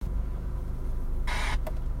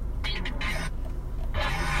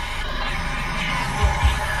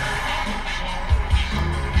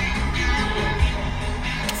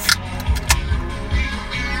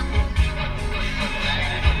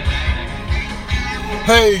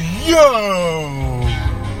Hey, yo!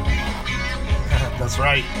 That's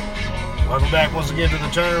right. Welcome back once again to The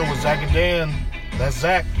Turn with Zach and Dan. That's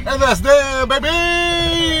Zach. And that's Dan,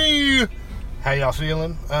 baby! How y'all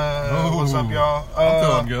feeling? What's up, y'all? I'm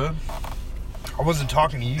feeling good. I wasn't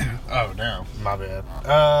talking to you. Oh, damn. My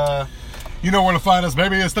bad. You know where to find us,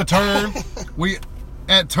 baby. It's The Turn. We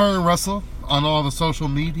at Turn Wrestle on all the social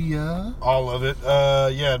media. All of it.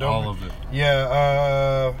 All of it.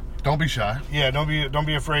 Yeah, Don't be shy. yeah, don't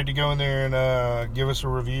be afraid to go in there and give us a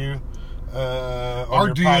review. Our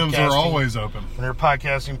DMs are always open. On your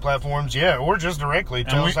podcasting platforms, yeah, or just directly.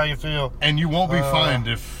 Tell us how you feel. And you won't be fined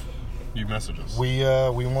if you message us. We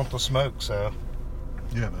want the smoke, so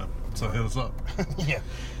Yeah, man. So hit us up. yeah.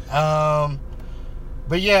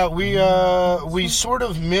 But yeah, we sort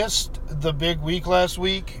of missed the big week last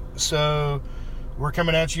week, so we're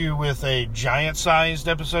coming at you with a giant-sized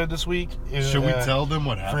episode this week. Should we tell them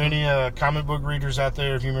what For happened? any comic book readers out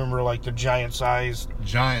there, if you remember, like the giant-sized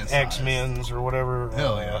X-Men's or whatever.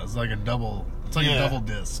 Hell yeah. It's like a double. It's like a double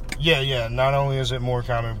disc. Yeah. Not only is it more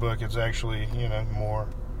comic book, it's actually, more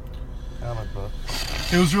comic book.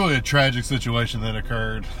 It was really a tragic situation that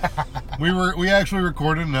occurred. We actually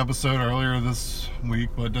recorded an episode earlier this week,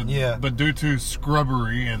 but due to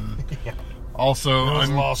scrubbery and also It was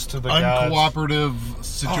lost to the gods. uncooperative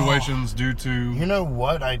situations due to You know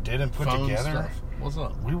what I didn't put phone together? stuff. What's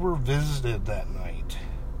up? We were visited that night.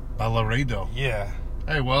 By Laredo. Yeah.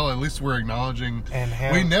 Hey, well, at least we're acknowledging.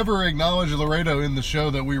 And we never acknowledged Laredo in the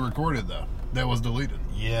show that we recorded, though. That was deleted.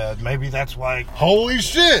 Yeah, maybe that's why. Holy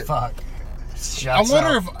shit! Fuck. I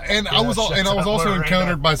wonder if, I was also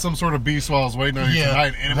encountered by some sort of beast while I was waiting on you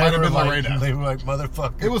tonight, and it might have been Laredo. They were like,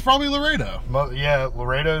 motherfucker. It was probably Laredo. Yeah,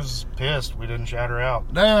 Laredo's pissed. We didn't shout her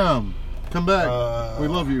out. Damn. Come back. We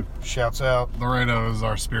love you. Shouts out. Laredo is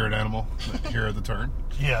our spirit animal here at the Turn.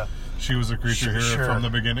 Yeah. She was a creature here from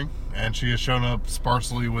the beginning, and she has shown up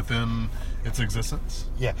sparsely within its existence.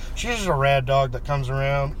 Yeah. She's just a rad dog that comes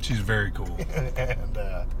around. She's very cool. And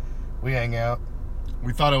we hang out.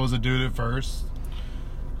 We thought it was a dude at first.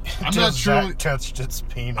 I'm Until not sure. Zach touched its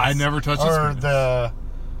penis. I never touched its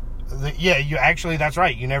penis. Yeah, you actually, that's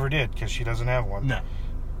right. You never did, because she doesn't have one. No.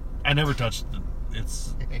 I never touched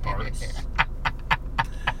its parts.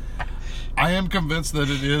 I am convinced that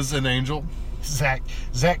it is an angel. Zach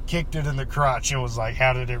kicked it in the crotch and was like,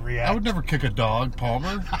 how did it react? I would never kick a dog,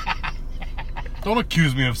 Palmer. Don't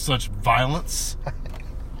accuse me of such violence.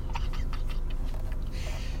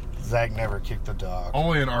 Zach never kicked the dog.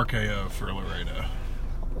 Only an RKO for Laredo.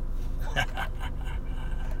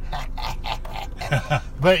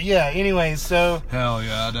 But yeah, anyway, so Hell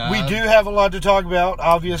yeah, Dad. we do have a lot to talk about.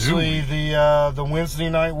 Obviously, the Wednesday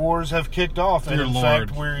night wars have kicked off, and Dear in Lord.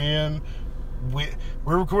 fact, we're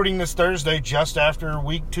recording this Thursday just after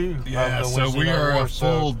week 2. Yeah, of the so Wednesday we night are wars, a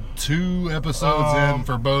full 2 episodes in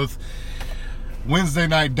for both Wednesday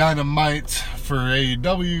Night Dynamite for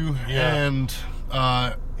AEW and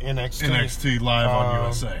NXT live on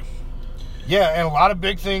USA. Yeah, and a lot of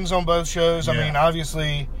big things on both shows. I Yeah. mean,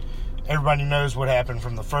 obviously, everybody knows what happened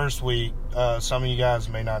from the first week. Some of you guys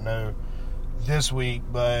may not know this week,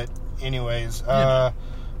 but anyways,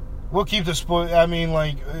 we'll keep the spoil. I mean,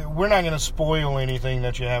 like, we're not going to spoil anything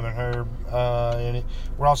that you haven't heard.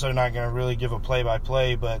 We're also not going to really give a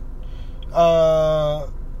play-by-play, but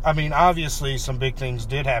I mean, obviously, some big things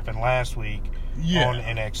did happen last week on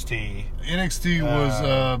NXT. NXT was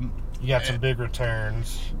You got some big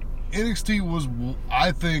returns. NXT was,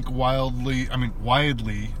 I think, widely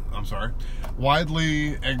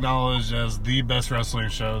acknowledged as the best wrestling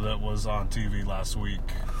show that was on TV last week,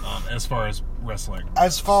 as far as wrestling.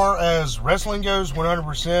 As far as wrestling goes,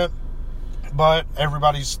 100%. But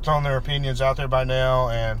everybody's thrown their opinions out there by now,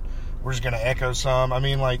 and we're just going to echo some. I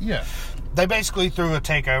mean, like, they basically threw a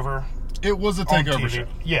takeover. It was a takeover show.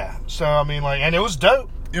 Yeah. So, I mean, like, and it was dope.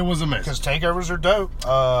 It was amazing. Because takeovers are dope.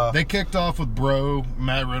 They kicked off with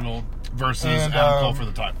Matt Riddle versus Adam Cole for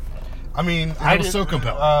the title. I mean, I was so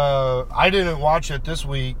compelling. I didn't watch it this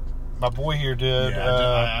week. My boy here did.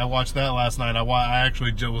 Yeah, I watched that last night. I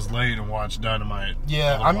actually was late and watched Dynamite.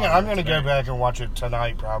 Yeah, I'm going to go back and watch it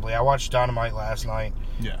tonight, probably. I watched Dynamite last night.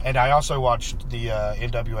 Yeah. And I also watched the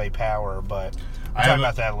NWA Power, but we'll talk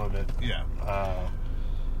about that a little bit. Yeah.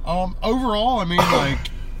 Overall, I mean, like,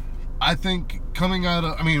 I think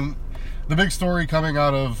the big story coming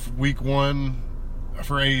out of week 1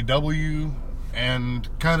 for AEW and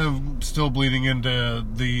kind of still bleeding into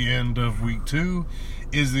the end of week 2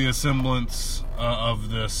 is the assemblance of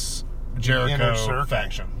this Jericho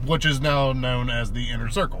faction, which is now known as the Inner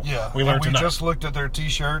Circle. Yeah, we learned tonight. Just looked at their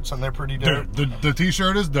T-shirts and they're pretty dope. Dude, the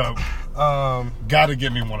T-shirt is dope. Got to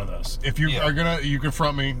get me one of those. If you are gonna, you can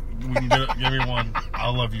front me. We can give me one.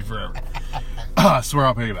 I'll love you forever. I swear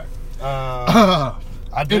I'll pay you back.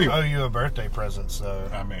 I do owe you a birthday present, so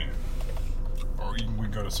I mean, or we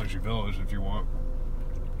can go to Sushi Village if you want.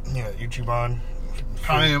 Yeah, Ichiban.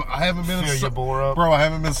 I haven't been bro. I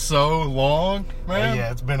haven't been so long, man.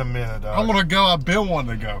 Yeah, it's been a minute, dog. I want to go. I've been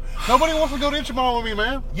wanting to go. Nobody wants to go to Ichiban with me,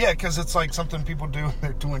 man. Yeah, because it's like something people do in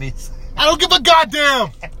their 20s. I don't give a goddamn.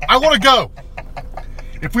 I want to go.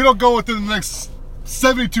 If we don't go within the next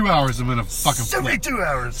 72 hours, I'm gonna fucking 72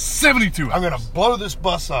 hours. 72 hours. I'm gonna blow this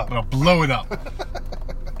bus up. I'm gonna blow it up.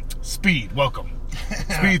 Speed, welcome.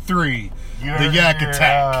 Speed 3, the Yak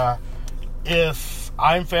Attack. If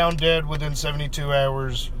I'm found dead within 72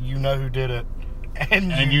 hours, you know who did it.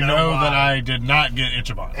 And you know that I did not get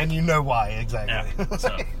Ichiban. And you know why, exactly. Yeah,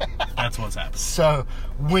 so that's what's happening. So,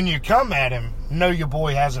 when you come at him, know your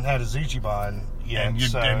boy hasn't had his Ichiban yet.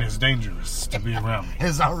 And it's dangerous to be around me.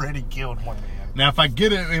 Has already killed one man. Now, if I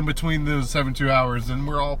get it in between those 72 hours, then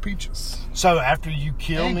we're all peaches. So, after you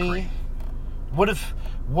kill me, what if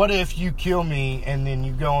you kill me and then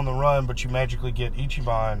you go on the run, but you magically get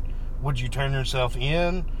Ichiban? Would you turn yourself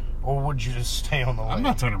in, or would you just stay on the lane? I'm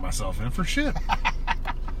not turning myself in for shit.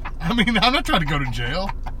 I mean, I'm not trying to go to jail.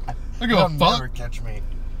 I go, fuck. Never catch me.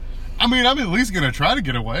 I mean, I'm at least going to try to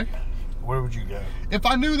get away. Where would you go? If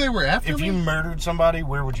I knew they were after me? If you murdered somebody,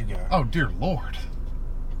 where would you go? Oh, dear Lord.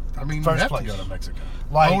 I mean, you have to go to Mexico.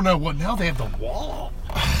 Like, oh, no. Well, now they have the wall.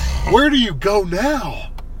 Where do you go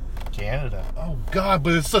now? Canada. Oh, God,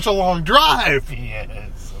 but it's such a long drive.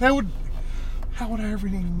 Yes. How would I ever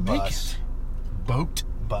even make it? Boat?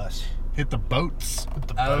 Bus. Hit the boats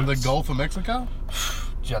out of the Gulf of Mexico?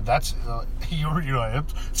 Yeah, that's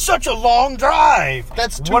such a long drive.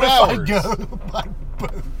 That's 2 hours. What if I go by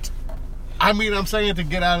boat? I mean, I'm saying to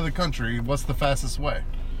get out of the country, what's the fastest way?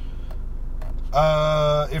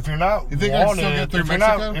 If you're not wanted,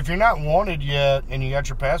 if you're not wanted yet, and you got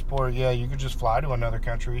your passport, yeah, you could just fly to another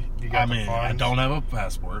country. I don't have a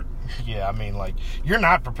passport. Yeah, I mean, like, you're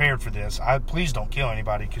not prepared for this. Please don't kill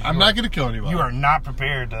anybody. I'm not going to kill anybody. You are not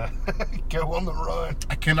prepared to go on the run.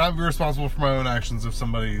 I cannot be responsible for my own actions if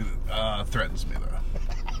somebody threatens me, though.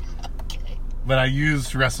 Okay. But I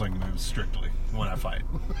use wrestling moves strictly when I fight.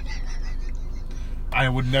 I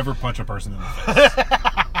would never punch a person in the face.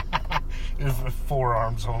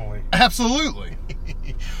 Forearms only. Absolutely.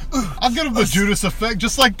 I'll get him the Judas effect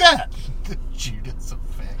just like that. The Judas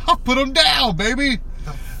effect. I'll put him down, baby.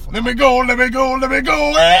 Let me go, let me go, let me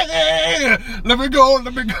go. Hey, let me go,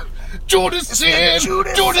 let me go. Judas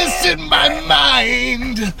in my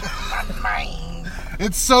mind.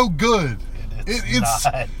 It's so good. It's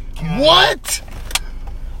not good. What?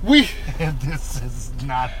 This is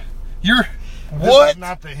not. What? This is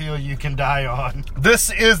not the hill you can die on. This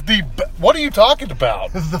is what are you talking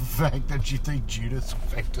about? The fact that you think Judas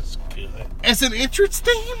effect is good. As an entrance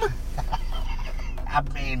theme?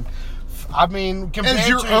 I mean, compared as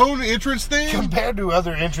your own entrance theme? Compared to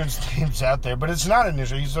other entrance themes out there, but it's not an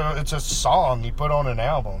entrance. It's a song he put on an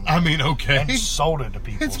album. I mean, okay. And sold it to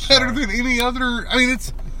people. It's better than any other. I mean,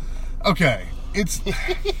 it's okay. It's.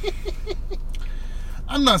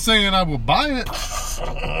 I'm not saying I will buy it.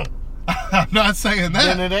 I'm not saying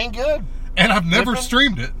that. Then it ain't good. And I've never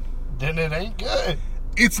streamed it. Then it ain't good.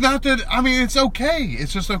 It's not that. I mean, it's okay.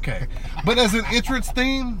 It's just okay. But as an entrance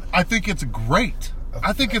theme, I think it's great.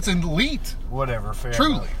 I think it's elite. Whatever, fair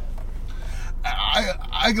Truly. enough.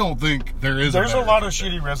 I don't think there is. There's a lot of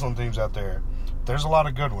shitty wrestling themes out there. There's a lot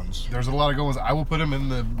of good ones. There's a lot of good ones. I will put them in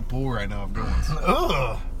the pool right now of good ones.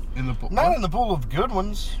 Ugh. In the pool. Not in the pool of good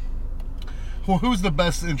ones. Well, who's the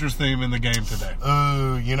best entrance theme in the game today?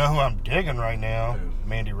 You know who I'm digging right now? Who?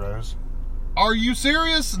 Mandy Rose. Are you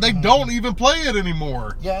serious? They don't even play it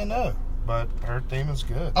anymore. Yeah, I know. But her theme is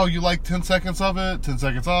good. Oh, you like 10 seconds of it, 10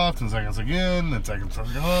 seconds off, 10 seconds again, 10 seconds on.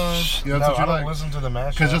 Yeah, no, I don't listen to the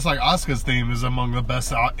mashup. Because just like Asuka's theme is among the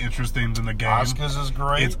best entrance themes in the game. Asuka's is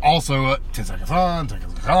great. It's also 10 seconds on, 10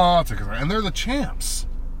 seconds off, 10 seconds on. And they're the champs.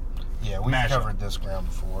 Yeah, we've covered this ground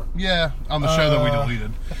before. Yeah, on the show that we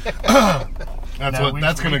deleted.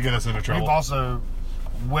 That's going to get us into trouble. We've also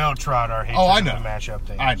tried our hatred of the mashup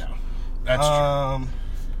things. I know. That's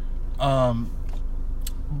true.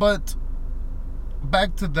 But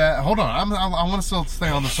back to that. Hold on. I want to still stay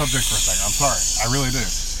on the subject for a second. I'm sorry. I really do.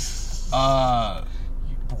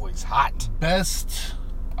 You boys hot. Best.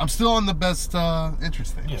 I'm still on the best entrance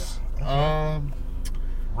themes. Yeah. Okay.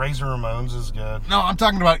 Razor Ramones is good. No, I'm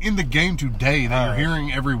talking about in the game today that you're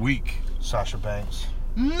hearing every week. Sasha Banks.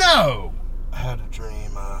 No. I had a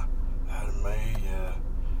dream. I had a me.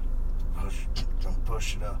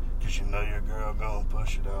 Push it up, cause you know your girl gonna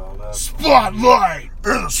push it all up. Spotlight.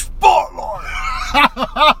 In the spotlight.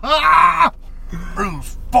 In the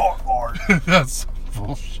spotlight. That's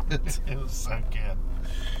bullshit. It was so good.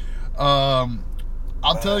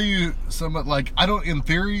 I'll tell you some, like, I don't, in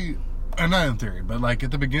theory, or not in theory, but like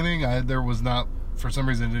at the beginning, there was not, for some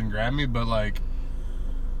reason it didn't grab me, but like,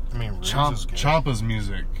 I mean, Champa's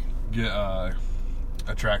music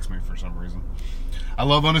attracts me for some reason. I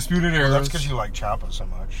love Undisputed Eras. That's because you like Ciampa so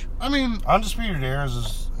much. I mean, Undisputed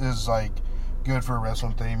Eras is like good for a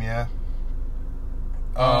wrestling theme, yeah.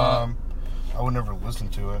 I would never listen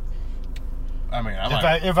to it. I mean,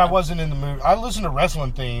 if I wasn't in the mood, I listen to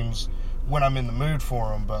wrestling themes when I'm in the mood for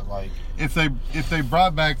them. But like, if they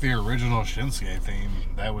brought back the original Shinsuke theme,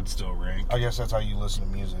 that would still rank. I guess that's how you listen to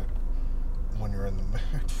music when you're in the mood.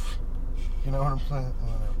 You know what I'm saying?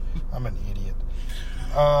 I'm an idiot.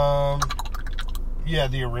 Yeah,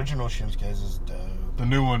 the original Shinsuke's is dope. The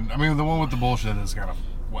new one, I mean, the one with the bullshit is kind of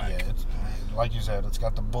whack. Yeah, it's, like you said, it's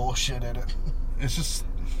got the bullshit in it. It's just,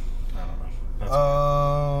 I don't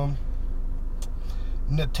know.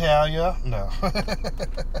 Natalia, no.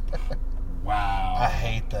 Wow. I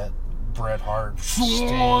hate that Bret Hart sting.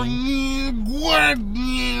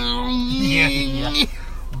 Yeah.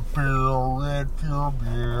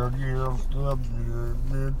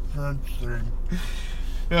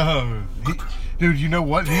 Oh, dude, you know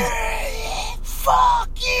what? Fuck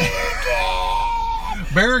you, Dad.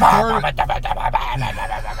 Baron Corbin.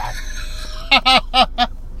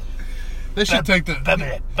 They should take the.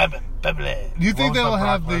 Bubbly. Do you think they'll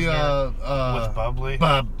have the with bubbly?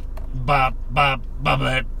 Bubbly.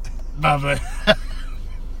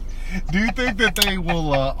 Do you think that they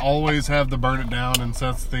will always have the Burn It Down and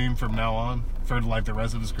Seth's theme from now on for like the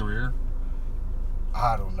rest of his career?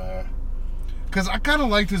 I don't know. Because I kind of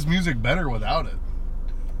liked his music better without it.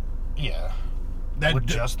 Yeah. With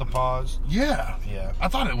just the pause? Yeah. Yeah. I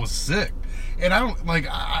thought it was sick. And I don't, like,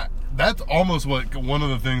 that's almost one of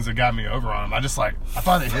the things that got me over on him. I thought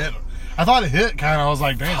it hit. I thought it hit kind of, I was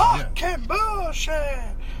like, damn, Fucking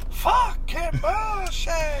bullshit. Fucking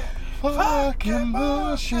bullshit. Fucking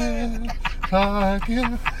bullshit.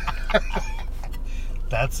 Fucking.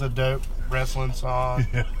 That's a dope wrestling song.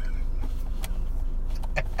 Yeah.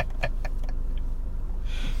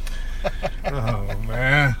 Oh,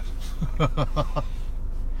 man.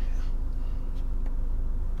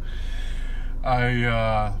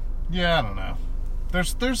 I don't know.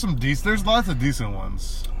 There's some decent, there's lots of decent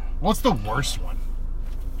ones. What's the worst one?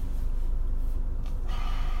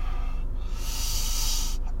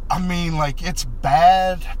 I mean, like, it's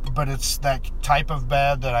bad, but it's that type of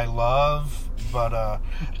bad that I love. But, I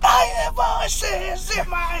have voices in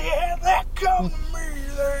my head that come to me,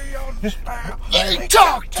 they understand. They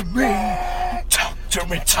talk to me. Talk to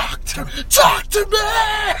me, talk to me. Talk to me.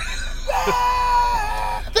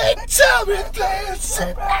 They tell me things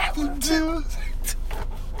that I can do.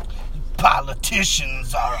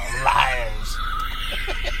 Politicians are liars.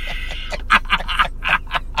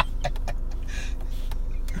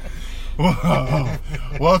 Whoa.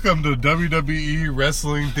 Welcome to WWE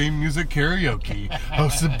Wrestling Theme Music Karaoke,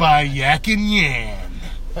 hosted by Yak and Yan.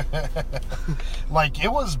 Like,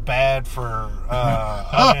 it was bad for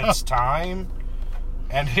of its time,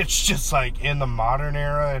 and it's just like in the modern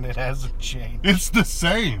era, and it hasn't changed. It's the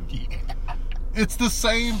same. Yeah. It's the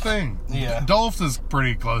same thing. Yeah. Dolph's is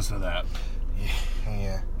pretty close to that.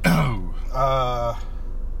 Yeah. Oh.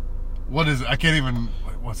 What is it? I can't even.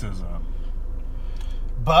 What's his?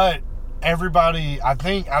 But everybody, I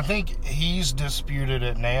think he's disputed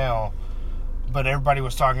it now. But everybody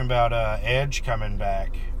was talking about Edge coming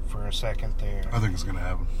back for a second there. I think it's gonna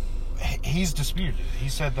happen. He's disputed it. He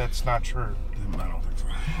said that's not true. I don't think so.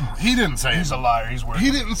 He didn't say He's it. a liar. He's working.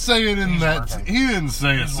 He didn't say it in He's that. working. He didn't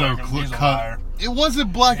say it He's so working. clear He's a cut. liar. It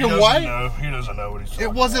wasn't black He and doesn't white. know. He doesn't know what he's talking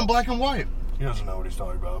It wasn't about. black and white. He doesn't know what he's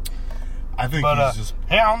talking about. I think But he's just.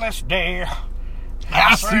 on this day,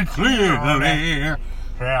 I see clearly.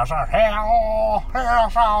 There's a hell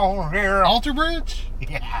on here. Alter Bridge?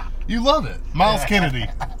 Yeah. You love it. Miles Kennedy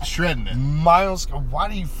shredding it. Miles, why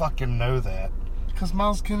do you fucking know that? Because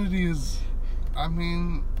Miles Kennedy is. I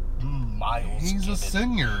mean, Miles. he's a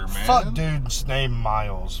singer, man. Fuck dude's name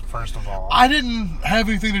Miles, first of all. I didn't have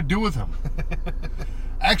anything to do with him.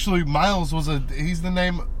 Actually, Miles was he's the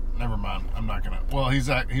name. Never mind. I'm not gonna. Well, he's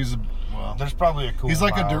a. Well, there's probably a cool he's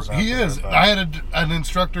like Miles out he there, is. but- I had an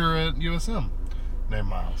instructor at USM named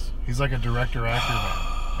Miles. He's like a director, actor,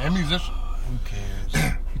 now, and musician. Who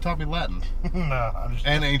cares? He taught me Latin No, I'm just.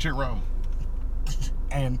 and ancient Rome.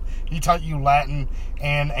 And he taught you Latin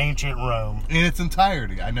and ancient Rome. In its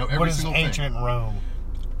entirety. I know every single thing. What is ancient Rome?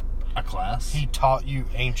 A class. He taught you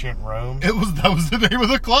ancient Rome? That was the name of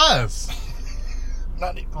the class.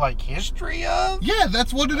 Not like history of? Yeah,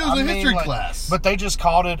 that's what it is, a history class. But they just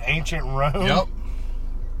called it ancient Rome? Yep.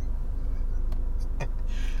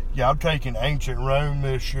 Yeah, I'm taking ancient Rome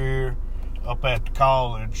this year up at the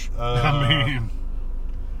college. I mean...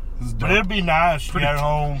 But it'd be nice to get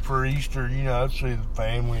home for Easter, see the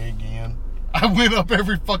family again. I went up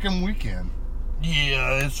every fucking weekend.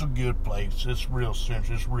 Yeah, it's a good place. It's real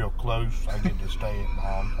central. It's real close. I get to stay at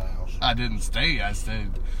Mom's house. I didn't stay. I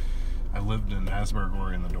lived in Hattiesburg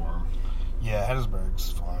or in the dorm. Yeah,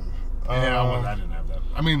 Hattiesburg's fun. Yeah, I didn't have that.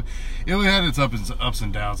 I mean, it had its ups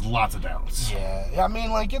and downs, lots of downs. Yeah, I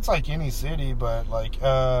mean, it's like any city, but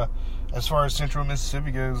as far as Central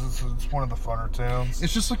Mississippi goes, it's one of the funner towns.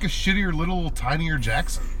 It's just like a shittier, little, tinier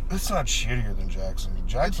Jackson. It's not shittier than Jackson.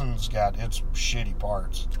 Jackson's got its shitty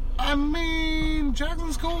parts. I mean,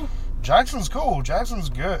 Jackson's cool. Jackson's cool. Jackson's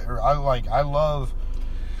good. I love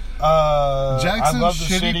Jackson's the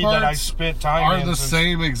shitty city parts that I spent time in. Are the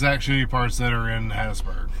same exact shitty parts that are in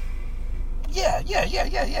Hattiesburg. Yeah.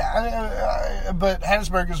 But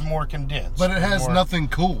Hattiesburg is more condensed. But it has nothing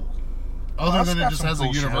cool. Other than it just has a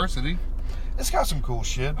university. Shit. It's got some cool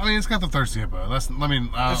shit. I mean, it's got the Thirsty Hippo. It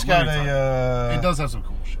does have some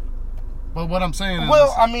cool shit. But what I'm saying is...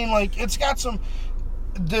 Well, I mean, it's got some...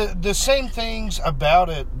 The same things about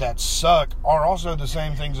it that suck are also the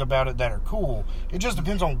same things about it that are cool. It just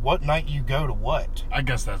depends on what night you go to what. I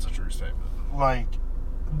guess that's a true statement.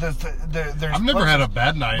 There's I've never had a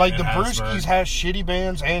bad night. The Brewskis has shitty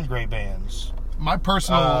bands and great bands. My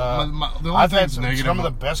personal, the only I've thing's had negative. Some of the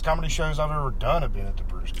best comedy shows I've ever done have been at the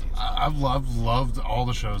Brewskis. I've loved all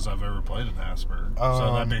the shows I've ever played in Hattiesburg.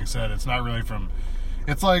 So that being said, it's not really from.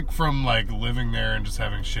 It's from living there and just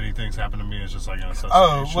having shitty things happen to me. It's just like an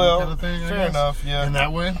association kind of thing. Fair enough, yeah. In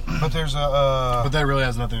that way, but there's but that really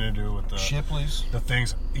has nothing to do with the Shipley's. The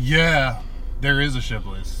things. Yeah, there is a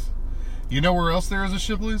Shipley's. You know where else there is a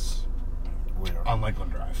Shipley's? Where? On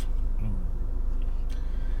Lakeland Drive.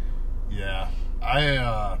 Yeah.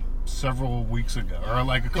 I, several weeks ago, or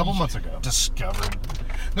a couple months ago. Discovered.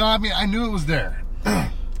 No, I mean, I knew it was there.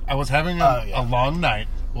 I was having a long night,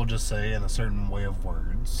 we'll just say, in a certain way of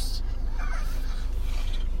words.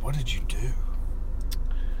 What did you do?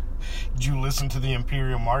 Did you listen to the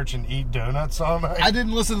Imperial March and eat donuts all night? I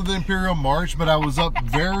didn't listen to the Imperial March, but I was up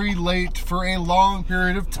very late for a long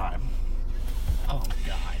period of time. Oh,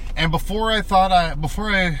 God. And before I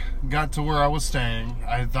got to where I was staying,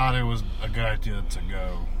 I thought it was a good idea to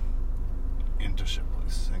go into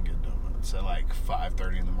Shipley's and get donuts at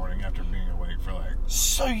 5:30 in the morning after being awake for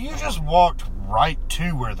So you just walked right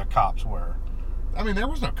to where the cops were? I mean, there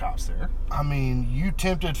was no cops there. I mean, you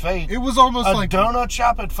tempted fate. It was almost a donut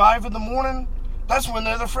shop at 5 in the morning. That's when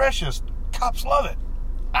they're the freshest. Cops love it.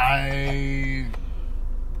 I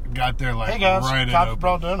got there hey guys, right at cops open.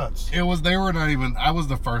 brought donuts. They were not even. I was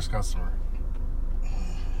the first customer.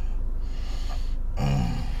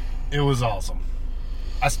 It was awesome.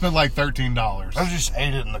 I spent $13. I just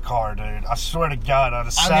ate it in the car, dude. I swear to God, I'd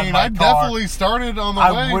have sat in I my car. definitely started on the way.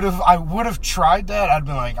 I would have tried that. I'd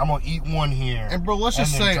been like, I'm gonna eat one here, and bro, let's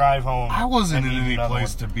just say, drive home. I wasn't in any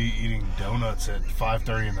place to be eating donuts at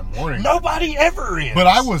 5:30 in the morning. Nobody ever is. But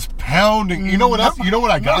I was pounding. You know what else? You know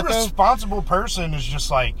what I got? No responsible person is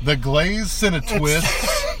just like the glazed Senna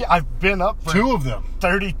twists. I've been up for 2 of them.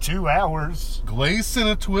 32 hours. Glazed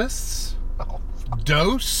Senna twists.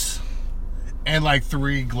 Dose. And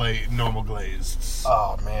 3 normal glazed.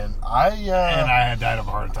 Oh man, and I had died of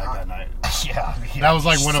a heart attack that night. Yeah, that was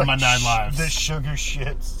one of my 9 lives. The sugar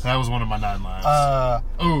shits. That was one of my 9 lives.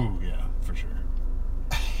 Oh yeah, for sure.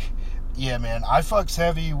 Yeah, man, I fucks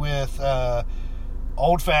heavy with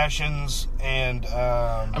old fashions and.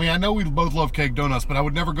 I mean, I know we both love cake donuts, but I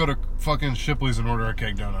would never go to fucking Shipley's and order a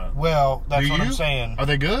cake donut. Well, that's what I'm saying. Are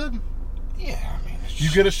they good? Yeah, I mean,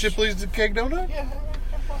 you get a Shipley's cake donut? Yeah.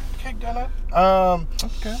 Cake donut.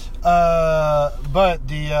 Okay. But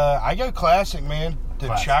I go classic, man.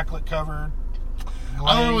 The chocolate covered.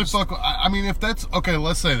 I don't really fuck. I mean, if that's okay,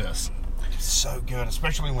 let's say this. It's so good,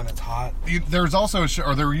 especially when it's hot. There's also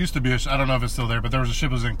there used to be I don't know if it's still there, but there was a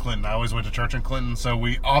Shipley's in Clinton. I always went to church in Clinton, so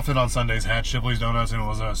we often on Sundays had Shipley's donuts, and it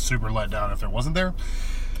was a super letdown if there wasn't there.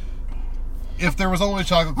 If there was only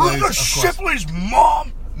chocolate glaze, of course. Shipley's,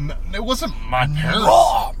 Mom. No, it wasn't my parents.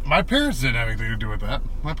 Mom. My parents didn't have anything to do with that.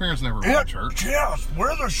 My parents never went to church. Yes,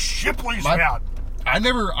 where the Shipley's at? I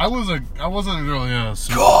wasn't really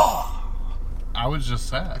super. God. I was just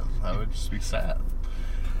sad. I would just be sad.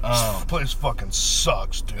 This place fucking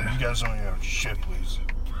sucks, dude. You guys don't even have shit, please.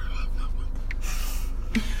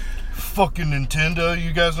 Fucking Nintendo,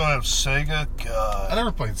 you guys don't have Sega? God. I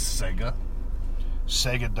never played Sega.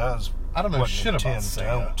 Sega does. I don't know what shit about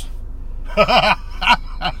Nintendo Sega.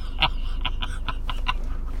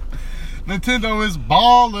 Nintendo is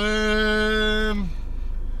ballin'.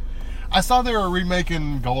 I saw they were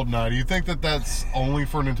remaking GoldenEye. Do you think that that's only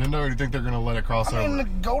for Nintendo, or do you think they're going to let it cross over? I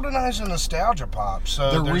mean, GoldenEye's a nostalgia pop,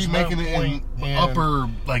 so They're there's remaking no it point in upper,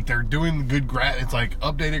 like they're doing good it's like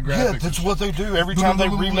updated graphics. Yeah, that's what they do every time they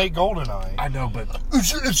remake GoldenEye. I know, but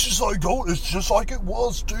it's just like it's just like it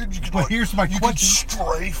was, dude. You can, but here's my question: you can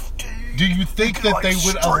strafe, dude. Do you think that they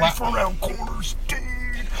would strafe around corners, dude?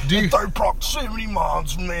 And throw proximity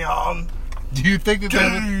mines, man. Do you think that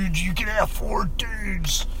dude, you can have 4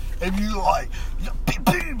 dudes. And you like,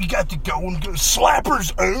 you got to go and go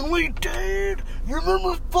slappers only, dude. You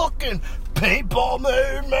remember fucking paintball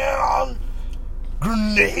mode, man?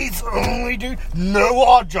 Grenades only, dude. No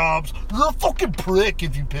odd jobs. You're a fucking prick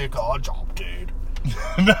if you pick odd job, dude.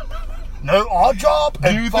 No odd job.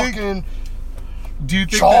 Do you think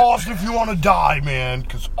Charles, if you want to die, man,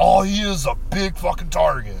 because all he is a big fucking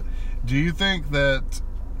target. Do you think that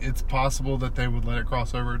it's possible that they would let it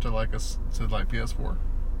cross over to like PS4?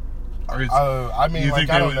 I mean, like,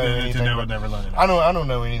 I don't know anything. Nintendo would never let it. I don't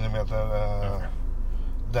know anything about that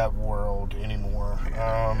that world anymore.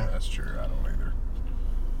 Yeah, that's true. I don't either.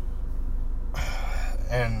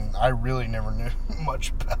 And I really never knew much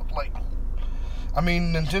about, like, I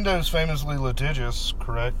mean, Nintendo's famously litigious,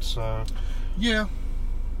 correct? So yeah,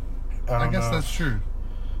 I guess that's true.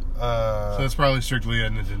 So it's probably strictly a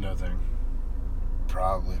Nintendo thing.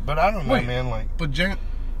 Probably, but I don't know, man. Like, but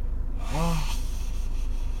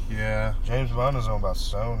yeah. James Bond is owned by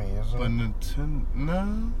Sony, isn't it? But Nintendo,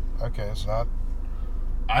 no. Okay, it's not.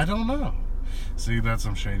 I don't know. See, that's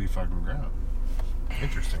some shady fucking ground.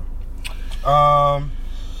 Interesting. But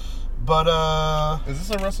is this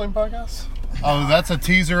a wrestling podcast? Oh, that's a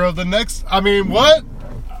teaser of the next. I mean, what?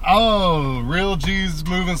 Oh, real G's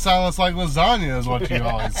moving silence like lasagna is what you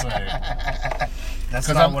always say. That's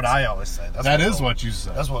not what I always say. That is what you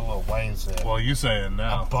say. That's what Lil Wayne said. Well, you say it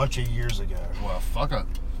now. A bunch of years ago. Well, fuck it.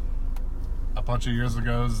 A bunch of years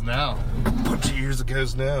ago is now. A bunch of years ago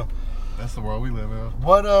is now. That's the world we live in.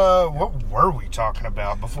 What were we talking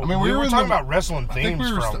about before? I mean, we were talking about wrestling themes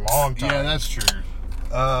for a long time. Yeah, that's true.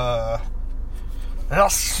 I'll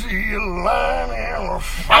see you lying in the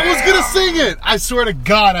fire. I was gonna sing it. I swear to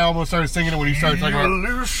God, I almost started singing it when you started talking about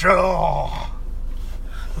Lucia.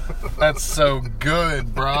 That's so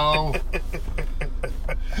good, bro.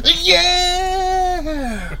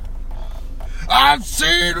 Yeah. I've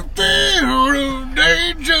seen a field of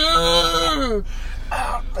danger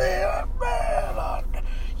out there, man.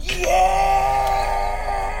 Yeah.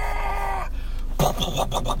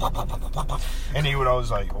 And he would always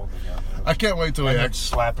like hold the gun. I can't wait till he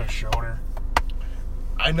slap his shoulder.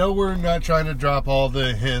 I know we're not trying to drop all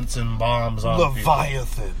the hints and bombs on Leviathan,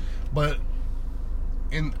 people, but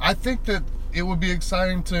I think that it would be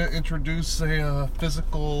exciting to introduce a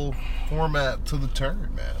physical format to the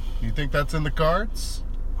turn, man. You think that's in the cards?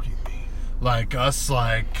 What do you mean? Like us,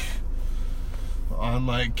 like on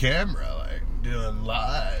like camera, like doing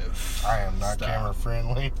live. I am not camera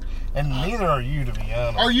friendly, and neither are you, to be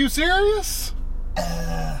honest. Are you serious?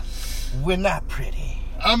 We're not pretty.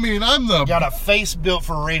 I mean, got a face built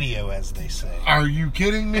for radio, as they say. Are you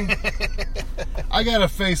kidding me? I got a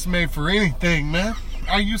face made for anything, man.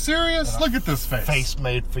 Are you serious? Look at this face. Face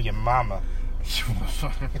made for your mama.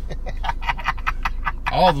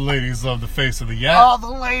 All the ladies love the face of the yak. All the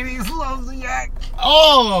ladies love the yak.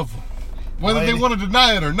 All of them. Whether they want to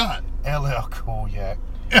deny it or not. LL Cool Yak.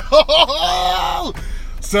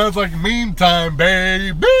 Sounds like meme time,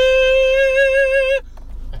 baby.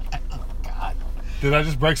 God. Did I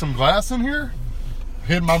just break some glass in here?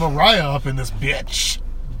 Hit my Mariah up in this bitch.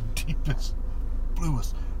 Deepest,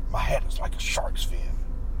 bluest. My head is like a shark's fin.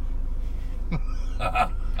 I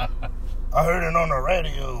heard it on the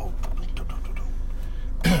radio.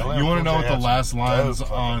 You want to know what the last lines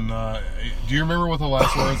on... do you remember what the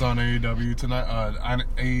last words on AEW tonight? On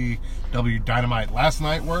AEW Dynamite last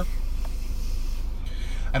night were?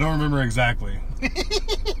 I don't remember exactly.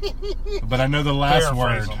 But I know the last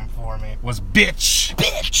word was bitch.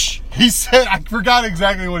 Bitch! He said... I forgot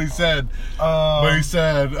exactly what he said. But he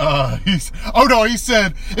said... he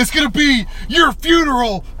said, it's going to be your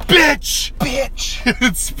funeral, bitch! Bitch!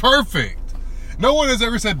 It's perfect. No one has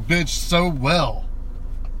ever said bitch so well.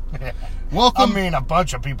 Welcome. I mean, a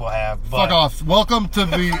bunch of people have. But... Fuck off. Welcome to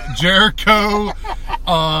the Jericho.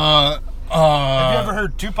 Have you ever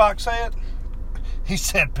heard Tupac say it? He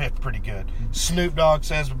said bitch pretty good. Snoop Dogg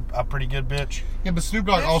says a pretty good bitch. Yeah, but Snoop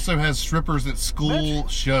Dogg Bitch. also has strippers at school Bitch.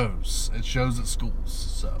 shows. It shows at schools,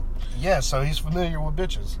 so. Yeah, so he's familiar with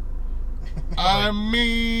bitches. I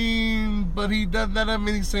mean, but he does that. I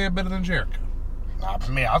mean, he's saying it better than Jericho. I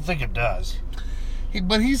mean, I think it does.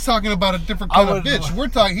 But he's talking about a different kind of would- bitch. We're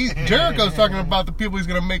talking. Jericho's talking about the people he's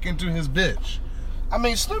gonna make into his bitch. I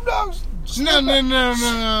mean, Snoop Dogg's... No.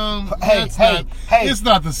 Hey, That's hey, not, hey. It's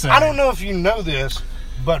not the same. I don't know if you know this,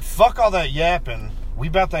 but fuck all that yapping. We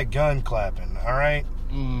about that gun clapping, all right?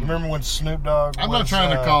 You remember when Snoop Dogg I'm not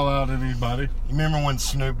trying to call out anybody. You remember when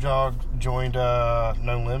Snoop Dogg joined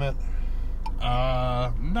No Limit?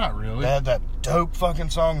 Not really. They had that dope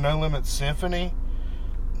fucking song, No Limit Symphony.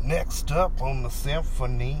 Next up on the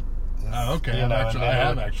symphony. Oh, okay. You know, I and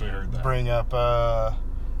have they actually heard that. bring up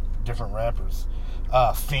different rappers.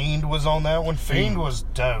 Fiend was on that one. Fiend was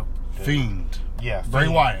dope. Dude. Fiend. Yeah. Bray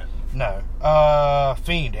Fiend. Wyatt. No.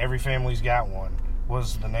 Fiend. Every Family's Got One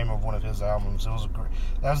was the name of one of his albums. It was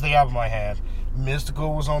that was the album I had.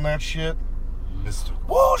 Mystical was on that shit. Mystical.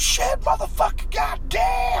 Whoa, shit, motherfucker,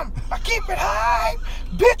 goddamn! I keep it high,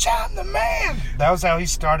 bitch, I'm the man. That was how he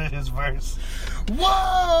started his verse.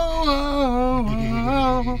 Whoa.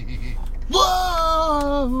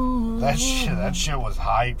 Whoa. That shit was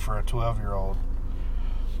hype for a 12-year-old.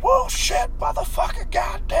 Whoa, shit, motherfucker,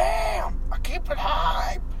 goddamn! I keep it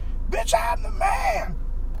high, bitch, I'm the man.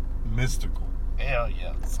 Mystical. Hell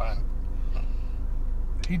yeah, son.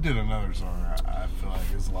 He did another song I feel like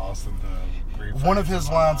is lost in the rephrase One of his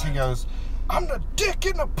my lines, he mind. goes, "I'm the dick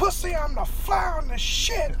in the pussy, I'm the flower in the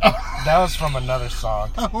shit." That was from another song.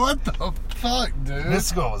 What the fuck, dude?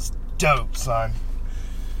 Mystical was dope, son.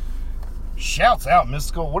 Shouts out,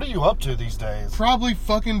 Mystical. What are you up to these days? Probably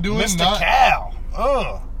fucking doing Mr. not. Cow.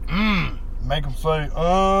 Mm. Make him say,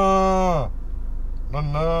 No.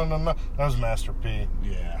 That was Master P.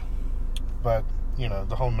 Yeah. But, you know,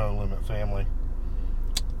 the whole No Limit family.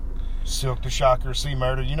 Silk the Shocker, C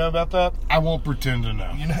Murder. You know about that? I won't pretend to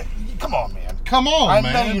know. You know? Come on, man. Come on, I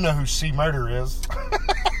man. know you know who C Murder is.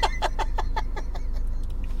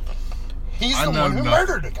 He's I the know one who nothing.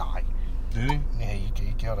 murdered a guy. Did he? Yeah, he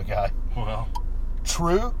killed a guy. Well,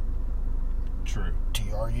 True. true.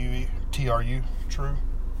 T-R-U. True.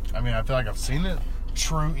 I mean, I feel like I've seen it.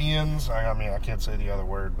 True ends. I mean, I can't say the other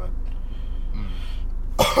word, but.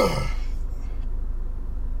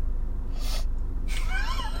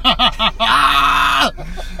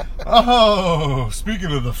 Oh,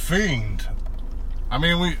 speaking of the Fiend. I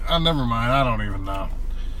mean, never mind. I don't even know.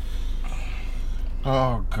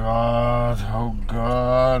 Oh, God. Oh,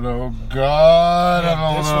 God. Oh, God. Yeah,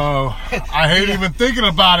 I don't this know. I hate even thinking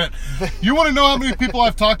about it. You want to know how many people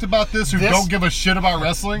I've talked about this who This- don't give a shit about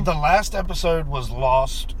wrestling? The last episode was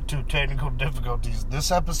lost to technical difficulties.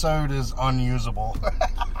 This episode is unusable.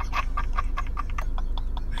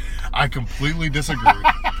 I completely disagree.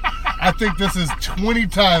 I think this is 20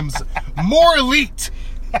 times more elite,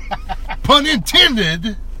 pun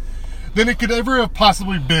intended, than it could ever have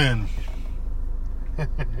possibly been.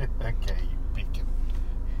 Okay, you peeking.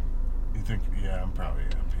 You think? Yeah, I'm probably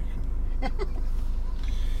peeking.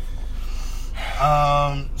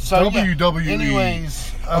 So WWE. Yeah.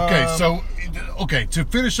 Anyways. Okay, to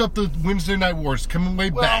finish up the Wednesday Night Wars, coming way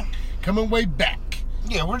back.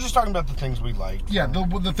 Yeah, we're just talking about the things we like. Yeah,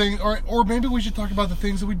 the thing, or maybe we should talk about the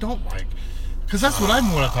things that we don't like, because that's what I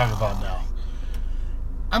want to talk about now.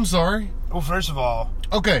 I'm sorry. Well, first of all,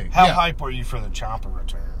 Okay. how yeah. hype were you for the Ciampa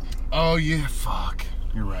return? Oh yeah, fuck.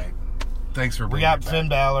 You're right. Thanks for We bringing got it back. Finn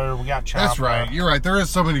Balor. We got Ciampa. That's right. You're right. There is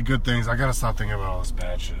so many good things. I gotta stop thinking about all this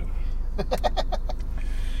bad shit.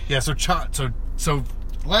 Yeah. So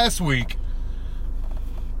last week,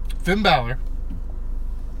 Finn Balor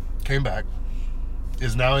came back.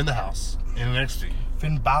 Is now in the house in NXT.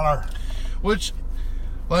 Finn Balor. Which,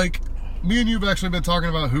 like, me and you've actually been talking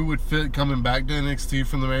about who would fit coming back to NXT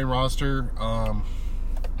from the main roster.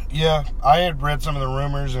 Yeah, I had read some of the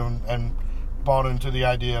rumors and bought into the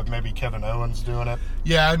idea of maybe Kevin Owens doing it.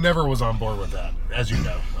 Yeah, I never was on board with that, as you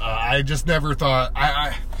know. I just never thought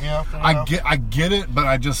Yeah, fair I enough. get it, but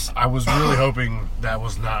I was really hoping that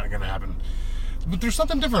was not going to happen. But there's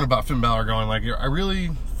something different about Finn Balor going. Like, I really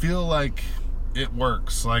feel like it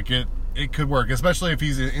works. Like it could work, especially if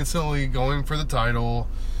he's instantly going for the title.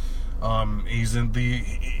 He's in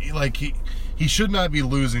he should not be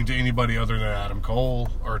losing to anybody other than Adam Cole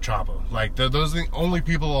or Ciampa. Like those are the only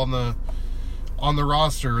people on the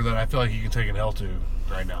roster that I feel like he can take an L to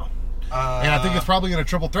right now. And I think it's probably in a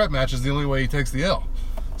triple threat match is the only way he takes the L.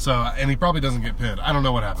 So, and he probably doesn't get pinned. I don't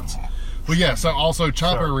know what happens. But yeah, so also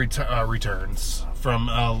Ciampa returns from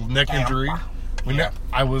neck injury.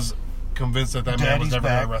 convinced that man was Daddy's never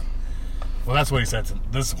back. going to. Well, that's what he said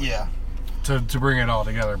this week. Yeah. To bring it all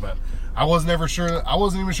together, but I wasn't even sure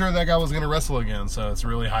that guy was going to wrestle again. So it's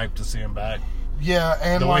really hyped to see him back. Yeah,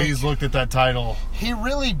 and The way he's looked at that title, he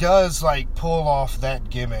really does like pull off that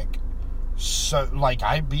gimmick. So like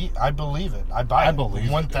I believe it. I buy it. I believe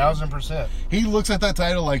it, 1,000%. he looks at that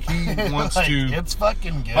title like he wants like, to. It's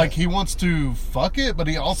fucking good. Like he wants to fuck it, but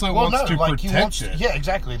he also wants to protect it. Yeah,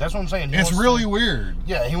 exactly. That's what I'm saying. It's really weird.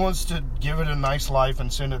 Yeah, he wants to give it a nice life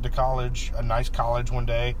and send it to college, a nice college one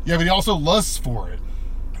day. Yeah, but he also lusts for it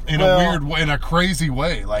in a weird way, in a crazy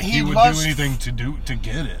way. Like he would do anything to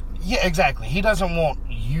get it. Yeah, exactly. He doesn't want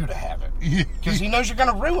you to have it because he knows you're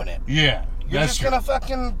gonna ruin it. Yeah, You're just gonna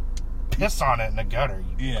fucking piss on it in the gutter.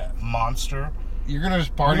 You monster. You're gonna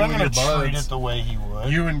just party with your buds. You're not gonna treat it the way he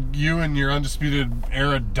would. You and your undisputed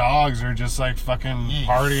era dogs are just like fucking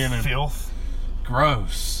partying and filth.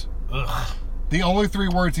 Gross. Ugh. The only 3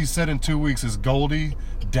 words he said in 2 weeks is Goldie,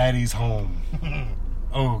 Daddy's home.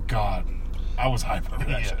 Oh God, I was hyped over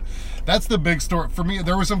that shit. That's the big story for me.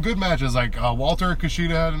 There were some good matches, like Walter and Kushida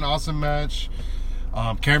had an awesome match.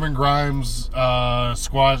 Cameron Grimes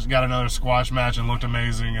got another squash match and looked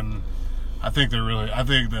amazing, and I think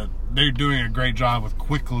that they're doing a great job with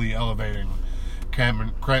quickly elevating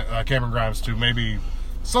Cameron Grimes to maybe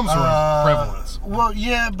some sort of prevalence. Well,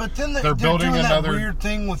 yeah, but then they're building doing another that weird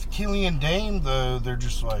thing with Killian Dane. Though they're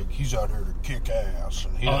just like he's out here to kick ass.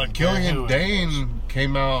 And Killian Dane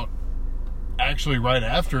came out actually right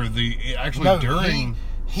after during.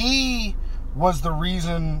 He was the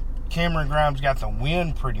reason Cameron Grimes got the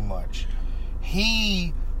win. Pretty much,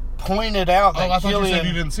 he pointed out that I thought you said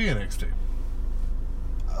you didn't see NXT.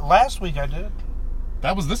 Last week I did.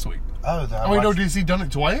 That was this week. Oh, has he done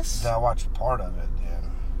it twice? I watched part of it.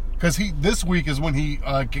 Because this week is when he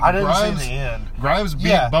I didn't see the end. Grimes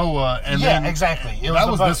beat Boa, and then exactly. That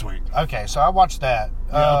was this week. Okay, so I watched that.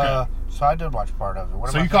 Okay. So I did watch part of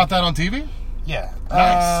it. So you caught that on TV? Yeah.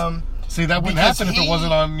 Nice. See, that wouldn't happen if it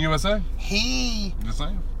wasn't on USA. Just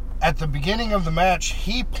saying. At the beginning of the match,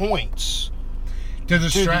 he points to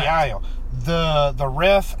the aisle. The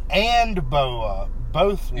ref and Boa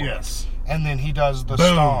both were. Yes. And then he does the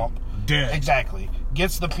Boom. stomp. Dead. Exactly.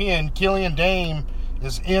 Gets the pin. Killian Dane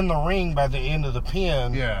is in the ring by the end of the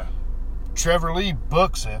pin. Yeah. Trevor Lee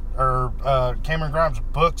books it, or Cameron Grimes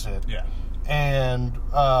books it. Yeah. And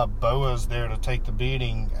Boa's there to take the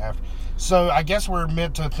beating after. So I guess we're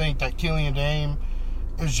meant to think that Killian Dane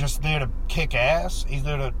is just there to kick ass. He's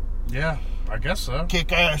there to I guess so.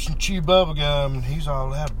 Kick ass and chew bubblegum, and he's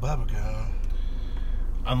all out of bubblegum.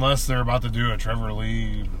 Unless they're about to do a Trevor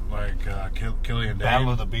Lee, like, Killian Dane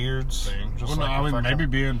Battle of the Beards thing. Just maybe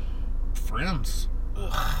being friends.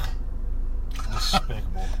 Ugh.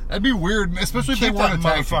 Despicable. That'd be weird, especially if they weren't a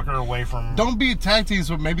tag team. Motherfucker away from. Don't be tag teams,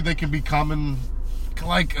 but maybe they can be common,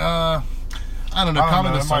 like, I don't know,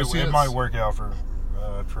 common associates. It might work out for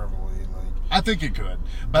Trevor Lee. I think it could,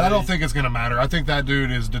 but I don't think it's going to matter. I think that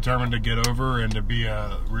dude is determined to get over and to be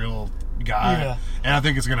a real guy, and I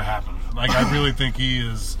think it's going to happen. Like, I really think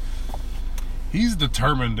he's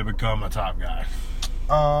determined to become a top guy,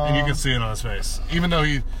 and you can see it on his face. Even though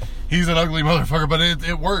he's an ugly motherfucker, but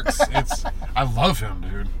it works. I love him,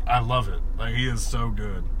 dude. I love it. Like, he is so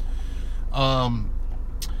good.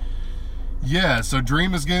 Yeah. So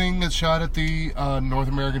Dream is getting a shot at the North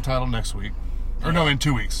American title next week. Or no, in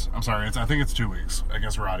 2 weeks. I'm sorry. I think it's 2 weeks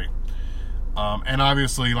against Roddy. And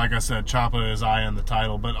obviously, like I said, Ciampa is eyeing the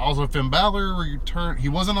title. But also Finn Balor returned. He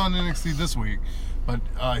wasn't on NXT this week, but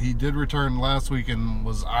he did return last week and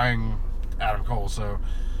was eyeing Adam Cole. So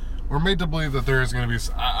we're made to believe that there is going to be.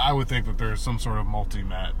 I would think that there's some sort of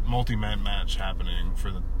multi-man match happening for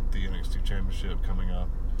the NXT Championship coming up.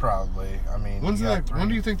 Probably. I mean, when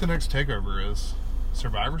do you think the next takeover is?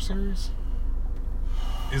 Survivor Series?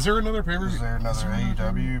 Is there another pay-per-view? Is there another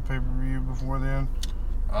AEW pay-per-view before then?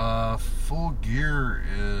 Full Gear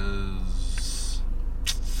is...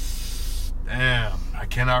 Damn, I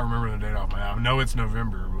cannot remember the date off my head. I know it's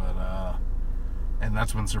November, but and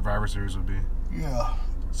that's when Survivor Series would be. Yeah.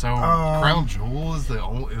 So Crown Jewel is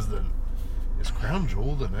Crown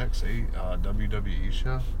Jewel the next WWE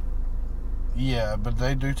show? Yeah, but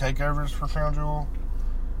they do takeovers for Crown Jewel.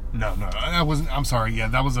 No, that wasn't. I'm sorry. Yeah,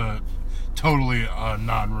 that was a totally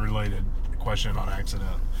non-related question on accident.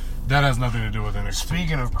 That has nothing to do with NXT.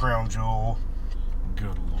 Speaking of Crown Jewel,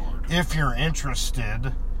 good lord, if you're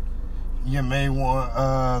interested, you may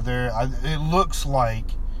want it looks like,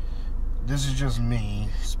 this is just me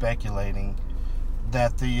speculating,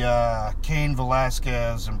 that the Cain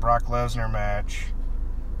Velasquez and Brock Lesnar match,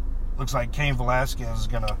 looks like Cain Velasquez is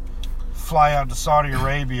gonna fly out to Saudi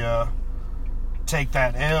Arabia take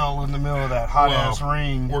that L in the middle of that hot-ass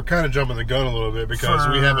ring. We're kind of jumping the gun a little bit because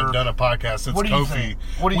we haven't done a podcast since what do you Kofi. Think?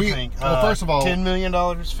 What do you think? Well, first of all, $10 million,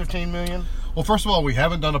 $15 million? Well, first of all, we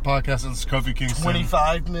haven't done a podcast since Kofi Kingston.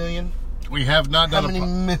 $25 million? We have not done How many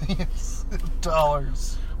millions of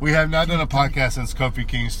dollars? We have not done a podcast since Kofi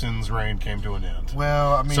Kingston's reign came to an end.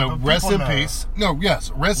 Well, I mean, so rest in peace. No,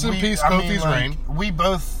 yes, rest in peace, Kofi's reign. We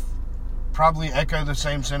both probably echo the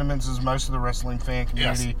same sentiments as most of the wrestling fan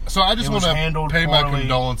community. Yes. So I just want to pay my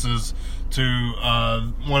condolences to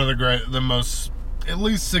one of the most, at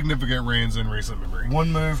least significant reigns in recent memory.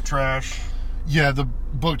 One move, trash. Yeah, the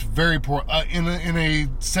booked very poor in a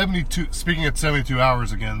 72. Speaking of 72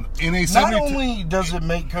 hours again, in a 72. Not only does it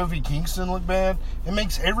make Kofi Kingston look bad, it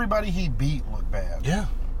makes everybody he beat look bad. Yeah,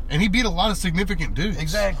 and he beat a lot of significant dudes.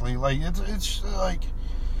 Exactly. Like it's like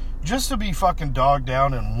just to be fucking dogged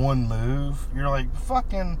down in one move, you're like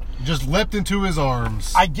fucking just leapt into his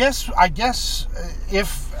arms. I guess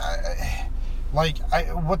if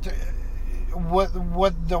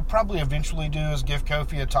what they'll probably eventually do is give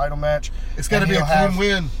Kofi a title match. It's got to be a clean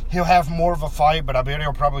win. He'll have more of a fight, but I bet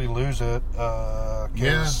he'll probably lose it. Yeah.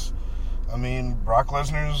 I mean, Brock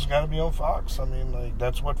Lesnar's got to be on Fox. I mean, like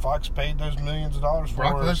that's what Fox paid those millions of dollars for.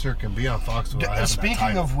 Brock Lesnar can be on Fox without having Speaking that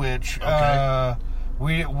title. of which, okay.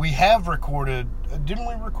 We have recorded. Didn't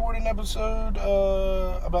we record an episode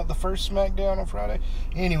about the first SmackDown on Friday?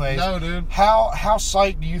 Anyways, no, dude. How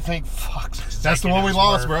psyched do you think Fox? That's the one we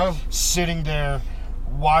lost, bro. Sitting there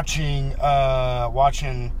watching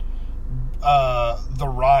The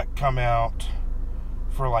Rock come out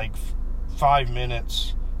for like 5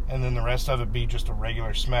 minutes. And then the rest of it be just a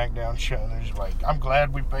regular SmackDown show. And they're just like, I'm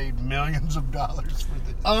glad we paid millions of dollars for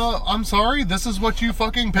this. I'm sorry. This is what you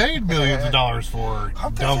fucking paid millions of dollars for,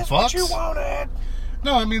 dumb fucks. What you wanted.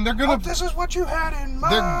 No, I mean, they're gonna. Hope this is what you had in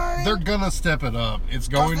mind. They're gonna step it up. It's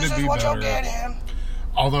going to be better. This is what you'll get in.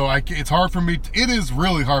 Although it's hard for me. It is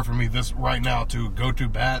really hard for me right now to go to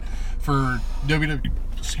bat for WWE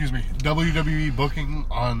booking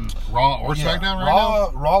on Raw or SmackDown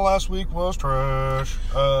now. Raw last week was trash.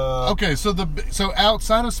 Okay, so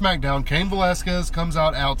outside of SmackDown, Cain Velasquez comes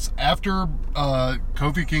out after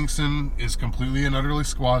Kofi Kingston is completely and utterly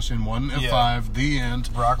squashed in 1 of 5. The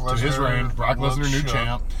end. Brock Lesnar to his reign. Brock Lesnar, new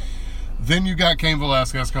champ. Then you got Cain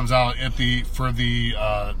Velasquez comes out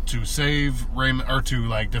to save Rey, or to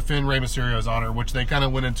like defend Rey Mysterio's honor, which they kind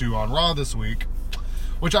of went into on Raw this week.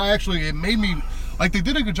 Which it made me. Like, they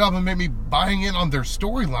did a good job of making me buying in on their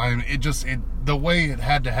storyline. The way it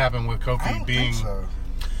had to happen with Kofi I don't being... think so.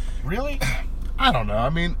 Really? I don't know.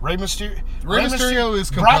 I mean... Rey Mysterio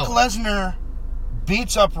is compelling. Brock Lesnar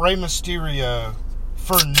beats up Rey Mysterio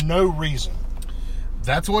for no reason.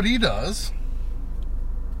 That's what he does.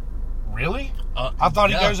 Really? I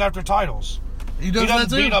thought he goes after titles. He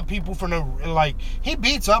doesn't beat up people for no... Like, he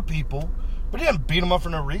beats up people, but he doesn't beat them up for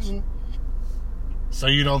no reason. So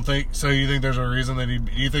you think there's a reason that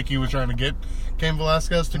you think he was trying to get Cain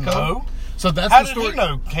Velasquez to come? No. So that's How the story. did he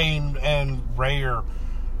know Cain and Rey are...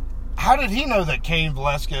 How did he know that Cain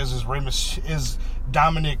Velasquez is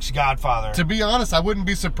Dominic's godfather? To be honest, I wouldn't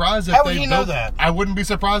be surprised if How would he know that? I wouldn't be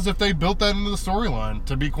surprised if they built that into the storyline,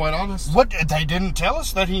 to be quite honest. What? They didn't tell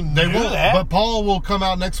us that he knew that? But Paul will come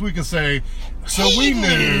out next week and say, so we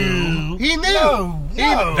knew. He knew.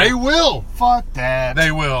 No. They will. Fuck that.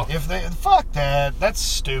 They will. Fuck that. That's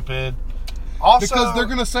stupid. Also, because they're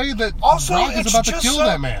going to say that Brock is about to kill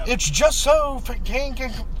that man. It's just so Cain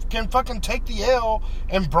can fucking take the L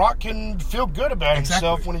and Brock can feel good about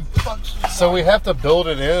himself when he fucks. So we have to build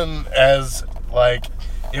it in as like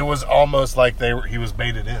it was almost like he was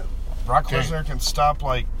baited in. Brock Lesnar can stop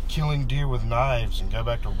like killing deer with knives and go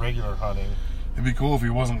back to regular hunting. It'd be cool if he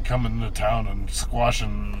wasn't coming to town and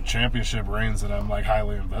squashing championship reigns that I'm like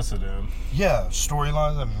highly invested in. Yeah,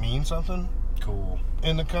 storylines that mean something. Cool.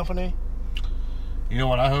 In the company. You know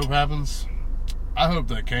what I hope happens? I hope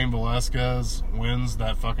that Cain Velasquez wins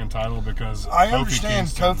that fucking title because I understand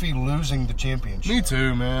Kofi losing the championship. Me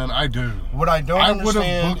too, man. I do. What I don't understand would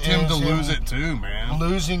have booked him to lose it too, man.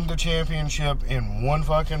 Losing the championship in one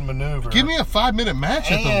fucking maneuver. Give me a 5-minute match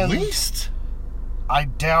at the least. I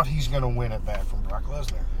doubt he's going to win it back from Brock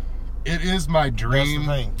Lesnar. It is my dream. That's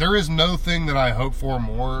the thing. There is no thing that I hope for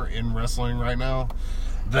more in wrestling right now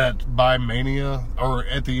that by Mania or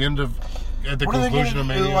at the conclusion of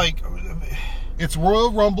Mania. It's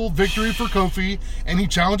Royal Rumble victory for Kofi, and he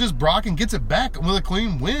challenges Brock and gets it back with a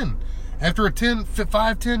clean win after a 10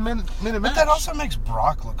 minute match. But that also makes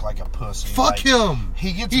Brock look like a pussy. Fuck him.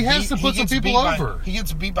 He has to put some people over. He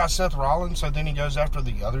gets beat by Seth Rollins, so then he goes after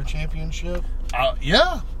the other championship.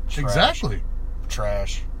 Yeah, Trash. exactly.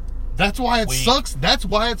 Trash. That's why it sucks. That's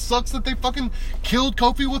why it sucks that they fucking killed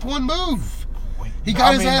Kofi with one move. He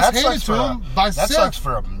got his ass handed to him by Seth. That sucks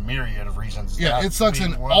for a myriad of reasons. Yeah, it sucks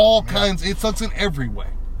in all kinds. It sucks in every way.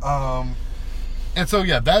 And so,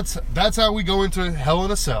 yeah, that's how we go into Hell in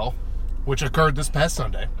a Cell, which occurred this past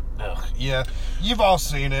Sunday. Ugh, yeah, you've all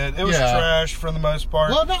seen it. It was trash for the most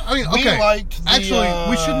part. Well, no, I mean, okay. We liked the, actually,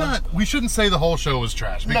 we shouldn't say the whole show was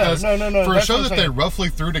trash because no. for a show that they roughly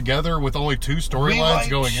threw together with only 2 storylines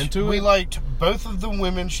going into it, we liked both of the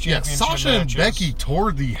women's championship Sasha matches. and Becky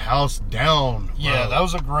tore the house down. Yeah, that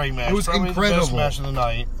was a great match. It was probably incredible. The best match of the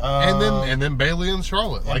night. And then Bayley and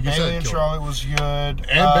Charlotte, like you said, Bayley and Charlotte was good. And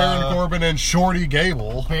Baron Corbin and Shorty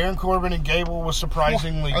Gable. Baron Corbin and Gable was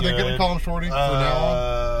surprisingly good. Are they going to call him Shorty from now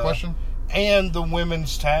on? Question. And the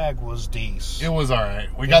women's tag was decent. It was all right.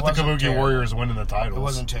 We got the Kabuki Warriors winning the titles. It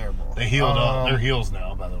wasn't terrible. They healed up. They're heels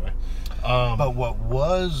now, by the way. But what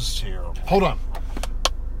was terrible? Hold on.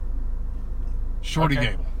 Shorty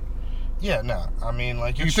Gable. Yeah, no. I mean,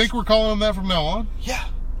 like... You think we're calling him that from now on? Yeah.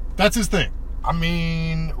 That's his thing. I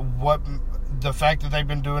mean, what... The fact that they've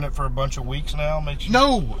been doing it for a bunch of weeks now makes you...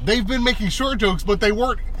 No, they've been making short jokes, but they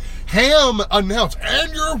weren't ham announced.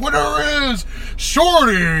 And your winner is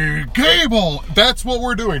Shorty Gable. That's what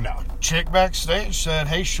we're doing now. Chick backstage said,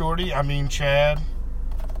 "Hey, Shorty, I mean Chad."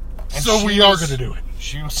 And so we are going to do it.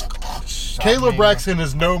 She was... Kayla Braxton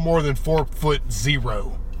is no more than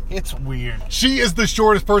 4'0". It's weird. She is the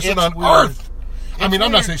shortest person on earth. I mean,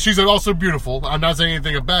 I'm not saying she's also beautiful. I'm not saying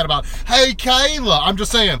anything bad about, hey, Kayla. I'm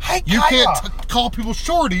just saying, you can't call people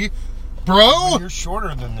shorty, bro. Well, you're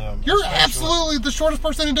shorter than them. You're absolutely the shortest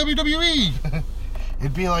person in WWE.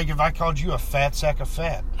 It'd be like if I called you a fat sack of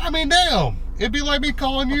fat. I mean, damn. It'd be like me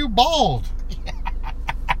calling you bald.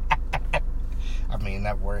 I mean,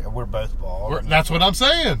 that we're both bald. That's what I'm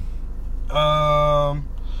saying.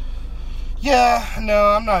 Yeah,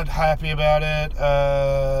 no, I'm not happy about it,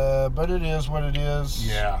 but it is what it is.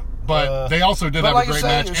 Yeah, but they also did have a great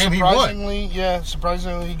match, and he won. Yeah,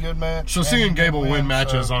 surprisingly good match. So seeing Gable win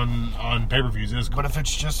matches on pay-per-views is cool. But if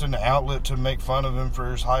it's just an outlet to make fun of him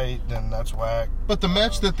for his height, then that's whack. But the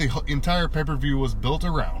match that the entire pay-per-view was built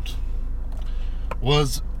around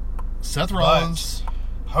was Seth Rollins.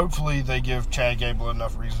 Hopefully they give Chad Gable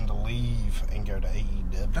enough reason to leave and go to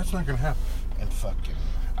AEW. That's not going to happen. And fucking...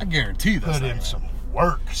 I guarantee that's put in some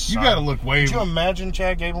work. You got to look way. Could you imagine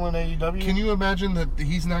Chad Gable in AEW? Can you imagine that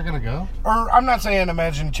he's not going to go? Or I'm not saying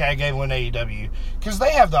imagine Chad Gable in AEW because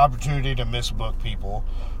they have the opportunity to misbook people.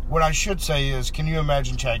 What I should say is, can you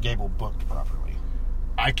imagine Chad Gable booked properly?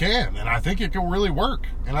 I can, and I think it can really work.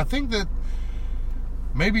 And I think that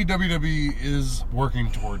maybe WWE is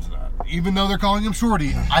working towards that. Even though they're calling him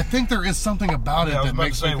Shorty, I think there is something about it that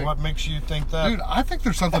makes me think... What makes you think that? Dude, I think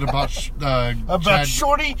there's something about... about Chad...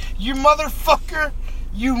 Shorty? You motherfucker!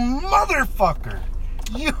 You motherfucker!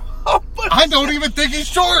 You... I don't even think he's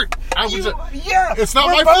short! Yeah! It's not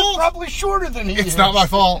my fault! Probably shorter than he is. It's not my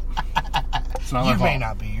fault. It's not my fault. You may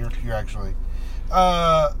not be. You're actually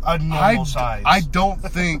a normal size. I don't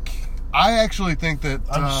think... I actually think that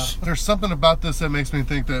there's something about this that makes me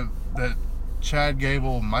think that Chad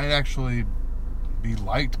Gable might actually be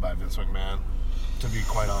liked by Vince McMahon, to be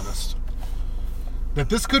quite honest. That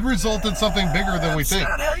this could result in something bigger than we think.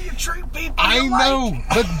 That's not how you treat people. I know,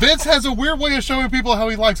 but Vince has a weird way of showing people how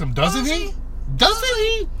he likes them, doesn't he? Doesn't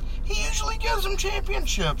he? He usually gives them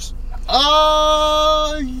championships. Yeah.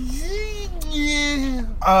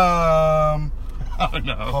 Oh,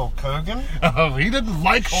 no. Hulk Hogan? Oh, he didn't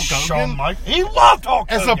like Hulk Hogan? He loved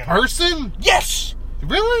Hulk Hogan. As a person? Yes!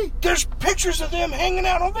 Really? There's pictures of them hanging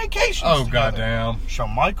out on vacation. Oh, goddamn. Shawn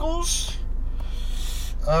Michaels.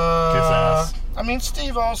 Kiss ass. I mean,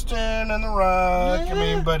 Steve Austin and The Rock. Yeah. I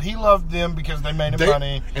mean, but he loved them because they made him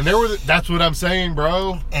money. And that's what I'm saying,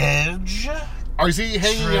 bro. Edge. Or is he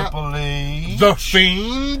hanging out? Triple H. The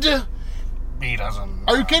Fiend? He doesn't.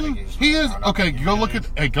 Are you kidding? He is. Okay, go look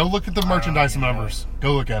at the merchandise numbers.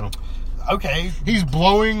 Go look at him. Okay. He's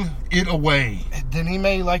blowing it away. Then he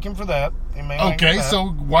may like him for that. Okay, so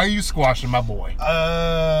why are you squashing my boy?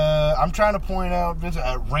 I'm trying to point out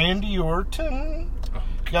Randy Orton.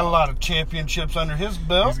 Got a lot of championships under his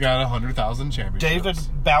belt. He's got 100,000 championships. David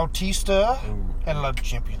Bautista had a lot of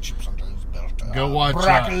championships under his belt. Go watch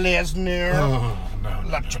Brock Lesnar. No. A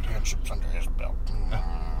lot of championships under his belt.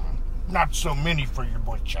 Not so many for your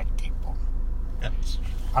boy Chad Gable. Yes.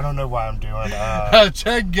 I don't know why I'm doing.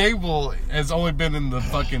 Chad Gable has only been in the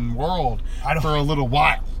fucking world for a little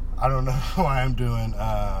while. I don't know why I'm doing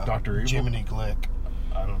Dr. Evil? Jiminy Glick.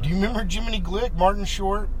 I don't know. Do you remember Jiminy Glick, Martin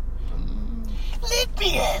Short? Let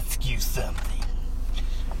me ask you something.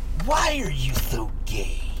 Why are you so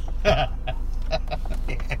gay?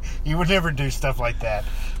 He would never do stuff like that.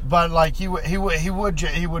 But like he would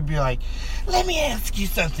be like, let me ask you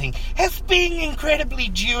something. Has being incredibly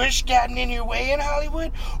Jewish gotten in your way in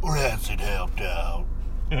Hollywood, or has it helped out?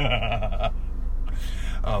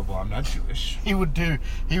 Oh, well, I'm not Jewish. He would do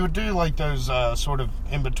like those sort of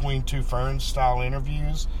in between two ferns style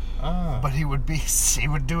interviews. But he would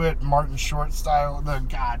do it Martin Short style.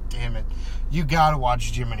 God damn it. You gotta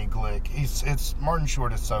watch Jiminy Glick. It's Martin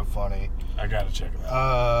Short is so funny. I gotta check it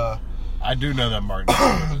out. I do know that Martin.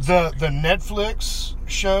 the Netflix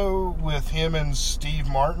show with him and Steve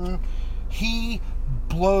Martin, he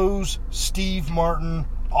blows Steve Martin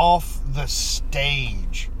off the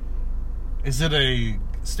stage. Is it a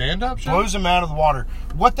stand-up show? Blows him out of the water.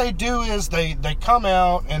 What they do is they come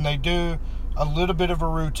out and they do a little bit of a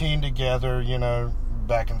routine together, you know,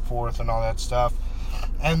 back and forth and all that stuff.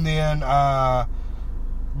 And then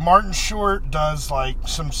Martin Short does like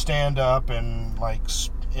some stand-up and like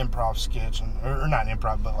improv sketch, or not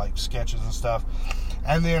improv, but like sketches and stuff.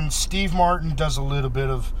 And then Steve Martin does a little bit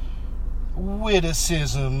of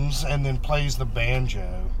witticisms and then plays the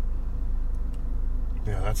banjo.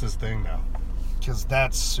 Yeah, that's his thing now. Because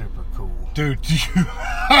that's super cool. Dude,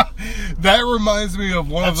 that reminds me of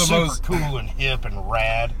one of the most... super cool and hip and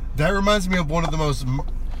rad. That reminds me of one of the most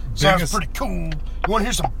Sounds biggest... pretty cool. You want to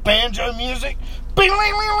hear some banjo music? For an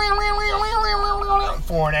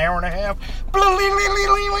hour and a half.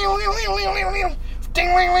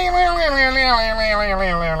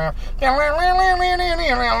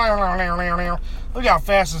 Look how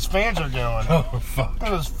fast his fans are going. Oh, fuck. Look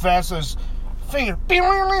as fast as finger.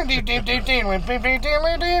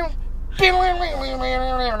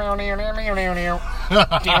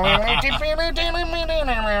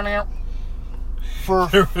 For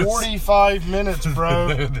 45 minutes,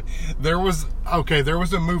 bro. There was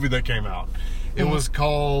a movie that came out. It was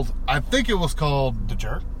called, I think it was called The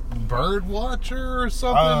Jerk? Bird Watcher or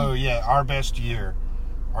something. Oh, yeah, Our Best Year.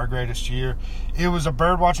 Our Greatest Year. It was a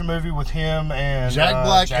bird watching movie with him and Jack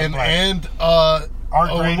Black and Our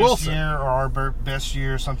Owen Greatest Wilson. Year or Our Best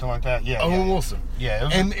Year, something like that. Yeah, Owen Wilson. Yeah.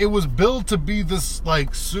 It was billed to be this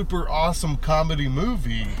like super awesome comedy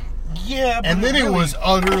movie. Yeah, but And then it really, was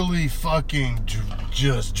utterly fucking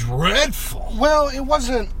just dreadful. well, it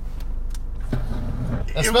wasn't.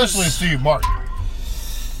 Especially Steve Martin.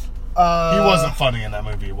 He wasn't funny in that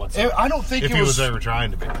movie whatsoever. I don't think if it he was was ever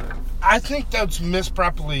trying to be. I think that's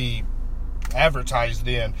misproperly advertised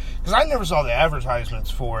then, because I never saw the advertisements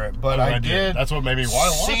for it, but I did. That's what made me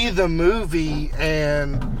want to watch see it. the movie,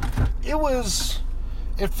 and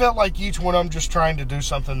it felt like each one of them just trying to do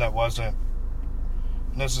something that wasn't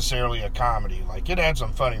necessarily a comedy. Like, it had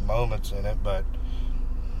some funny moments in it, but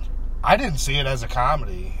I didn't see it as a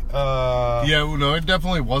comedy. Yeah, well, no, it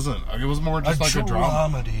definitely wasn't. It was more just like a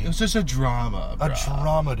drama. dramedy. It was just a drama. A bro.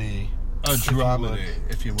 dramedy. A dramedy,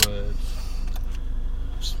 if you would.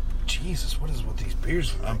 Jesus, what is with these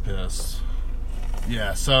beers? I'm pissed.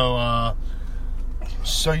 Yeah, so,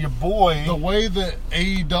 So your boy, the way that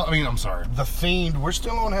I'm sorry. The Fiend, we're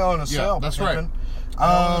still on Hell in a Cell. Yeah, that's right. Pippin.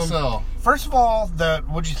 Hell in a Cell. First of all,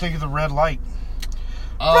 what'd you think of the red light?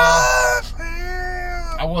 I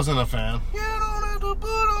wasn't a fan. You don't have to put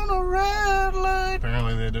on a red light.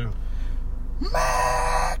 Apparently they do.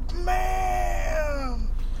 Mac Man.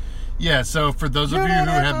 Yeah, so for those of you who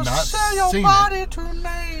have not seen it,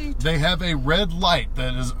 they have a red light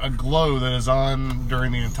that is a glow that is on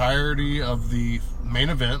during the entirety of the main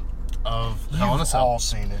event of Hell in a Cell. You've all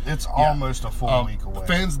seen it. It's almost a full week away.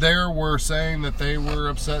 Fans there were saying that they were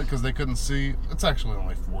upset because they couldn't see. It's actually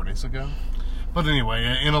only 4 days ago. But anyway,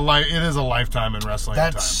 it is a lifetime in wrestling.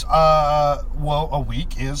 That's, well, a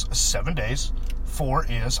week is 7 days. 4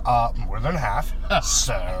 is more than half.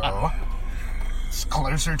 So it's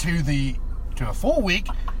closer to a full week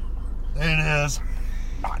than it is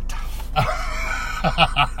not.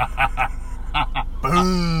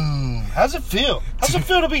 Boom. How's it feel? How's it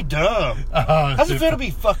feel to be dumb? How's it feel to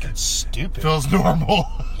be fucking stupid? Feels normal.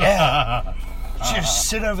 Yeah. Just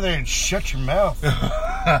sit over there and shut your mouth.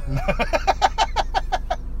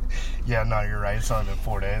 Yeah, no, you're right. It's only been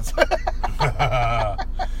 4 days.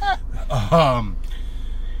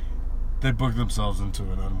 They booked themselves into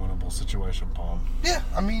an unwinnable situation, Palm. Yeah,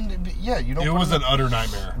 I mean, yeah, you don't. It was an utter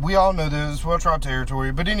nightmare. We all know this. Well tried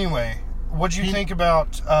territory. But anyway, what'd you think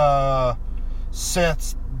about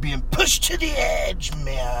Seth being pushed to the edge,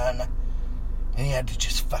 man? And he had to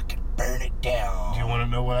just fucking burn it down. Do you want to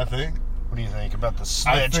know what I think? What do you think about the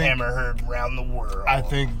sledgehammer heard around the world? I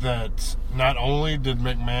think that not only did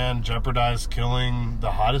McMahon jeopardize killing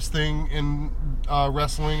the hottest thing in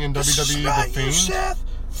wrestling in WWE, The Fiend. Seth.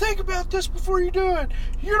 think about this before you do it.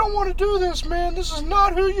 You don't want to do this, man. This is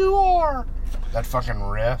not who you are. That fucking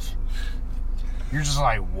riff. You're just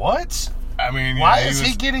like, what? I mean, yeah, why is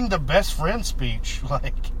he getting the best friend speech?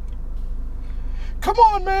 Like, come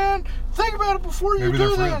on, man. Think about it before you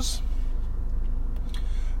do this.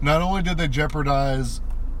 Not only did they jeopardize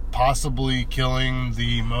possibly killing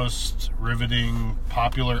the most riveting,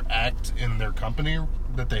 popular act in their company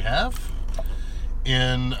that they have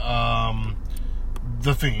in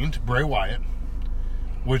The Fiend, Bray Wyatt,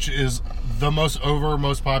 which is the most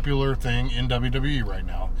popular thing in WWE right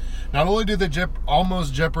now. Not only did they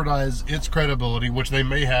almost jeopardize its credibility, which they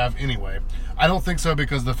may have anyway. I don't think so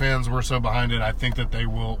because the fans were so behind it. I think that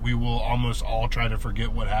we will almost all try to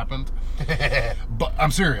forget what happened. But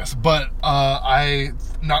I'm serious. But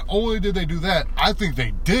not only did they do that, I think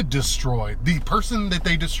they did destroy the person that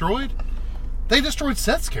they destroyed. They destroyed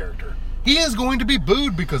Seth's character. He is going to be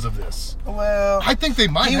booed because of this. Well, I think they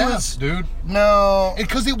might have, dude. No.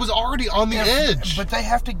 Because it was already on the edge. But they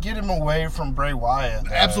have to get him away from Bray Wyatt.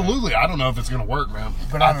 Absolutely. I don't know if it's going to work, man.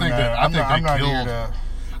 But I think they killed.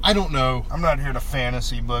 I don't know. I'm not here to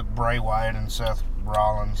fantasy book Bray Wyatt and Seth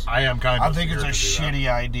Rollins. I am kind of. I think it's a shitty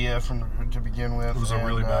idea to begin with. It was a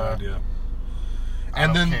really bad idea.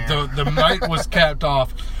 And then the night was capped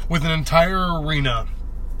off with an entire arena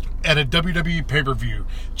at a WWE pay-per-view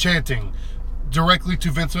chanting directly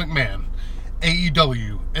to Vince McMahon,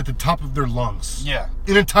 AEW, at the top of their lungs. Yeah.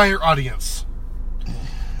 An entire audience.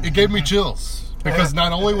 It gave me chills. Because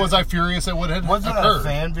not only was I furious at what had occurred. Was it a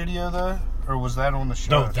fan video, though? Or was that on the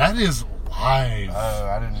show? No, that is live.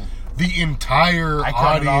 I didn't... The entire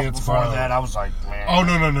audience. It off before that, I was like, man. Oh,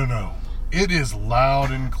 no. It is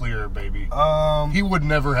loud and clear, baby. He would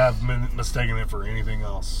never have mistaken it for anything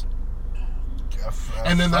else.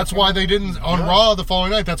 And then that's why they didn't, on Raw the following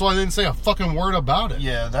night, that's why they didn't say a fucking word about it.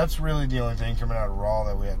 Yeah, that's really the only thing coming out of Raw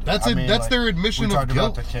that we had to do. That's their admission of guilt. We talked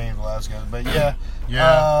about the Cain Velasquez, but yeah.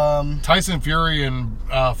 Yeah. Tyson Fury and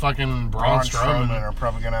fucking Braun Strowman are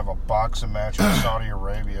probably going to have a boxing match in Saudi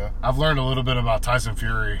Arabia. I've learned a little bit about Tyson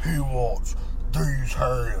Fury. He wants these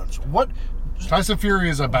hands. What? Tyson Fury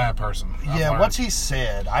is a bad person. Yeah, what's he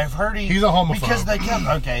said? I've heard he's a homophobe. Because they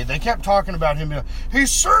kept talking about him.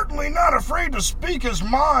 He's certainly not afraid to speak his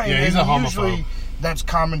mind. Yeah, he's a homophobe. Usually that's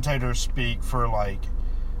commentators speak for, like,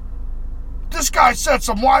 this guy said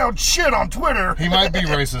some wild shit on Twitter. He might be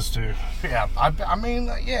racist too. Yeah, I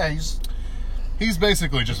mean, yeah, he's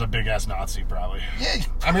basically just a big ass Nazi, probably. Yeah.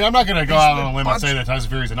 I mean, I'm not going to go out on a limb and say that Tyson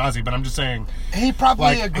Fury's a Nazi, but I'm just saying he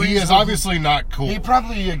probably agrees. He is obviously not cool. He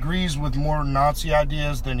probably agrees with more Nazi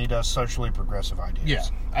ideas than he does socially progressive ideas. Yeah,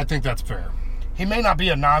 I think that's fair. He may not be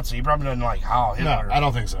a Nazi. He probably doesn't like Heil Hitler. No, I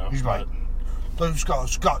don't think so. He's like, those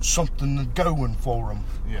guys got something going for them.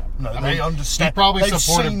 Yeah. No, they understand. He probably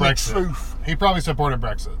supported Brexit. The truth. He probably supported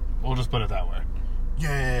Brexit. We'll just put it that way.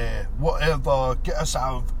 Yeah, whatever. Get us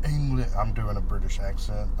out of England. I'm doing a British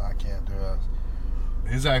accent. I can't do it.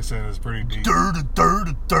 His accent is pretty deep. I'm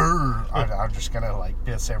just gonna like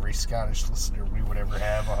piss every Scottish listener we would ever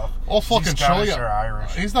have off. I'll fucking show you. Or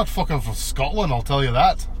Irish. He's not fucking from Scotland. I'll tell you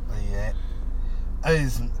that. Yeah.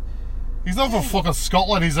 He's not from fucking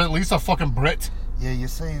Scotland. He's at least a fucking Brit. Yeah, you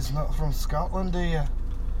say he's not from Scotland, do you?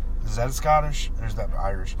 Is that Scottish or is that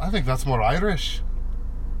Irish? I think that's more Irish.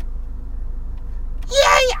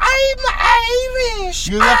 Yay, I'm Irish.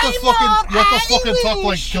 You have to fucking talk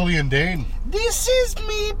like Killian Dane. This is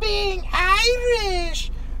me being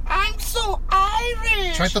Irish. I'm so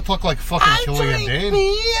Irish. Try to talk like fucking Killian Dane.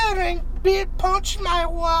 I drink beer and beer punch my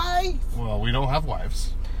wife. Well, we don't have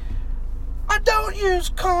wives. I don't use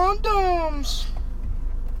condoms.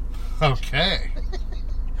 Okay.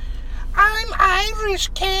 I'm Irish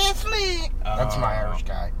Catholic. That's my Irish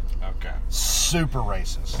guy. Okay. Super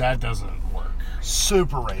racist. That doesn't work.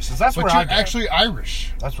 Super racist. That's but where you're I get. Actually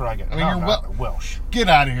Irish. That's where I get. I mean, you're Welsh. Get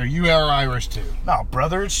out of here. You are Irish too. No,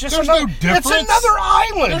 brother. It's just no difference. It's another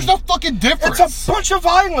island. There's no fucking difference. It's a bunch of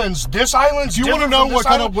islands. This island's different. You want to know what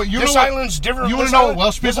kind of this island's different? You want to know what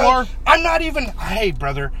Welsh people are? I'm not even. Hey,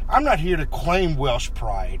 brother. I'm not here to claim Welsh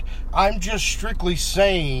pride. I'm just strictly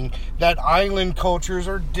saying that island cultures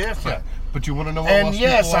are different. Yeah. But you want to know what Welsh people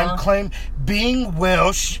are? And yes, being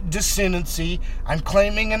Welsh descendancy, I'm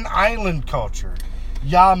claiming an island culture.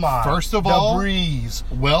 Yeah, man. First of all, the breeze.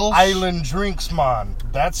 Welsh island drinks, man.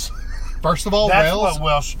 First of all, that's Wales. What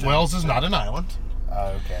Welsh do. Wales is not an island.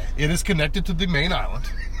 Okay. It is connected to the main island.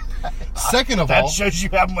 Second of that all, shows you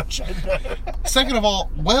how much I know. Second of all,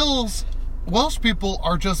 Wales Welsh people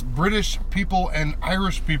are just British people and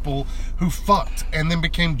Irish people who fucked and then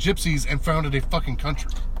became gypsies and founded a fucking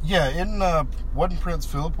country. Yeah, wasn't Prince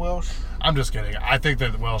Philip Welsh? I'm just kidding. I think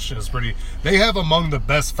that Welsh is pretty... They have among the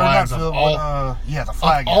best flags of all... the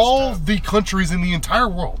flag of all the countries in the entire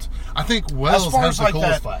world. I think Wales has the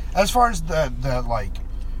coolest flag. As far as the like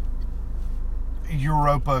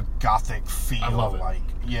Europa Gothic feel, I love it. Like,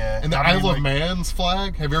 yeah. And the Isle of Man's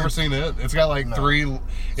flag, have you ever seen it? It's got like three...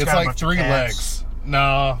 It's like three legs.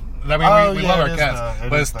 No. I mean, we love our cats.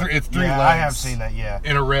 But it's three legs. I have seen that, yeah.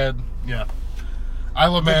 In a red, yeah.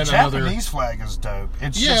 Isle of Man, the Japanese flag is dope.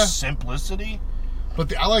 It's just simplicity.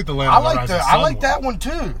 But I like the Land of the Rising Sun. I like that one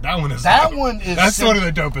too. That one is. That's one of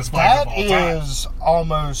the dopest flags of all time. That is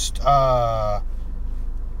almost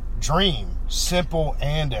dream, simple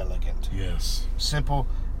and elegant. Yes, simple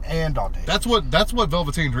and audacious. That's what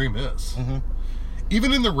Velveteen Dream is. Mm-hmm.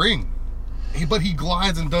 Even in the ring, but he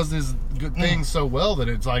glides and does his good things so well that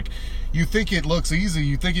it's like you think it looks easy,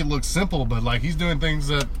 you think it looks simple, but like he's doing things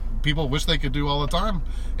that people wish they could do all the time,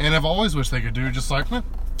 and have always wished they could do. Just like,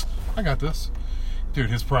 I got this.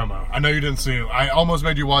 Dude, his promo. I know you didn't see it. I almost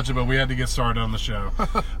made you watch it, but we had to get started on the show.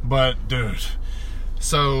 But, dude.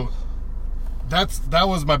 So, that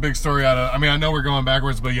was my big story out of... I mean, I know we're going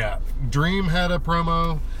backwards, but yeah. Dream had a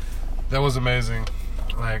promo. That was amazing.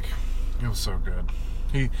 Like, it was so good.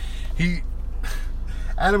 He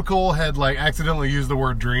Adam Cole had, like, accidentally used the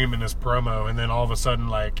word dream in his promo, and then all of a sudden,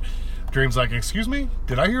 like, Dream's like, excuse me?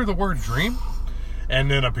 Did I hear the word dream?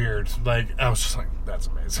 And then appeared. Like, I was just like, that's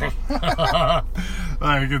amazing.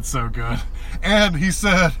 Like, it's so good. And he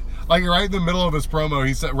said, like, right in the middle of his promo,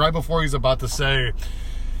 he said, right before he's about to say,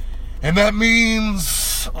 and that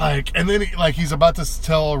means, like, and then, he's about to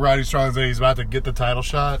tell Roddy Strong that he's about to get the title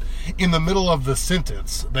shot. In the middle of the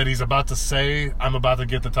sentence that he's about to say, I'm about to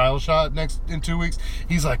get the title shot in 2 weeks,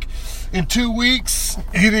 he's like, in 2 weeks,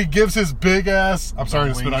 and he gives his big ass, I'm sorry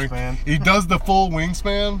to spit on you, he does the full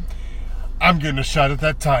wingspan. I'm getting a shot at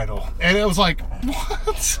that title. And it was like,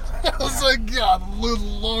 what? I was like, God, little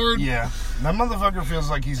Lord. Yeah. That motherfucker feels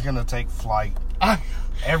like he's going to take flight.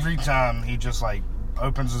 Every time he just, like,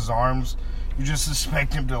 opens his arms, you just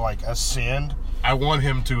suspect him to, like, ascend. I want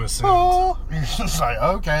him to ascend. Oh. You're just like,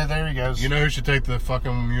 okay, there he goes. You know who should take the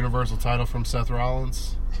fucking Universal title from Seth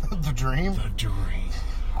Rollins? The Dream? The Dream.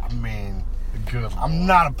 I mean... Good I'm Lord.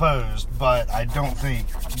 not opposed, but I don't think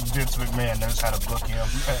Vince McMahon knows how to book him.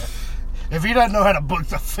 If he doesn't know how to book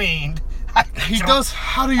The Fiend... He does.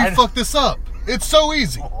 How do you fuck this up? It's so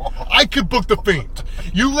easy. I could book The Fiend.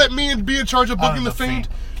 You let me be in charge of booking The Fiend?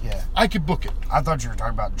 Yeah. I could book it. I thought you were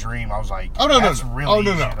talking about Dream. I was like, oh, no, that's no. really oh,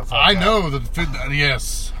 no, easy no. to fuck I up. know that,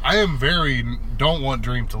 yes. I am don't want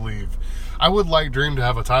Dream to leave. I would like Dream to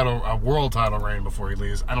have a world title reign before he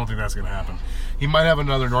leaves. I don't think that's going to happen. He might have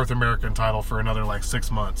another North American title for another,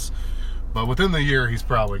 6 months. But within the year, he's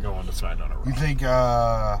probably going to SmackDown or Raw. You think,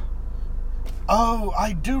 Oh,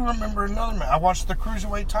 I do remember another match. I watched the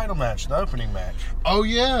Cruiserweight title match, the opening match. Oh,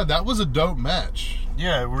 yeah. That was a dope match.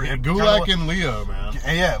 Yeah. Gulak and Leo, man.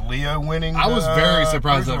 Yeah, Leo winning. I was very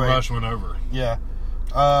surprised that Rush went over. Yeah.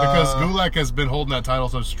 Because Gulak has been holding that title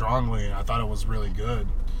so strongly, and I thought it was really good.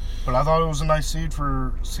 But I thought it was a nice seat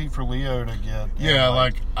for Leo to get.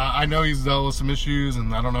 Yeah, I know he's dealt with some issues,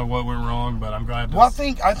 and I don't know what went wrong, but I'm glad to... Well,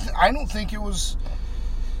 I don't think it was...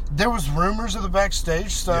 There was rumors of the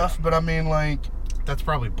backstage stuff, but I mean, that's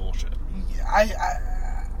probably bullshit. I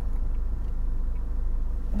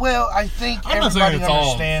think everybody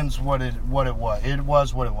understands what it was. It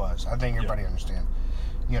was what it was. I think everybody understands.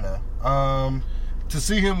 To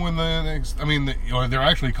see him win the NXT... I mean, they're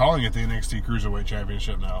actually calling it the NXT Cruiserweight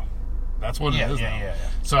Championship now. That's what it is now. Yeah.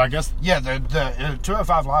 So I guess... Yeah, the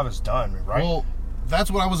 205 Live is done, right? Well,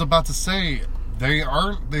 that's what I was about to say. They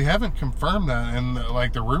haven't confirmed that, and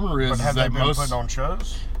the rumor is that they been putting on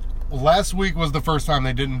shows? Last week was the first time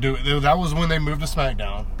they didn't do it. That was when they moved to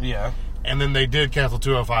SmackDown. Yeah. And then they did cancel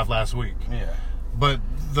 205 last week. Yeah. But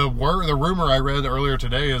the rumor I read earlier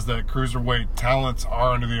today is that Cruiserweight talents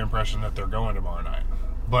are under the impression that they're going tomorrow night.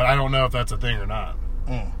 But I don't know if that's a thing or not.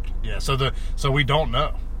 Yeah, so we don't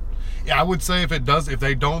know. Yeah, I would say if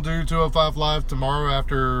they don't do 205 Live tomorrow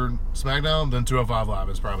after SmackDown, then 205 Live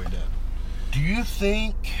is probably dead. Do you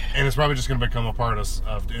think... And it's probably just going to become a part of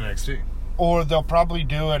NXT. Or they'll probably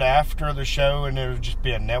do it after the show and it'll just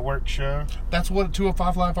be a network show. That's what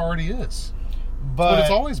 205 Live already is. But that's what it's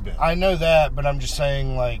always been. I know that, but I'm just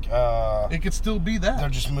saying, it could still be that. They'll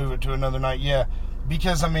just move it to another night, yeah.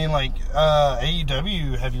 Because, I mean,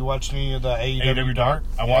 AEW, have you watched any of the AEW Dark?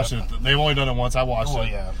 I watched it. They've only done it once. I watched it. Oh,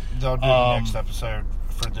 yeah. They'll do the next episode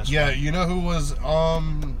for this week. Yeah, you know who was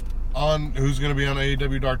who's going to be on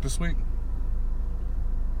AEW Dark this week?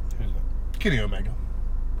 Kenny Omega.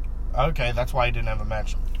 Okay, that's why he didn't have a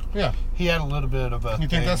match. Yeah. He had a little bit of a. You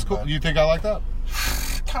think that's cool? You think I like that?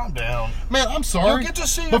 Calm down. Man, I'm sorry. You'll get to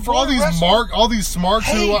see but for all these smarks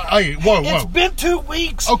who, hey, whoa. It's been 2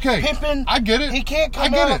 weeks. Okay, Pimpin', I get it. He can't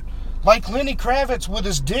come out like Lenny Kravitz with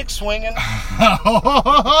his dick swinging. How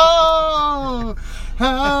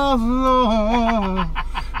long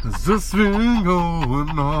has this been going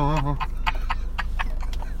on?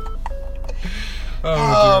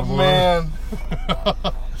 Oh man.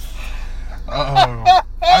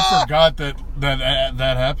 I forgot that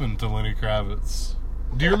happened to Lenny Kravitz.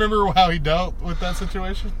 Do you remember how he dealt with that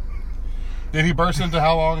situation? Did he burst into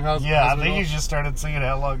how long? Yeah, I think he just started singing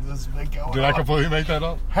 "How Long Has This Been Going On." Did I completely make that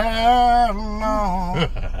up? How long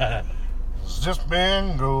has this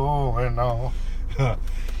been going on? And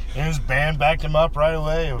his band backed him up right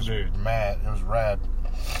away. It was mad. It was rad.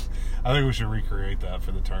 I think we should recreate that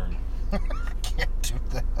for the turn. Can't do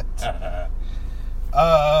that.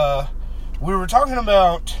 We were talking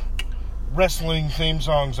about wrestling theme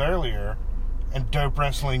songs earlier and dope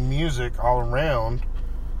wrestling music all around,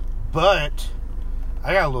 but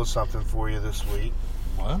I got a little something for you this week.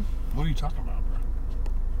 What? What are you talking about, bro?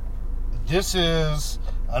 This is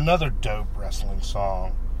another dope wrestling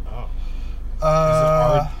song. Oh. Is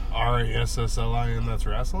it R-A-S-S-L-I-N that's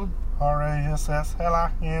wrestling?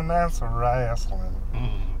 R-A-S-S-L-I-N that's wrestling.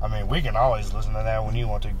 I mean, we can always listen to that when you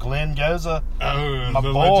want to. Glenn Goza. Oh, my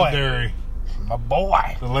the boy. legendary. My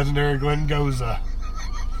boy. The legendary Glenn Goza.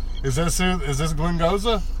 Is this Glenn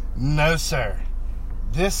Goza? No, sir.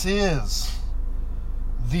 This is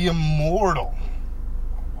the immortal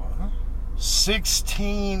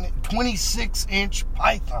 26-inch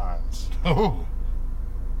pythons. Oh.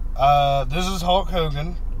 This is Hulk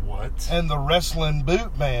Hogan. What? And the Wrestling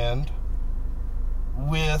Boot Band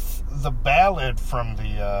with the ballad from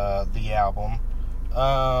the album.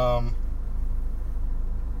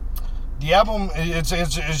 The album, it's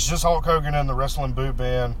just Hulk Hogan and the Wrestling Boot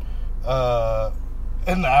Band.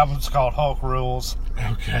 And the album's called Hulk Rules.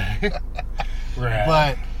 Okay. Right.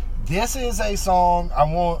 But this is a song a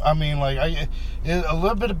little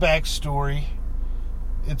bit of backstory.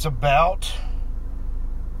 It's about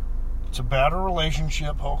a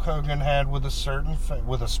relationship Hulk Hogan had with a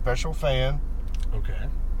special fan. Okay.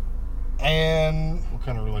 And what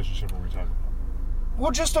kind of relationship are we talking about?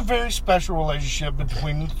 Well, just a very special relationship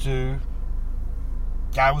between the two.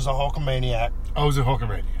 Guy was a Hulkamaniac. Oh, he's a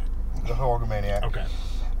Hulkamaniac. The Hulkamaniac. Okay.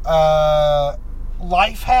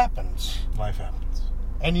 Life happens. Life happens.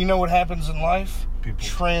 And you know what happens in life? People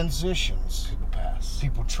transitions. People pass.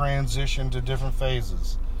 People transition to different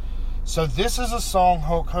phases. So this is a song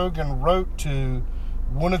Hulk Hogan wrote to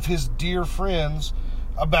one of his dear friends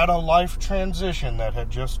about a life transition that had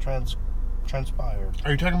just transpired.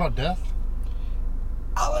 Are you talking about death?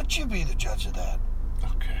 I'll let you be the judge of that.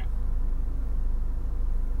 Okay.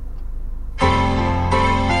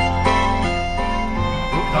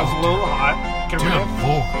 That was a little hot.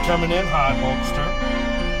 Coming in hot, Hulkster.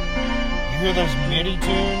 You hear those MIDI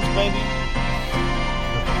tunes, baby?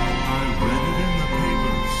 I read it in the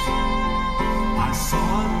papers. I saw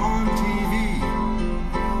it on TV.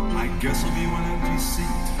 I guess I'll be one empty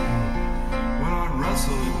seat when I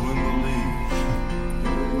wrestle at Wembley.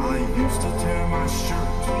 I used to tear my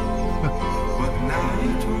shirt, but now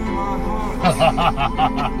you tore my heart.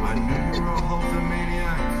 I knew you were a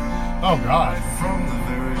Hulkamaniac. Oh, God. Right from the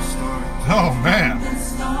very start. Oh, man.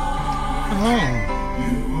 Oh.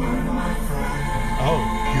 You were my friend. Oh,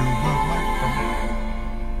 you were my friend.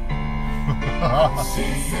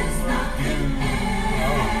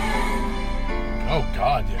 Oh,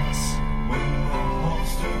 God, yes. When the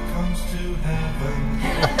Hulkster comes to heaven,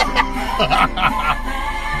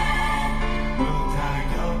 we'll tag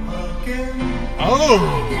up again. Oh,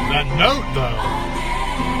 that note, though.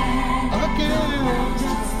 Again.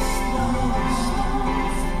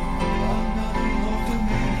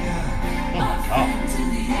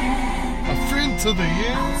 A friend to the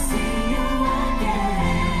end.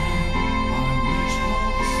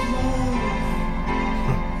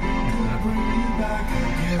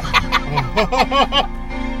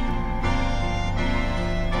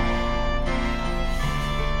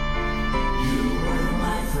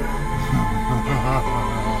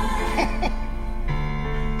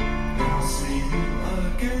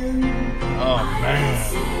 Oh, man.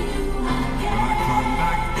 When I climb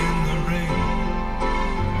back in the ring,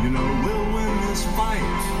 you know we'll win this fight.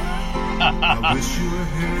 I wish you were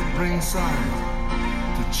here at ringside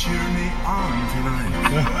to cheer me on tonight.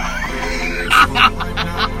 It's what white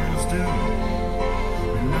knockers do,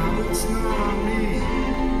 and now it's not on me.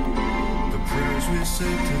 The prayers we say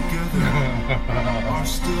say together are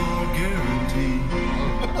still our guarantee.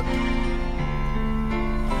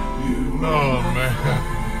 You Oh, man.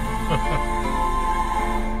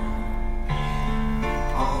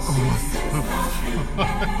 I'll see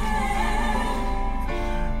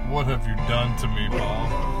What have you done to me, Paul?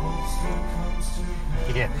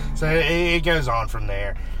 Yeah. So it goes on from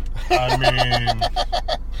there. I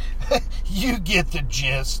mean, You get the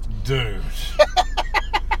gist. dude.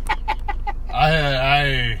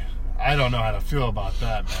 I don't know how to feel about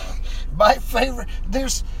that, man. My favorite.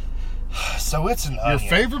 So it's an Your onion.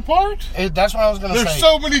 favorite part? That's what I was going to say. There's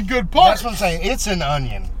so many good That's parts. what I'm saying. It's an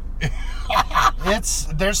onion.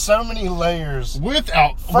 There's so many layers.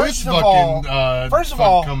 Without First with of fucking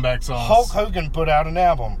all, comeback songs. Hulk Hogan put out an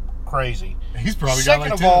album. Crazy. He's probably Second got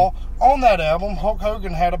like of 10. all, on that album, Hulk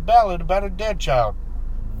Hogan had a ballad about a dead child.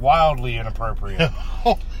 Wildly inappropriate.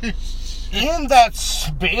 Holy shit. in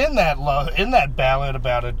that ballad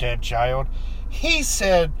about a dead child, he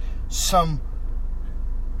said some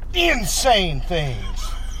insane things.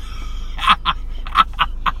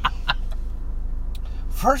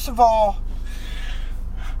 First of all,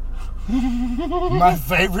 my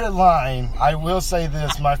favorite line, I will say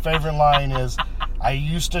this, my favorite line is, I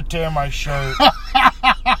used to tear my shirt,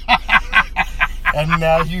 and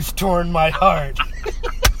now you've torn my heart.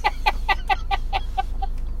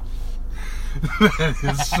 That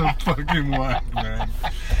is so fucking whack, man.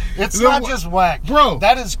 It's The not wa- just whack. Bro.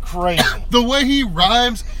 That is crazy. The way he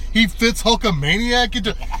rhymes, he fits Hulkamaniac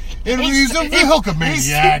into... And he's a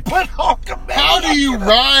Hulkamaniac. He put Hulkamaniac. How do you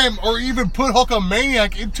rhyme or even put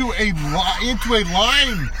Hulkamaniac into a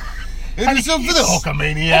line? And it's a And you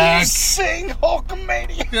Hulkamaniac. sing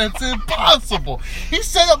Hulkamaniac. That's impossible. He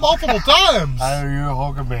said it multiple times. Are you a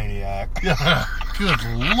Hulkamaniac? Yeah. Good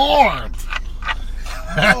Lord.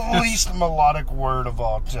 The least melodic word of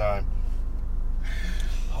all time.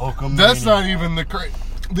 Hulkamaniac. That's not even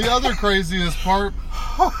the other craziest part.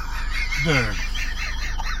 Dude.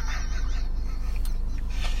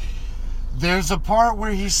 There's a part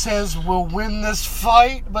where he says we'll win this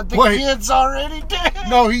fight, but the Wait. kid's already dead.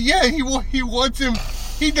 No, he wants him.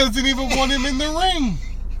 He doesn't even want him in the ring.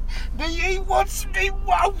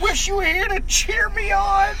 I wish you were here to cheer me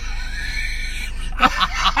on.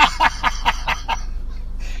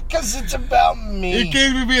 Because it's about me. It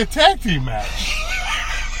can't even be a tag team match.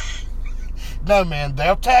 No, man,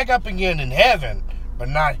 they'll tag up again in heaven, but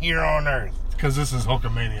not here on earth. Because this is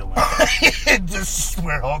Hulkamania land. This is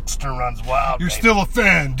where Hulkster runs wild. You're baby. still a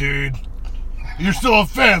fan, dude. You're still a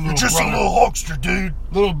fan, little just brother. a little Hulkster, dude.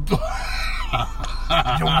 Little...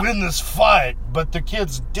 You'll win this fight, but the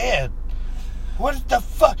kid's dead. What the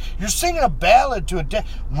fuck? You're singing a ballad to a dead...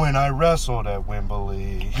 When I wrestled at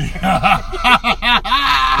Wembley. He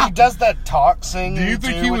does that talk singing. Do you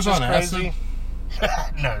think too, he which was is on crazy.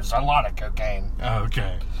 No, it's a lot of cocaine.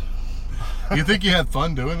 Okay. You think he had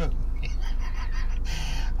fun doing it?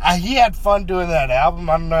 He had fun doing that album.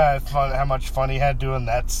 I don't know how much fun he had doing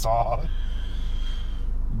that song.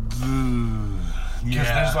 Because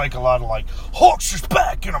there's like a lot of like, Hulkster's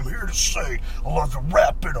back and I'm here to say I love to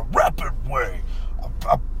rap in a rapid way.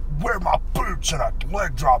 I wear my boots and I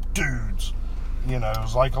leg drop dudes. You know, it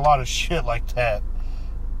was like a lot of shit like that.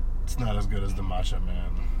 It's not as good as the Macho Man,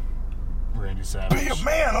 Randy Savage. Be a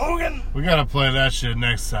man, Hogan. We gotta play that shit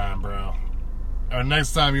next time, bro. Or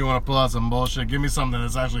next time you want to pull out some bullshit, give me something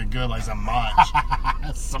that's actually good, like some Mach.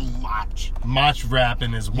 Some match. Mach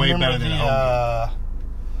rapping is way better than Hogan.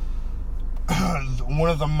 One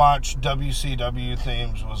of the Mach WCW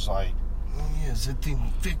themes was like, Yes, it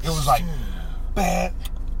was like, bam,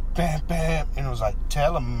 bam, bam, and it was like,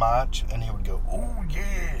 tell him Mach, and he would go, oh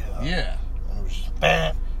yeah. Yeah. And it was just,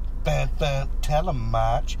 bam, bam, bam, tell him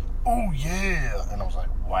Mach, oh yeah. And I was like,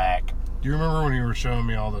 whack. Do you remember when you were showing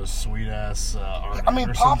me all those sweet ass Arn I mean,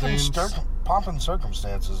 Anderson themes? Poppin'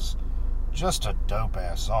 Circumstances, just a dope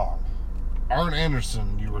ass song. Arn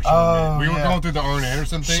Anderson, you were showing me. We were yeah. going through the Arn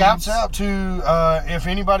Anderson themes. Shouts out to if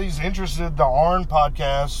anybody's interested, the Arn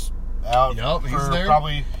podcast out Yup, he's for there.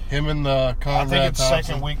 probably. Him and the Conrad I think it's Thompson.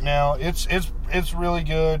 second week now. It's really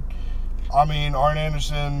good. I mean, Arn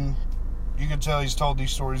Anderson, you can tell he's told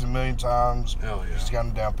these stories a million times. Hell yeah. He's got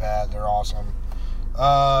them down pat. They're awesome.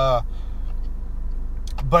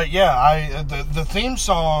 But yeah, the theme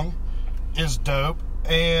song is dope,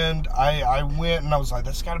 and I went and I was like,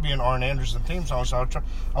 that's got to be an Arn Anderson theme song. So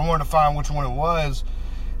I wanted to find which one it was,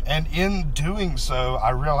 and in doing so,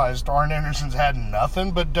 I realized Arn Anderson's had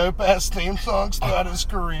nothing but dope ass theme songs throughout his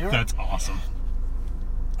career. That's awesome.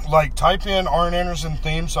 Like, type in Arn Anderson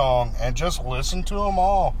theme song and just listen to them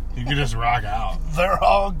all. You can just rock out. They're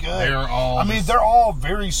all good. They're all. I mean, they're all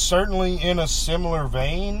very certainly in a similar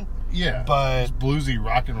vein. Yeah, but it's bluesy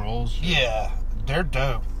rock and rolls. Yeah, they're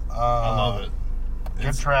dope. I love it.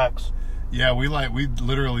 Good tracks. Yeah, we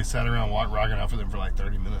literally sat around rocking out for them for like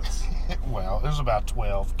 30 minutes. Well, it was about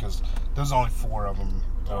 12 because there's only 4 of them.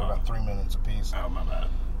 They were about 3 minutes apiece. Oh, my bad.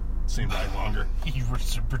 Seemed like longer. You were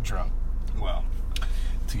super drunk. Well,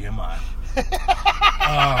 TMI.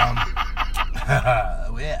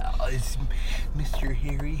 Well, does Mr.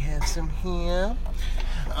 Harry have some ham?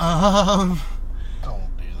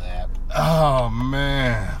 Don't do that. Oh,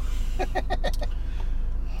 man.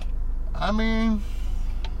 I mean,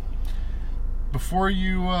 before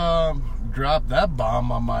you dropped that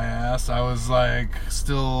bomb on my ass, I was like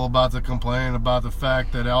still about to complain about the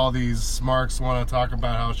fact that all these smarks want to talk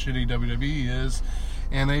about how shitty WWE is,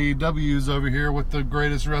 and AEW's over here with the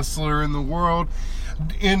greatest wrestler in the world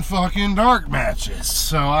in fucking dark matches.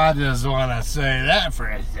 So I just want to say that for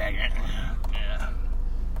a second.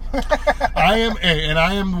 I am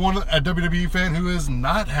a WWE fan who is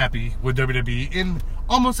not happy with WWE in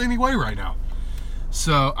almost any way right now.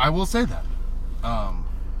 So I will say that.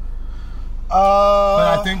 But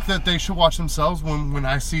I think that they should watch themselves when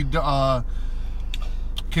I see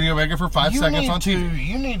Kenny Omega for 5 seconds on TV.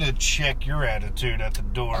 You need to check your attitude at the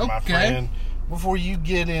door, my Okay. friend, before you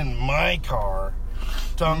get in my car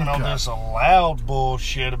talking all this loud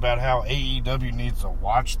bullshit about how AEW needs to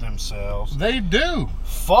watch themselves. They do.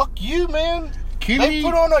 Fuck you, man. Kenny They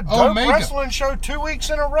put on a dope Omega. wrestling show 2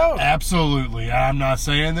 weeks in a row. Absolutely. I'm not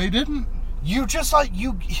saying they didn't. You just like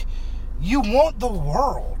you want the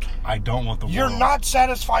world. I don't want the You're world. not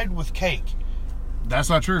satisfied with cake. That's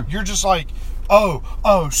not true. You're just like,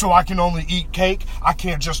 oh, so I can only eat cake? I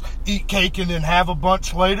can't just eat cake and then have a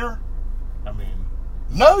bunch later? I mean,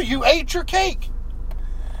 No, you ate your cake.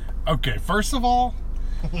 okay, first of all,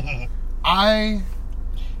 I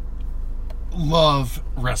love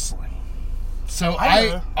wrestling. So I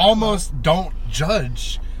know. I almost don't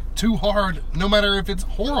judge too hard, no matter if it's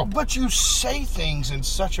horrible. But you say things in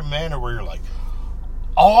such a manner where you're like,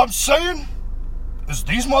 all I'm saying is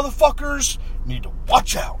these motherfuckers need to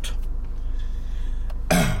watch out.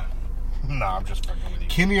 Nah, I'm just fucking with you.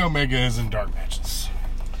 Kenny Omega is in dark matches.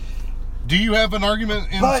 Do you have an argument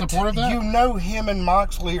in But support of that? you know him and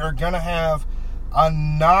Moxley are going to have a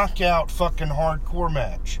knockout fucking hardcore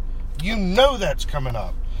match. You know that's coming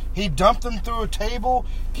up. He dumped them through a table.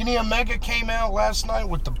 Kenny Omega came out last night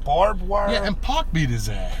with the barbed wire. Yeah, and Pac beat his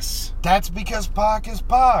ass. That's because Pac is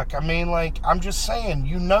Pac. I mean, like, I'm just saying,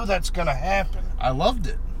 you know that's going to happen. I loved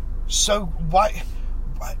it. So why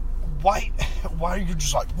are you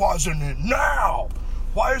just like, why isn't it now?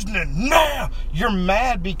 Why isn't it now? You're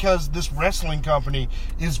mad because this wrestling company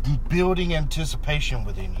is building anticipation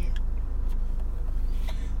within you.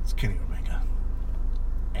 It's Kenny Omega.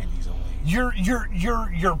 And he's only...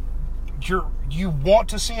 You want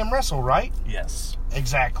to see him wrestle, right? Yes.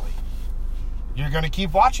 Exactly. You're going to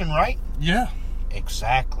keep watching, right? Yeah.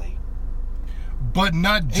 Exactly. But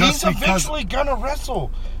not just He's because... eventually going to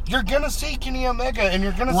wrestle. You're going to see Kenny Omega, and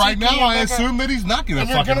you're going to see Right now, Kenny I Omega, assume that he's not going to and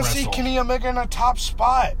you're fucking going to see wrestle. Kenny Omega in a top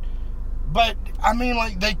spot. But, I mean,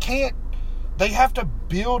 like, they can't... They have to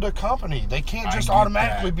build a company. They can't I just get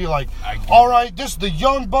automatically that. be like, I get all right, this is the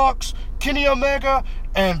Young Bucks, Kenny Omega,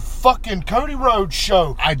 and fucking Cody Rhodes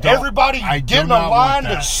show. I don't- Everybody I do get in a not line want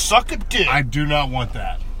to that. suck a dick. I do not want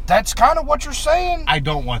that. That's kind of what you're saying. I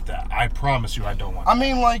don't want that. I promise you I don't want I that.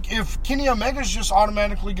 mean, like, if Kenny Omega's just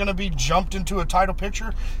automatically going to be jumped into a title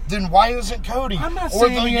picture, then why isn't Cody I'm not or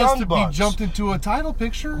saying the he has Young to Bucks? be jumped into a title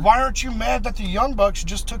picture. Why aren't you mad that the Young Bucks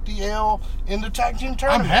just took the L in the tag team I'm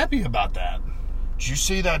tournament? happy about that. Did you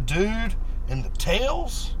see that dude in the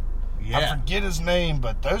tails? I Yeah. forget his name,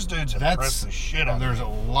 but those dudes impressed the shit out of There's me.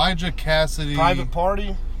 Elijah Cassidy. Private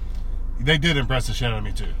Party. They did impress the shit out of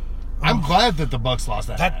me, too. I'm glad that the Bucks lost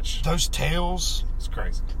that match. Those tails. It's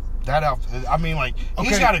crazy. That outfit. I mean, like, Okay,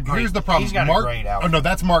 he's got a great. here's the problem. He's got Mark, a great oh, outfit. no,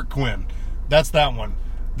 that's Mark Quinn. That's that one.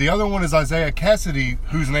 The other one is Isaiah Cassidy,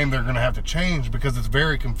 whose name they're going to have to change because it's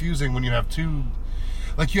very confusing when you have two.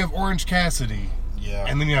 Like, you have Orange Cassidy. Yeah.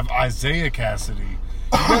 And then you have Isaiah Cassidy.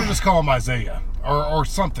 You got to just call him Isaiah or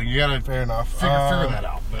something. You got to Fair enough. figure that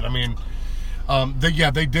out. But, I mean,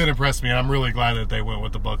 they did impress me, and I'm really glad that they went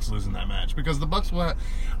with the Bucks losing that match because the Bucks went.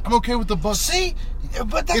 I'm okay with the Bucks. See,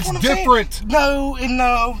 but that's It's what I'm different. saying.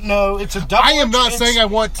 No. It's a double. I am not saying I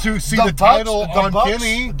want to see the title on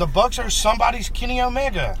Kenny. The Bucks are somebody's Kenny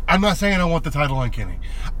Omega. I'm not saying I want the title on Kenny.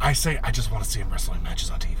 I say I just want to see him wrestling matches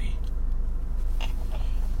on TV.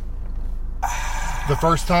 The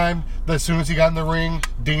first time, as soon as he got in the ring,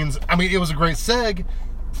 Dean's... I mean, it was a great seg.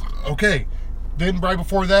 Okay. Then right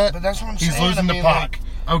before that, But that's what I'm he's saying. losing I to mean, Pac.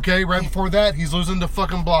 Okay, right before that, he's losing to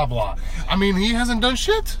fucking blah blah. I mean, he hasn't done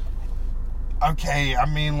shit. Okay, I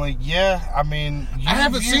mean, like, yeah, I mean... I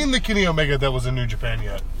haven't seen the Kenny Omega that was in New Japan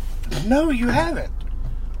yet. No, you haven't.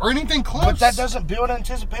 Or anything close. But that doesn't build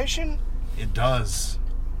anticipation? It does.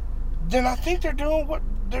 Then I think they're doing what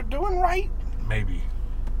they're doing right. Maybe.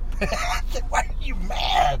 Why are you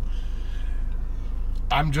mad?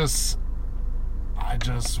 I just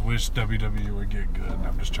wish WWE would get good.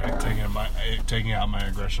 I'm just taking out my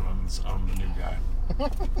aggression on the new guy.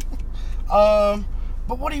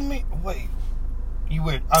 But what do you mean? Wait,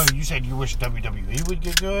 you said you wish WWE would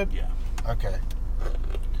get good? Yeah. Okay.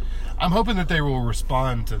 I'm hoping that they will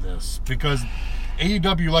respond to this because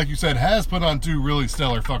AEW, like you said, has put on 2 really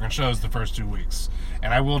stellar fucking shows the first 2 weeks,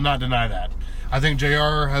 and I will not deny that. I think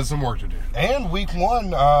JR has some work to do. And week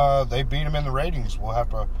 1, they beat him in the ratings. We'll have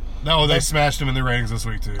to... No, they smashed him in the ratings this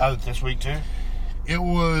week too. Oh, this week too? It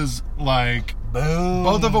was like Boom.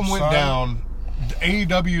 both of them went son. down.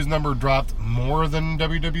 AEW's number dropped more than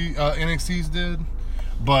NXT's did,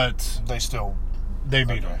 but they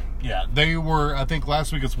beat them. Yeah, they were. I think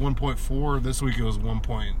last week it's 1.4. This week it was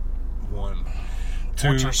 1.1.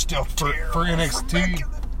 Which are still for NXT.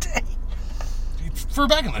 For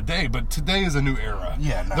back in the day, but today is a new era.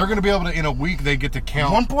 Yeah, no. They're going to be able to, in a week, they get to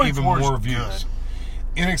count 1.4 even more is views. good.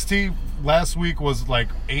 NXT last week was like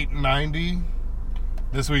 890.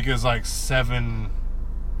 This week is like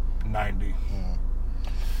 790.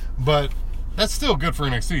 But that's still good for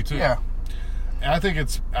NXT too. Yeah. I think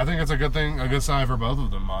it's a good thing, a good sign for both of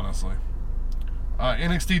them, honestly.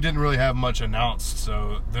 NXT didn't really have much announced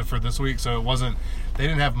for this week, so they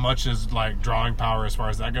didn't have much as like drawing power as far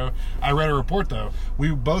as that go. I read a report though.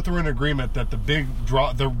 We both were in agreement that the big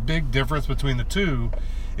difference between the two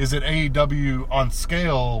is that AEW on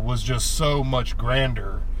scale was just so much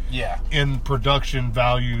grander. Yeah. In production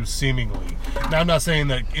value, seemingly. Now, I'm not saying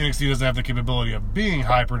that NXT doesn't have the capability of being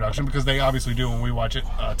high production, because they obviously do. When we watch it,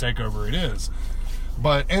 TakeOver, it is.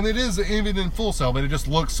 And it is even in Full Sail, but it just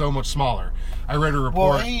looks so much smaller. I read a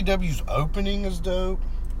report. Well, AEW's opening is dope.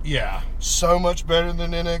 Yeah. So much better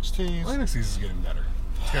than NXT's. Well, NXT's is getting better.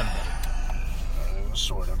 It's gotten better.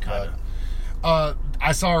 Sort of. Kind of.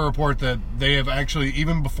 I saw a report that they have actually,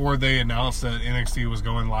 even before they announced that NXT was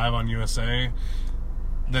going live on USA,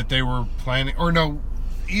 that they were planning, or no,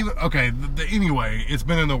 even, okay, anyway, it's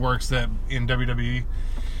been in the works that in WWE,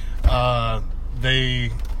 they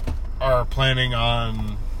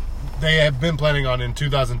have been planning on in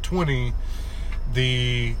 2020,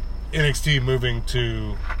 the NXT moving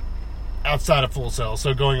to outside of Full Sail,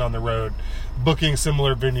 so going on the road, booking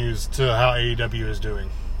similar venues to how AEW is doing.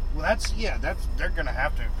 Well, they're gonna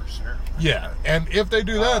have to for sure. Yeah, and if they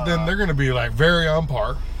do that, then they're gonna be like very on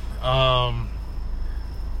par.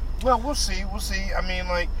 Well, we'll see. I mean,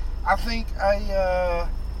 like, I think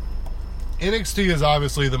NXT is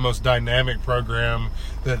obviously the most dynamic program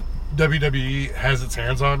that WWE has its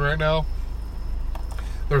hands on right now.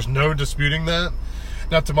 There's no disputing that.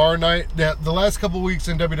 Now, tomorrow night, the last couple weeks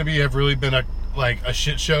in WWE have really been a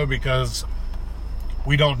shit show because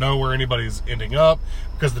we don't know where anybody's ending up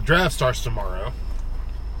because the draft starts tomorrow.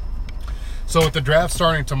 So with the draft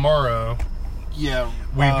starting tomorrow, yeah,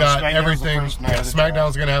 we've got SmackDown's everything. the first night of the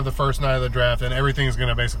SmackDown's going to have the first night of the draft, and everything's going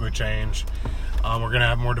to basically change. We're going to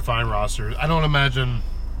have more defined rosters. I don't imagine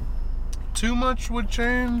too much would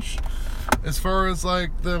change as far as the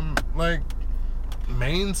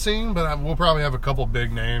main scene, but we'll probably have a couple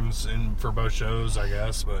big names for both shows, I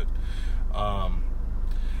guess. But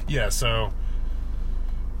yeah, so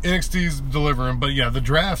NXT's delivering, but yeah, the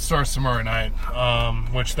draft starts tomorrow night,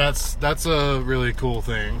 which that's a really cool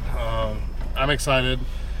thing. I'm excited.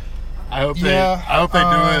 I hope they do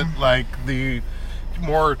it like the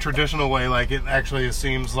more traditional way, like it actually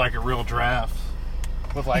seems like a real draft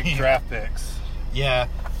with draft picks. Yeah.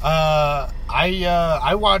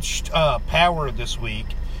 I watched Power this week.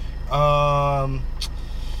 Oh,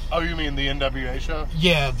 you mean the NWA show?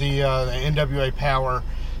 Yeah, the NWA Power.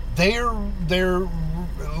 They're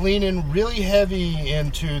leaning really heavy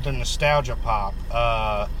into the nostalgia pop.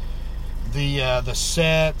 The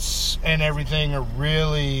sets and everything are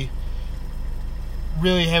really,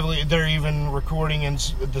 really heavily. They're even recording in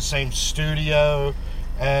the same studio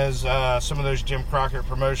as some of those Jim Crockett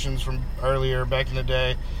promotions from earlier back in the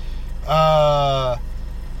day.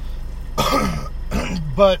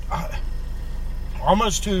 But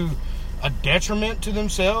almost to a detriment to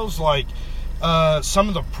themselves, some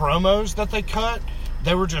of the promos that they cut,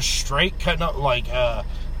 they were just straight cutting up 10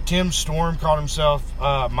 Tim Storm called himself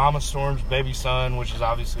Mama Storm's baby son, which is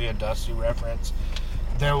obviously a Dusty reference.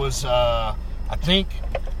 There was, I think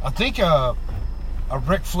a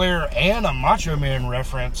Ric Flair and a Macho Man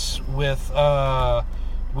reference with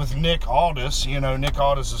Nick Aldis. You know, Nick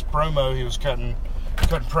Aldis' promo, he was cutting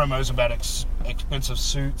promos about expensive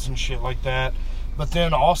suits and shit like that. But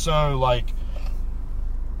then also, like,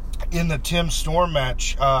 in the Tim Storm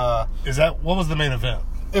match, What was the main event?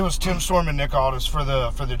 it was Tim Storm and Nick Aldis for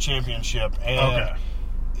the championship. And Okay.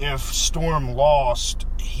 if Storm lost,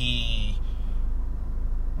 he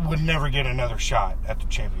would never get another shot at the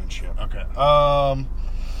championship. Okay.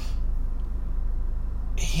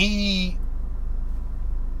 He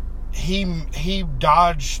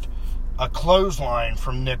dodged a clothesline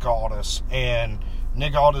from Nick Aldis, and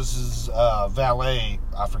Nick Aldis' valet,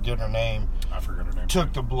 I forget her name,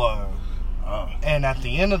 took the blow. Oh. And at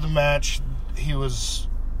the end of the match,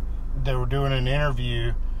 they were doing an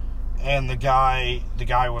interview, and the guy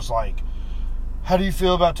was like, "How do you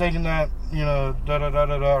feel about taking that, you know,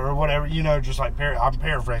 da-da-da-da-da," or whatever, you know, just like, I'm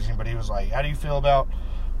paraphrasing, but he was like, "How do you feel about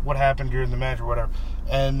what happened during the match," or whatever.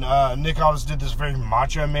 And Nick Aldis did this very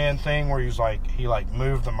Macho Man thing where he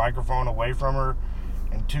moved the microphone away from her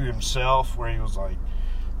and to himself, where he was like,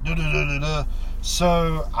 da-da-da-da-da.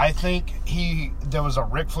 So I think there was a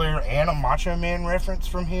Ric Flair and a Macho Man reference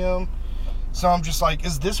from him. So I'm just like,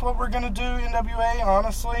 is this what we're gonna do, NWA?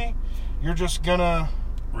 Honestly, you're just gonna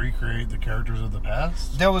Recreate the characters of the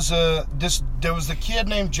past? There was a kid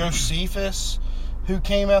named Josephus who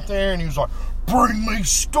came out there and he was like, "Bring me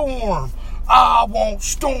Storm, I want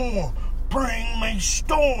Storm. Bring me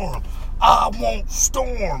Storm, I want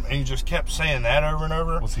Storm." And he just kept saying that over and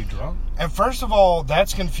over. Was he drunk? And first of all,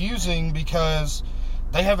 that's confusing because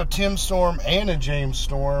they have a Tim Storm and a James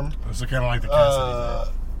Storm. Was it kind of like the Cassidy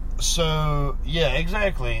thing? So yeah,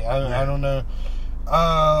 exactly. I don't know.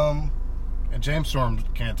 And James Storm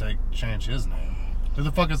can't change his name. Who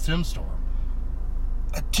the fuck is Tim Storm?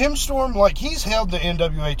 Tim Storm, like, he's held the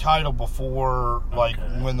NWA title before, like,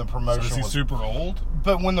 Okay. when the promotion So is he was super old?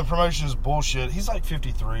 But when the promotion is bullshit, he's like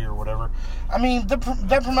 53 or whatever. I mean, that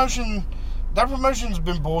promotion's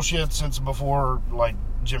been bullshit since before, like,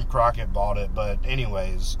 Jim Crockett bought it. But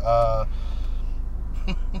anyways,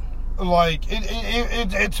 like,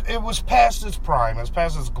 it was past its prime. It was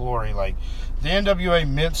past its glory. Like, the NWA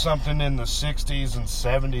meant something in the 60s and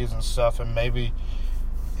 70s and stuff, and maybe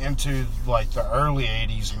into, like, the early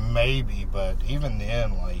 80s, maybe. But even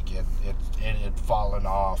then, like, it had fallen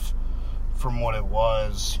off from what it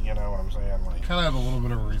was, you know what I'm saying? Like, Kind of have a little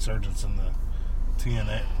bit of a resurgence in the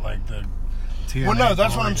TNA, like the TNA. well, no,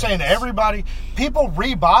 that's what I'm glory saying. days. People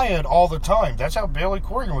rebuy it all the time. That's how Billy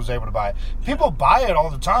Corgan was able to buy it. People buy it all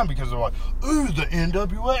the time because they're like, "Ooh, the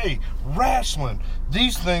NWA, wrestling.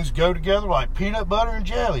 These things go together like peanut butter and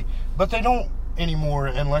jelly." But they don't anymore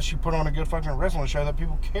unless you put on a good fucking wrestling show that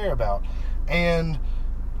people care about. And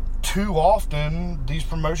too often, these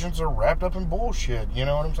promotions are wrapped up in bullshit. You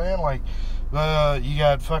know what I'm saying? Like, you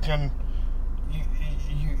got fucking...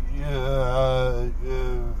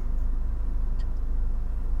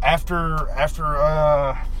 After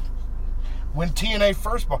when TNA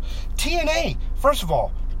first bought TNA, first of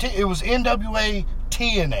all, it was NWA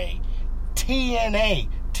TNA,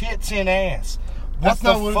 tits and ass. That's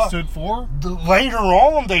What not the what fuck? it stood for? Later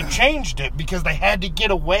on, they changed it because they had to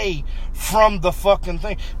get away from the fucking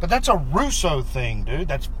thing. But that's a Russo thing, dude.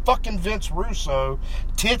 That's fucking Vince Russo,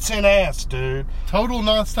 tits and ass, dude. Total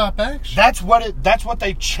nonstop action. That's what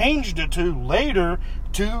they changed it to later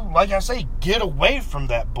to, like I say, get away from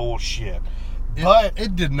that bullshit. But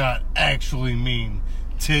it did not actually mean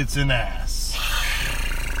tits and ass.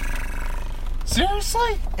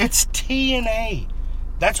 Seriously? it's TNA.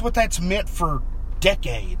 That's what that's meant for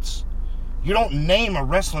decades. You don't name a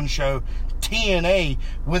wrestling show TNA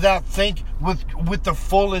with the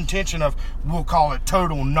full intention of, we'll call it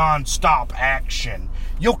total non-stop action.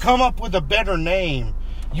 You'll come up with a better name.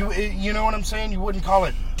 You know what I'm saying? You wouldn't call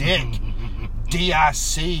it Dick,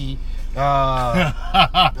 DIC,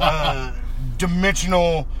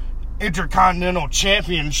 Dimensional Intercontinental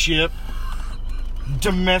Championship,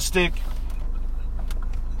 domestic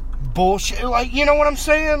bullshit. Like, you know what I'm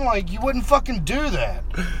saying? Like, you wouldn't fucking do that.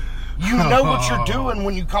 You know what you're doing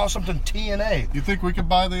when you call something TNA. You think we could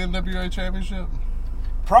buy the NWA championship?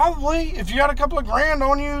 Probably, if you got a couple of grand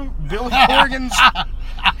on you, Billy Corgan's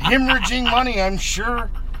hemorrhaging money, I'm sure.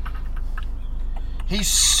 He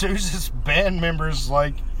sues his band members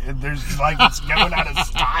like it's going out of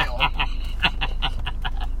style.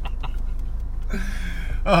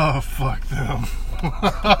 Oh, fuck them.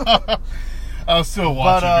 I'll still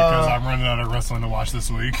watch it because I'm running out of wrestling to watch this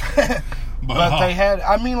week. But they had,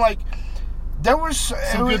 I mean, like, there was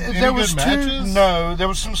Any good matches? No, there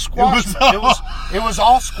was some squash. It was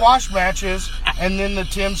all squash matches, and then the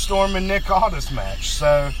Tim Storm and Nick Aldis match.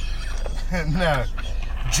 So, no.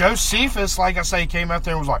 Josephus, like I say, came out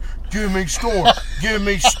there and was like, "Give me Storm, give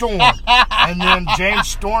me Storm," and then James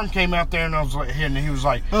Storm came out there and he was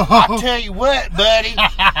like, "I tell you what, buddy,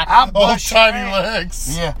 I bust your tiny ass."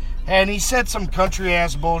 legs. Yeah, and he said some country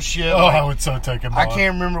ass bullshit. Oh, like, I would so take him. I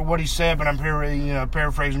can't remember what he said, but I'm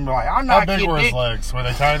paraphrasing. Like, "I'll How knock big your were his dick." legs? Were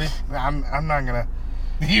they tiny? I'm not gonna.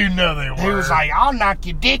 You know they were. He was like, "I'll knock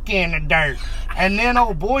your dick in the dirt," and then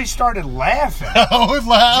old boy started laughing. "Oh, it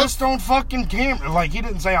laughed." Just on fucking camera. Like, he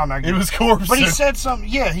didn't say I'll knock It your was corpse. But he said some,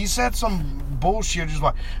 he said some bullshit. Just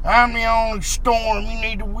like, "I'm the only Storm you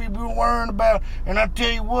need to be worrying about, and I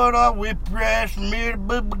tell you what, I'll whip your ass from here to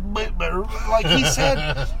like he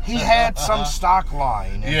said, he had some stock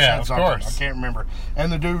line. And Yeah, said of something. course. I can't remember.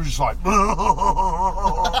 And the dude was just like,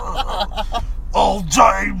 "Oh,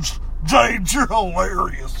 James, you're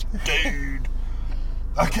hilarious, dude.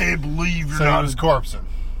 I can't believe you're So not." he was corpsing.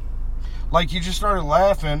 Like, he just started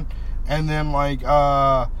laughing, and then, like,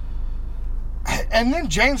 and then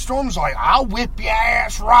James Storm's like, "I'll whip your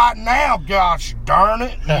ass right now, gosh darn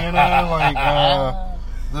it." You know, like,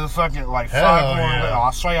 the fucking, like, Hell five more. yeah.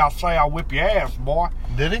 I'll say, I'll whip your ass, boy.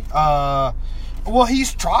 Did he? Well, he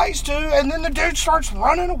tries to, and then the dude starts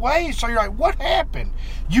running away. So you're like, what happened?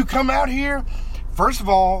 You come out here. First of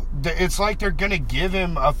all, it's like they're going to give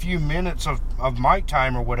him a few minutes of mic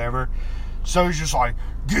time or whatever. So he's just like,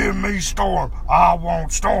 "Give me Storm. I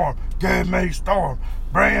want Storm. Give me Storm.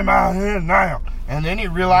 Bring him out here now." And then he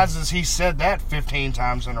realizes he said that 15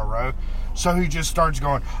 times in a row. So he just starts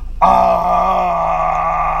going,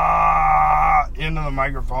 into the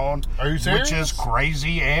microphone. Are you serious? Which is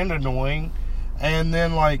crazy and annoying. And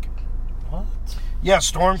then, like, What? yeah,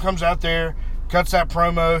 Storm comes out there, cuts that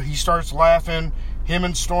promo, he starts laughing, him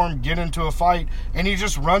and Storm get into a fight, and he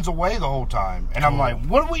just runs away the whole time. And I'm like,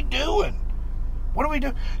 what are we doing? What do we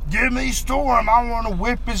do? "Give me Storm, I want to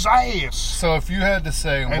whip his ass." So if you had to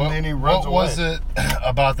say, then he runs what was it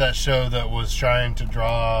about that show that was trying to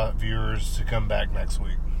draw viewers to come back next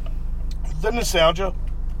week? The nostalgia.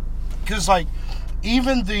 Because, like,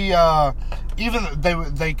 even they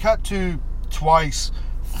cut to twice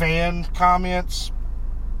fan comments,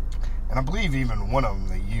 and I believe even one of them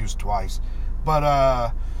they used twice, but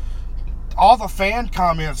all the fan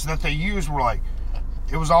comments that they used were like,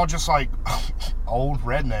 it was all just like old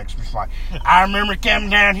rednecks, just like, "I remember coming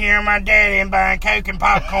down here with my daddy and buying Coke and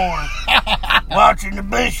popcorn, watching the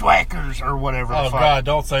Bushwhackers," or whatever the Oh fuck. God,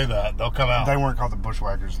 don't say that. They'll come out. They weren't called the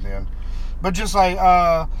Bushwhackers then. But just like,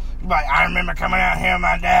 "I remember coming out here with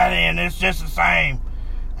my daddy and it's just the same."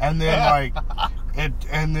 And then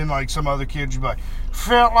like some other kids would be like,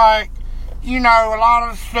 "Felt like, a lot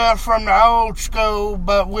of stuff from the old school,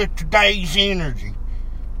 but with today's energy.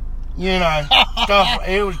 Stuff,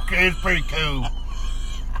 it was pretty cool."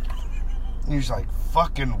 And he's like,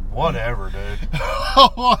 "Fucking whatever, dude."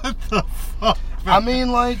 What the fuck? I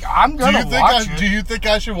mean, like, I'm gonna watch it. Do you think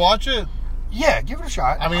I should watch it? Yeah, give it a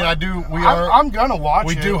shot. I mean, I do. I'm gonna watch it.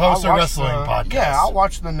 We do host I'll a watch wrestling podcast. Yeah, I'll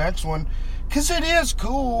watch the next one because it is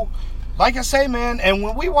cool. Like I say, man, and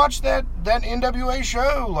when we watched that NWA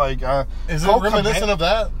show, like, Is it Colt reminiscent of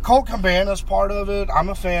that? Colt Cabana's part of it. I'm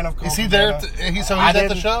a fan of Colt Is he there? Cabana. He's at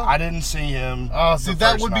the show? I didn't see him. Oh, see, the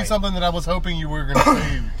that first would be night. something that I was hoping you were going to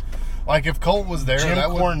see. Like, if Colt was there, Jim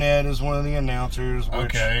that would... Cornette is one of the announcers.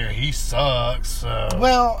 Which, Okay, he sucks, so...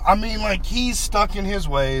 well, I mean, like, he's stuck in his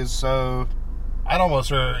ways, so... I'd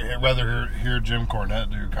almost rather hear Jim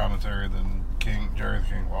Cornette do commentary than Jerry the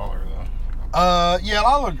King Lawler, though. Yeah,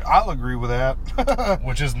 I'll agree with that.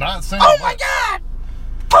 Which is not saying... Oh my God!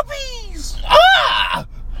 Puppies! Ah!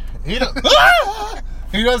 He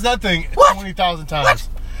does that thing What? 20,000 times.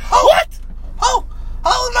 What?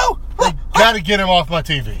 Oh no! They gotta get him off my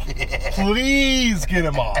TV. Please get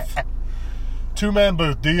him off. Two-man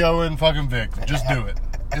booth, Dio and fucking Vic. Just do it.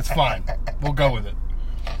 It's fine. We'll go with it.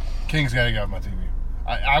 King's gotta get off my TV.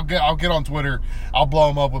 I'll get on Twitter. I'll blow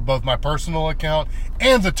them up with both my personal account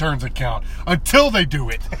and the Turns account until they do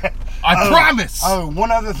it. I promise. Oh, one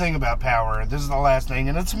other thing about Power. This is the last thing,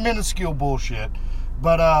 and it's minuscule bullshit.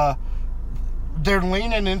 But they're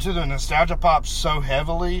leaning into the nostalgia pop so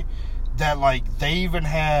heavily that, like, they even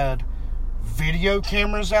had video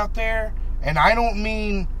cameras out there. And I don't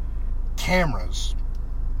mean cameras.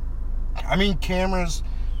 I mean cameras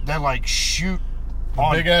that, like, shoot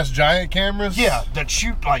on... Big ass giant cameras? Yeah, that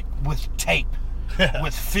shoot, like, with tape,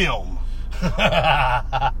 with film.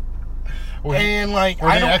 And like, Were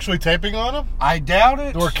they actually taping on them? I doubt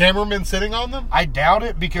it. Were cameramen sitting on them? I doubt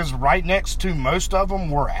it, because right next to most of them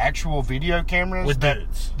were actual video cameras With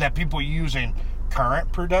dudes. that people use in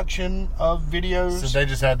current production of videos. So they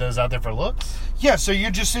just had those out there for looks? Yeah, so you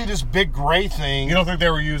just see this big gray thing. You don't think they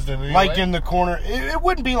were used in any like way? in the corner. It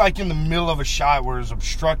wouldn't be like in the middle of a shot where it's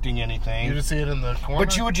obstructing anything. You just see it in the corner?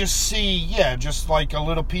 But you would just see, yeah, just like a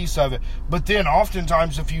little piece of it. But then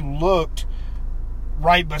oftentimes if you looked,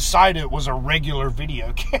 right beside it was a regular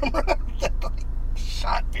video camera that like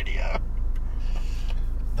shot video.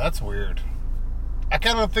 That's weird. I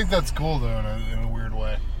kind of think that's cool, though, in a weird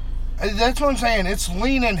way. That's what I'm saying. It's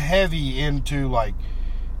leaning heavy into, like,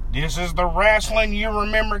 this is the wrestling you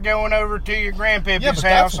remember going over to your grandpappy's Yeah, but house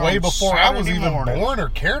that's way on before I was Saturday even morning. born or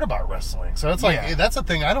cared about wrestling. So it's like, Yeah. that's a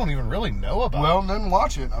thing I don't even really know about. Well, then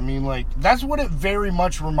watch it. I mean, like, that's what it very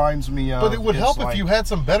much reminds me of. but it would It's help like, if you had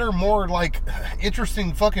some better, more, like,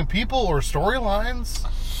 interesting fucking people or storylines.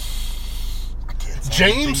 I can't say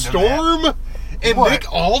James anything to Storm that. and What?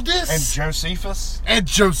 Nick Aldis And Josephus. and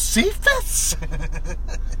Josephus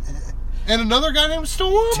and another guy named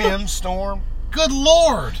Storm. Tim Storm. Good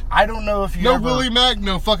Lord! I don't know if you No ever... Willie Mack,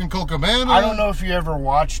 no fucking Colt Cabana. I don't know if you ever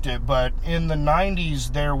watched it, but in the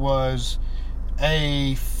 90s there was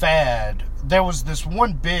a fad. There was this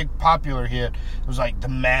one big popular hit. It was like The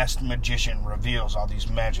Masked Magician reveals all these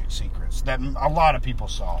magic secrets that a lot of people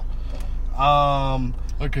saw.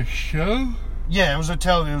 Like a show? Yeah, it was it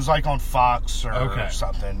was like on Fox or Okay.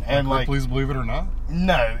 something. And like, Please Believe It or Not?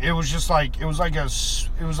 no, it was just like, it was like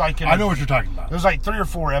I know what you're talking about. It was like 3 or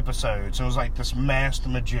 4 episodes. It was like this masked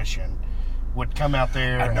magician would come out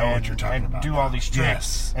there I know what and, you're talking and about do now. all these tricks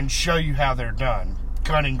Yes. and show you how they're done.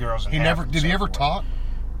 Cutting girls in half. and Did so he ever forth. talk?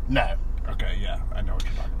 No. Okay, yeah, I know what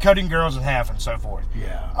you're talking about. Cutting girls in half and so forth.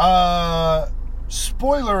 Yeah.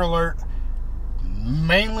 Spoiler alert,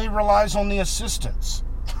 mainly relies on the assistants.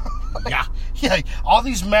 Yeah. Yeah, all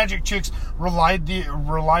these magic chicks relied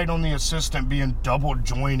on the assistant being double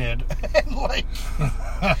jointed and like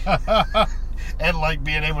and like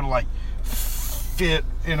being able to like fit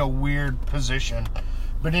in a weird position.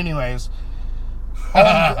 But anyways,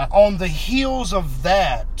 on the heels of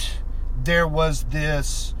that, there was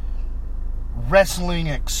this Wrestling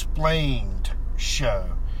Explained show,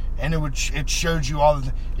 and it showed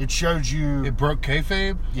you It broke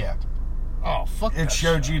kayfabe? yeah. Oh, fuck that It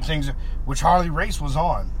showed show. you things which Harley Race was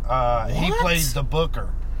on. He What? played the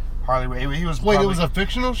Booker. Harley Race. He was Wait, probably, it was a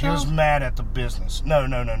fictional show? He was mad at the business. No.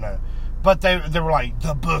 But they were like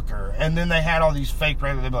the Booker, and then they had all these fake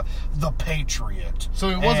wrestlers. They'd be like the Patriot. So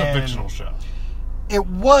it was a And fictional show. It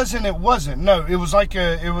was and it wasn't. No, it was like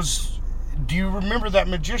it was. Do you remember that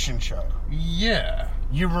magician show? Yeah.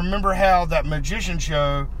 You remember how that magician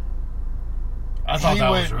show? I thought that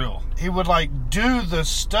was real. He would like do the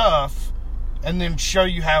stuff and then show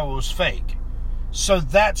you how it was fake. So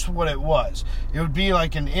that's what it was. It would be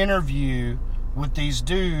like an interview with these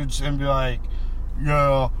dudes and be like,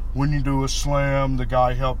 yeah, when you do a slam, the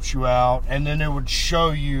guy helps you out. And then it would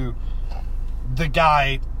show you the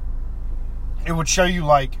guy, it would show you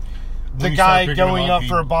like the When you start guy picking going him up, up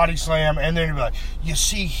for a body slam, and then it'd be like, you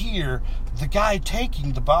see here, the guy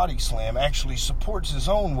taking the body slam actually supports his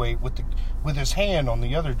own weight with his hand on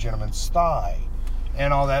the other gentleman's thigh,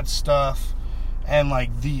 and all that stuff, and like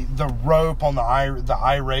the rope on the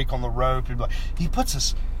eye rake on the rope. He'd be like, he puts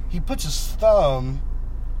his thumb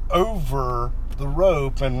over the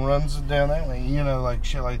rope and runs it down that way, like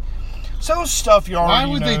shit like. So stuff you already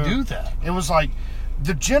Why would know. they do that? It was like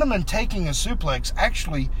the gentleman taking a suplex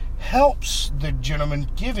actually helps the gentleman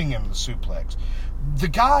giving him the suplex. The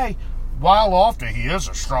guy, while often he is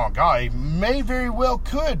a strong guy, may very well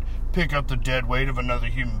could pick up the dead weight of another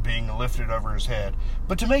human being and lift it over his head.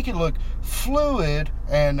 But to make it look fluid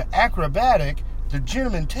and acrobatic, the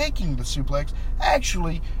gentleman taking the suplex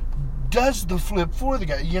actually does the flip for the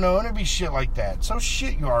guy, and it'd be shit like that. So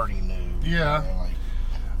shit you already knew. Yeah.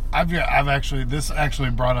 I've actually, this actually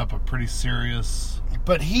brought up a pretty serious.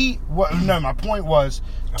 But my point was,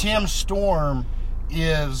 Tim Storm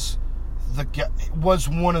was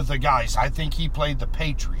one of the guys. I think he played the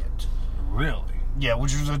Patriot. Really? Yeah,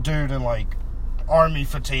 which was a dude in like army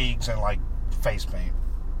fatigues and like face paint.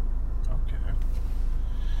 Okay.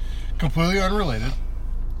 Completely unrelated.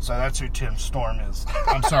 So that's who Tim Storm is.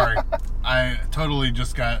 I'm sorry. I totally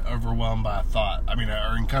just got overwhelmed by a thought. I mean,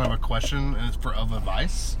 or in kind of a question of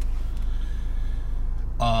advice.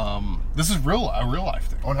 This is a real life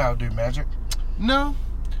thing. On how to do magic. No.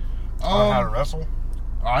 On how to wrestle.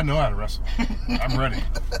 I know how to wrestle. I'm ready.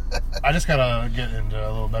 I just gotta get into a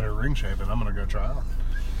little better ring shape, and I'm gonna go try out.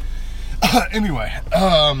 Anyway,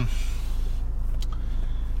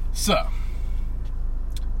 so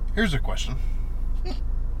Here's a question.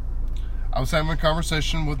 I was having a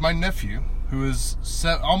conversation with my nephew, who is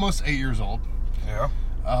almost 8 years old, Yeah.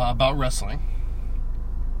 about wrestling,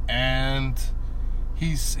 and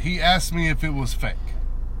he asked me if it was fake.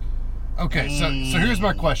 Okay, so here's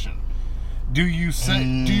my question: do you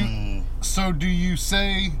say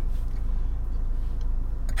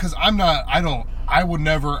Because I would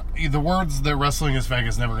never. The words that wrestling is fake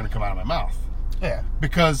is never going to come out of my mouth. Yeah.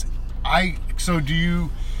 Because do you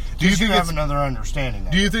think have another understanding?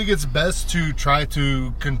 Do you think it's best to try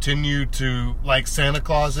to continue to like Santa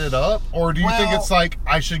Claus it up, or do you think it's like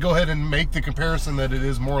I should go ahead and make the comparison that it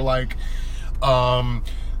is more like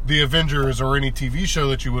the Avengers or any TV show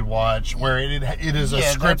that you would watch, where it is a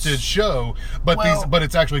scripted show, but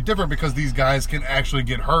it's actually different because these guys can actually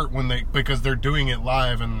get hurt because they're doing it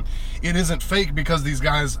live, and it isn't fake because these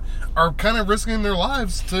guys are kind of risking their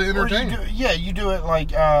lives to entertain. You do it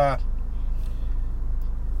like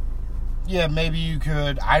maybe you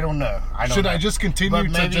could. I don't know. Should I just continue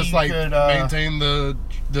to just like maintain the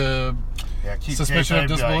suspicion of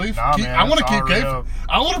disbelief? I want to keep kayfabe.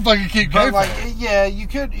 I want to fucking keep kayfabe. Like, you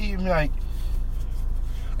could even like,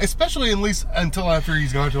 especially at least until after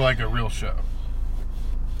he's gone to like a real show.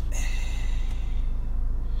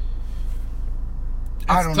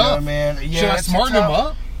 I don't know, man. Yeah, should I smarten him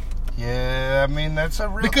up? Yeah, I mean that's a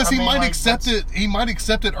real because he might accept it. He might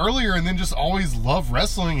accept it earlier and then just always love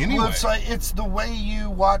wrestling anyway. Well, it's the way you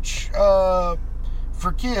watch. For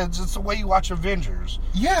kids, it's the way you watch Avengers.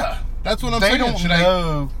 Yeah, that's what I'm saying.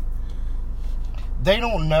 They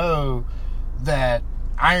don't know that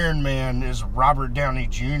Iron Man is Robert Downey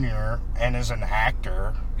Jr. and is an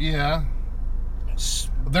actor. Yeah.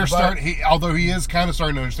 Although he is kind of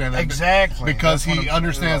starting to understand that. Exactly. Because he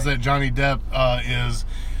understands that Johnny Depp is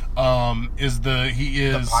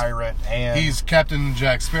the pirate, and he's Captain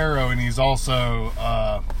Jack Sparrow, and he's also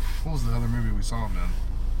what was the other movie we saw him in?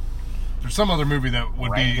 There's some other movie that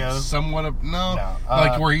would Rango? be somewhat of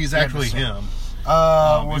like where he's actually him.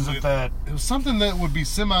 Was it that? It was something that would be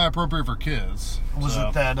semi-appropriate for kids. Was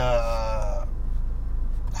it that? God,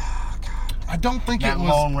 I don't think it was.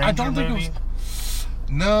 Lone Ranger I don't think movie? it was.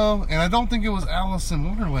 No, and I don't think it was Alice in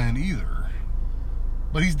Wonderland either.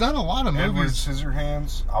 But he's done a lot of Edward movies.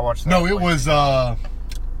 Scissorhands. I watched that. No,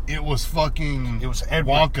 it was fucking. It was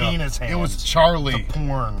Edward Wonka. Penis Hands. It was Charlie. The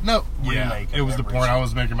porn. No, remake. It was the porn. I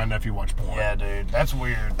was making my nephew watch porn. Yeah, dude, that's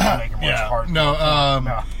weird. Make him watch hard. No,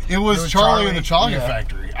 it was Charlie and the Chocolate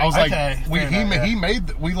Factory. I was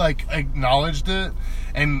we like acknowledged it,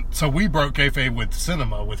 and so we broke kayfabe with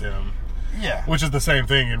cinema with him. Yeah, which is the same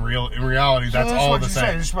thing in reality. So that's all what the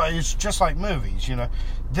same. It's just like movies, you know.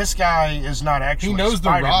 This guy is not actually. He knows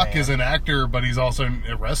Spider-Man. The Rock is an actor, but he's also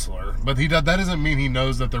a wrestler. But that doesn't mean he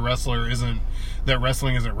knows that that wrestling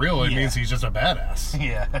isn't real. It means he's just a badass.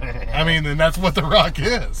 Yeah. I mean, and that's what The Rock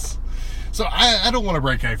is. So I don't want to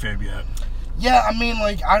break kayfabe yet. Yeah, I mean,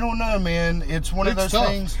 like, I don't know, man. It's one of those tough.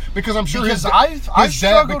 things. Because I'm sure his I've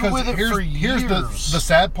struggled dad, with it for years. Here's the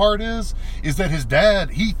sad part is that his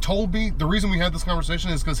dad, he told me, the reason we had this conversation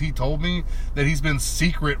is because he told me that he's been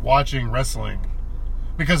secret watching wrestling.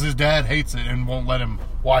 Because his dad hates it and won't let him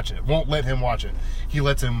watch it. Won't let him watch it. He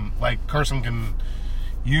lets him, like, Carson can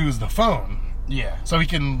use the phone. Yeah. So he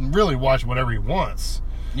can really watch whatever he wants.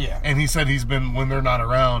 Yeah. And he said he's been, when they're not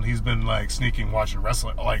around, he's been, like, sneaking watching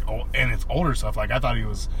wrestling, like, and it's older stuff. Like, I thought he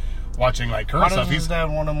was watching, like, current stuff. Why does his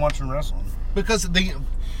dad want him watching wrestling? Because the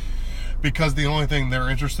only thing they're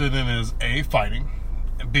interested in is A, fighting,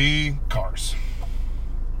 B, cars,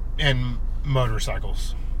 and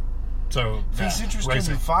motorcycles. So, if he's interested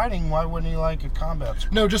in fighting, why wouldn't he like a combat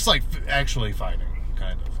sport? No, just like actually fighting,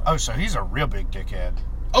 kind of. Oh, so he's a real big dickhead.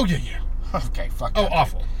 Oh, yeah. Okay, fuck Oh, that.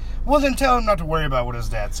 awful. Well, then tell him not to worry about what his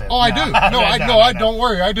dad said. Oh, I do. No, don't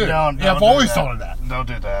worry. I do. I've always told him that. Don't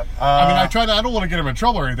do that. I mean, I don't want to get him in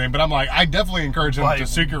trouble or anything, but I'm like, I definitely encourage him to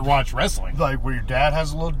secret watch wrestling. Like, where your dad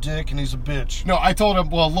has a little dick and he's a bitch. No, I told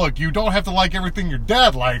him, well, look, you don't have to like everything your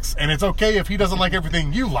dad likes, and it's okay if he doesn't like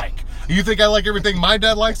everything you like. You think I like everything my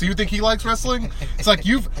dad likes? Do you think he likes wrestling? It's like,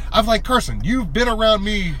 I'm like, Carson, you've been around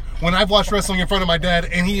me when I've watched wrestling in front of my dad,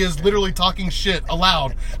 and he is literally talking shit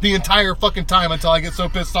aloud the entire fucking time until I get so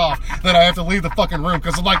pissed off that I have to leave the fucking room,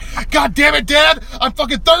 because I'm like, God damn it, Dad, I'm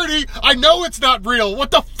fucking 30, I know it's not real,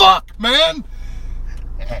 what the fuck, man?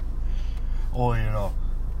 Oh, you know.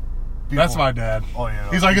 That's my dad. Oh,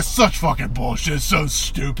 yeah. He's like, it's such fucking bullshit, it's so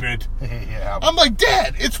stupid. Yeah. I'm like,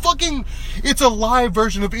 Dad, it's a live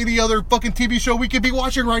version of any other fucking TV show we could be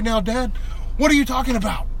watching right now, Dad. What are you talking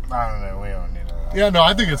about? I don't know, we don't need that. Yeah, no,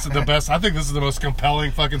 I think it's the best. I think this is the most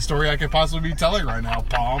compelling fucking story I could possibly be telling right now,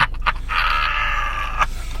 Palm.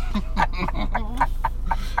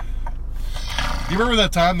 You remember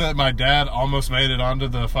that time that my dad almost made it onto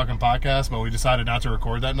the fucking podcast, but we decided not to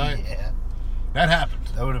record that night? Yeah. That happened.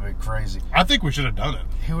 That would have been crazy. I think we should have done it.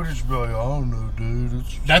 He would have just been like, I don't know, dude.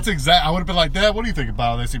 It's... That's exact. I would have been like, Dad, what do you think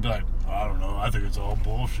about this? He'd be like, I don't know. I think it's all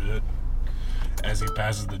bullshit. As he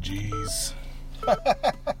passes the G's.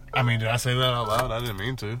 I mean, did I say that out loud? I didn't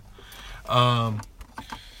mean to.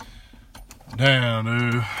 Damn,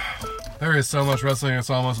 dude. There is so much wrestling, it's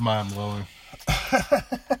almost mind-blowing.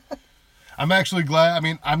 I'm actually glad. I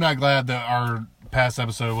mean, I'm not glad that our past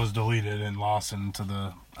episode was deleted and lost into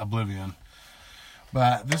the oblivion.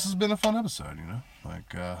 But this has been a fun episode, you know?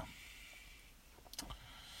 Like,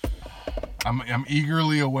 I'm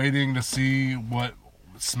eagerly awaiting to see what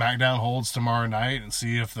SmackDown holds tomorrow night and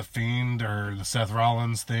see if the Fiend or the Seth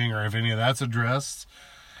Rollins thing or if any of that's addressed.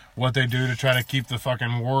 What they do to try to keep the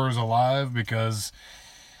fucking wars alive, because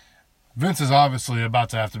Vince is obviously about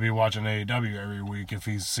to have to be watching AEW every week if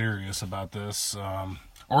he's serious about this.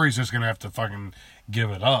 Or he's just going to have to fucking give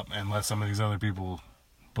it up and let some of these other people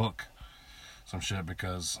book some shit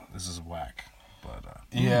because this is whack. But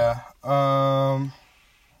yeah.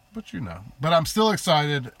 But you know. But I'm still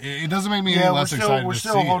excited. It doesn't make me any less excited we're to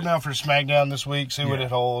still see holding it. out for SmackDown this week, see what it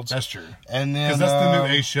holds. That's true. And then because that's the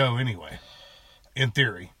new A show anyway, in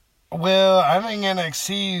theory. Well, I think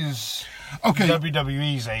NXT's okay.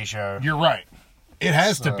 WWE's A show. You're right. It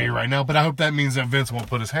has to be right now, but I hope that means that Vince won't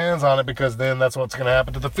put his hands on it, because then that's what's going to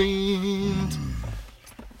happen to the Fiend.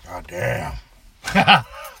 God damn.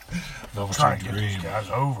 Velvet Trying to get Dream. these guys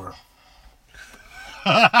over.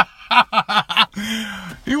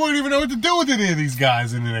 He wouldn't even know what to do with any of these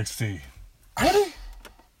guys in NXT. Really?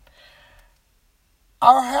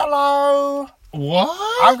 Oh, hello.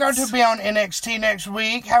 What? I'm going to be on NXT next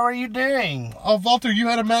week. How are you doing? Oh, Walter, you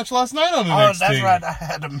had a match last night on NXT. Oh, that's right. I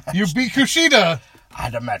had a match. You beat Kushida. I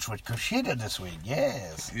had a match with Kushida this week,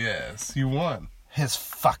 yes. Yes, you won. His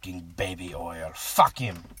fucking baby oil. Fuck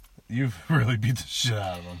him. You've really beat the shit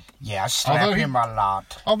out of him. Yeah, I slap him a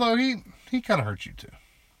lot. Although he kind of hurt you too.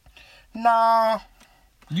 Nah.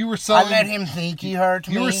 You were selling. I let him think he hurt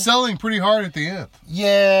me. You were selling pretty hard at the end.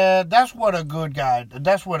 Yeah, that's what a good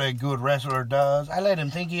wrestler does. I let him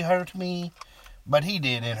think he hurt me, but he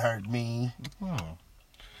didn't hurt me. Oh.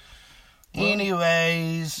 Well,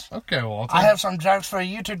 anyways. Okay, Walter. I have some jokes for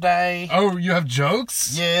you today. Oh, you have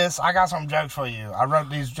jokes? Yes, I got some jokes for you. I wrote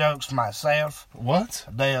these jokes myself. What?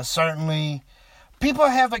 They are certainly... People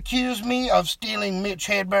have accused me of stealing Mitch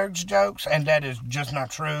Hedberg's jokes, and that is just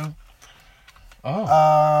not true. Oh.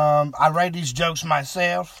 I write these jokes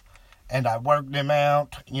myself, and I work them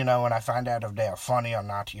out, you know, and I find out if they're funny or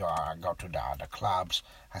not. I go to the clubs.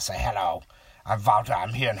 I say, hello, I'm Walter.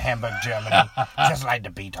 I'm here in Hamburg, Germany, just like the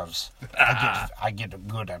Beatles. I get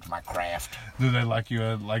good at my craft. Do they like you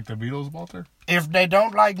like the Beatles, Walter? If they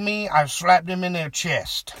don't like me, I slap them in their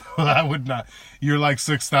chest. I would not. You're like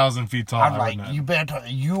 6,000 feet tall. I'm like,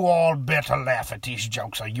 you all better laugh at these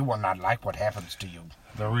jokes, or you will not like what happens to you.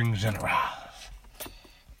 The Ring General.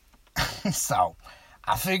 So,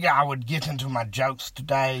 I figure I would get into my jokes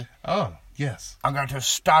today. Oh, yes. I'm going to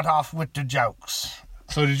start off with the jokes.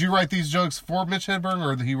 So did you write these jokes for Mitch Hedberg,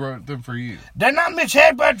 or he wrote them for you? They're not Mitch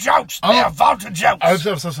Hedberg jokes. They're Walter jokes. I'm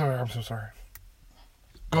so sorry. I'm so sorry.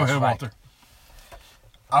 Go ahead, right. Walter.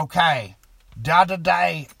 Okay. The other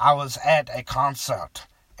day, I was at a concert,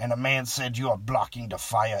 and a man said, "You are blocking the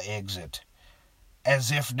fire exit."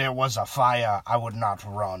 As if there was a fire, I would not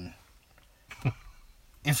run.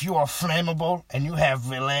 If you are flammable and you have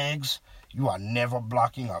legs, you are never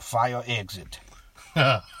blocking a fire exit.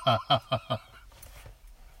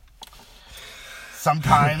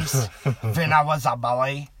 Sometimes, when I was a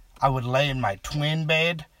boy, I would lay in my twin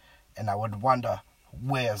bed, and I would wonder,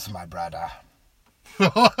 where's my brother?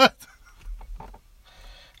 What?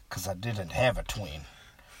 Because I didn't have a twin.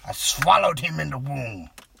 I swallowed him in the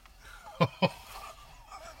womb.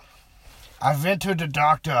 I went to the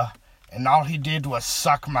doctor, and all he did was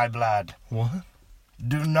suck my blood. What?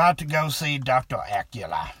 Do not go see Dr.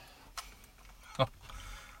 Acula.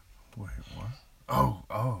 Wait, what?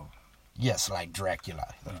 Oh. Yes, like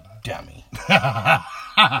Dracula, you dummy.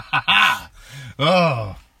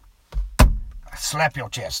 Oh. Slap your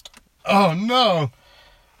chest. Oh, no.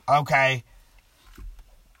 Okay.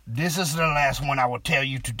 This is the last one I will tell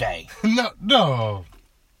you today. No.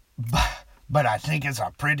 But I think it's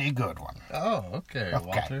a pretty good one. Oh, okay,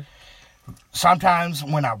 Walter. Sometimes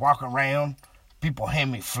when I walk around, people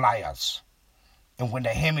hand me flyers. And when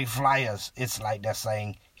they hand me flyers, it's like they're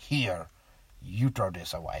saying, here, you throw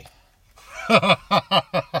this away.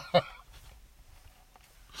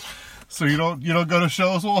 So you don't go to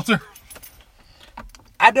shows, Walter?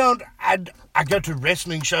 I go to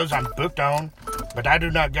wrestling shows I'm booked on. but I do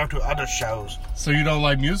not go to other shows. So you don't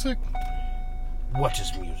like music? What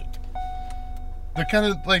is music? The kind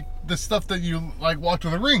of like the stuff that you like walk to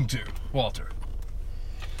the ring to, Walter.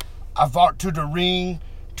 I walk to the ring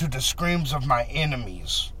to the screams of my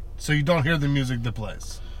enemies. So you don't hear the music that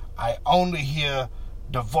plays. I only hear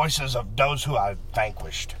the voices of those who I've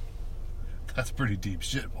vanquished. That's pretty deep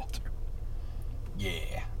shit, Walter.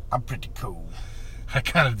 Yeah, I'm pretty cool. I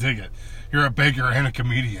kind of dig it. You're a baker and a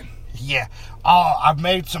comedian. Yeah. Oh, I've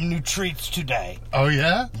made some new treats today. Oh,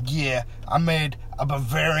 yeah? Yeah, I made a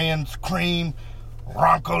Bavarian cream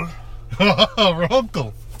Ronkel.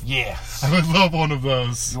 Ronkel. Yes. I would love one of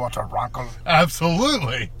those. You want a Ronkel?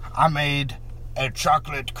 Absolutely. I made a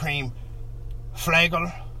chocolate cream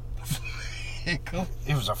flagel.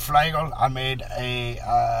 It was a flagel. I made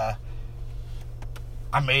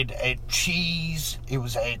a cheese. It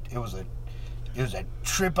was a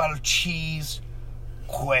triple cheese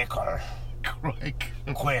Quaker.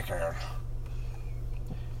 Quaker.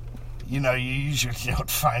 You know, you usually don't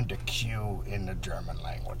find a Q in the German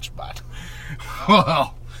language, but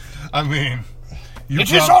Well, I mean,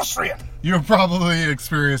 it is Austrian. You're probably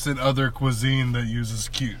experiencing other cuisine that uses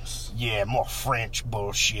Q's. Yeah, more French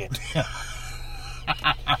bullshit.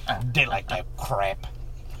 They like that crap.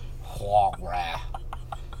 Foie gras.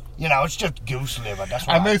 You know, it's just goose liver. That's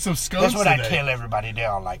what I made some scones That's what today. I tell everybody.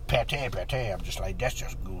 They're all like, pate. I'm just like, that's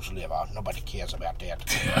just goose liver. Nobody cares about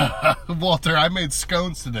that. Walter, I made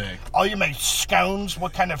scones today. Oh, you made scones?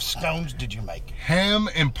 What kind of scones did you make? Ham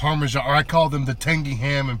and Parmesan, or I call them the tangy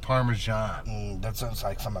ham and Parmesan. That sounds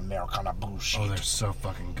like some Americana bullshit. Oh, they're so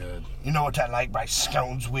fucking good. You know what I like my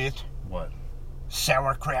scones with? What?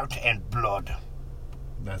 Sauerkraut and blood.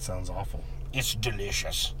 That sounds awful. It's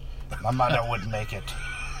delicious. My mother would make it.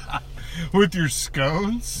 With your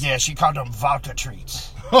scones? Yeah, she called them Walter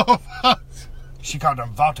treats. She called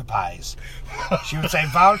them Walter pies. She would say,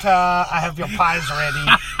 Walter, I have your pies ready.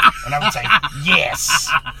 And I would say, yes.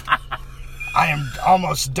 I am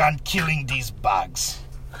almost done killing these bugs.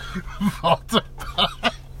 Walter.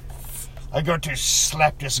 I go to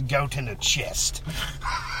slap this goat in the chest.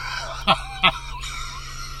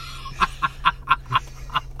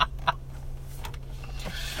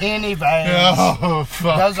 Anyways, Oh,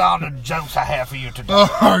 fuck. those are all the jokes I have for you today.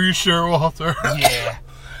 Oh, are you sure, Walter? Yeah.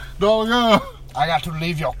 Don't go. I got to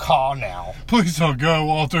leave your car now. Please don't go,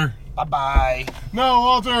 Walter. Bye-bye. No,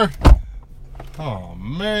 Walter. Oh,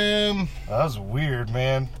 man. That was weird,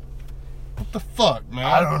 man. What the fuck, man?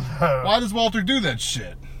 I don't know. Why does Walter do that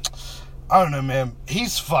shit? I don't know, man.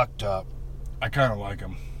 He's fucked up. I kind of like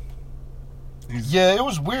him. Yeah, it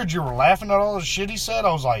was weird. You were laughing at all the shit he said.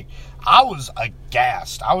 I was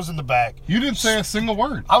aghast. I was in the back. You didn't say a single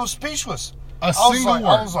word. I was speechless. A single word.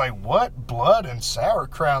 I was like, what? Blood and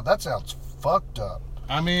sauerkraut? That sounds fucked up.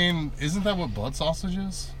 I mean, isn't that what blood sausage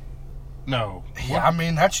is? No. Yeah, I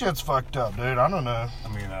mean, that shit's fucked up, dude. I don't know. I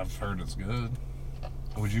mean, I've heard it's good.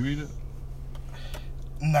 Would you eat it?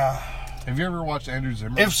 Nah. Have you ever watched Andrew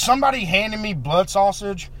Zimmern? If somebody handed me blood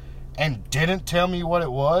sausage and didn't tell me what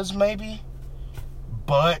it was, maybe.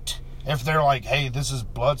 But if they're like, hey, this is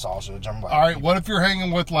blood sausage, I'm like... All right, what if you're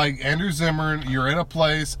hanging with, like, Andrew Zimmern, you're in a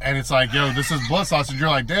place, and it's like, yo, this is blood sausage. You're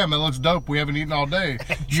like, damn, that looks dope. We haven't eaten all day.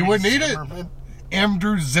 You wouldn't eat it?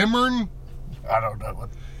 Andrew Zimmern? I don't know what...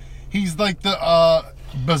 He's like the,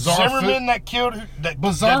 Bizarre Zimmerman that killed...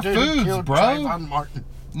 Bizarre that dude Foods, killed bro. Trayvon Martin.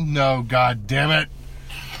 No, god damn it.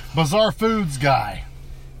 Bizarre Foods guy.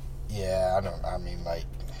 Yeah, I mean, like...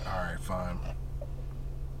 All right, fine.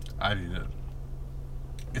 I'd eat it.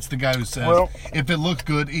 It's the guy who says, Well- if it looks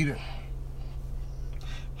good, eat it.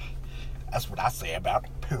 That's what I say about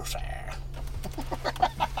pussy.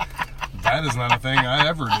 That is not a thing I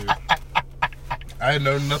ever do. I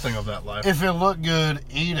know nothing of that life. If it looked good,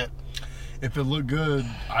 eat it. If it looked good,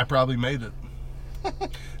 I probably made it.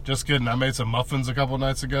 Just kidding. I made some muffins a couple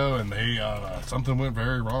nights ago, and they something went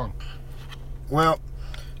very wrong. Well,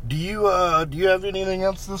 do you have anything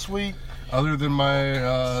else this week? Other than my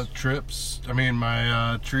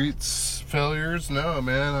my treats failures, no,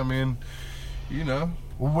 man. I mean, you know.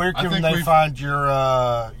 Well, where I can think they we've- find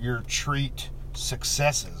your treat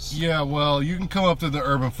successes? Yeah, well, you can come up to the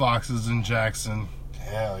Urban Foxes in Jackson.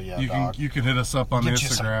 Hell yeah, You dog. can hit us up on Get the you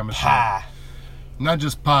some Instagram and shit. pie. Not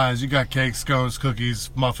just pies. You got cakes, scones,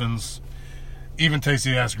 cookies, muffins, even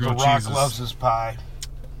tasty ass The grilled Rock cheeses. loves his pie.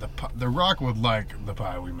 The Rock would like the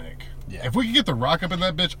pie we make. Yeah. If we could get the Rock up in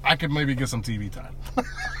that bitch, I could maybe get some TV time.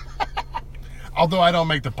 Although I don't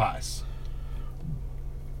make the pies.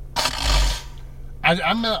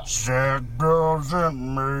 I'm not. That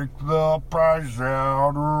doesn't make the price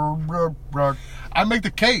out of the rock. I make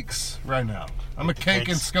the cakes right now. I'm a cake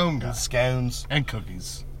and scone guy. And scones. And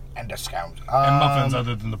cookies. And the scones. And muffins,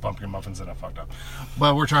 other than the pumpkin muffins that I fucked up.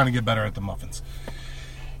 But we're trying to get better at the muffins.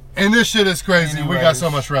 And this shit is crazy. We got so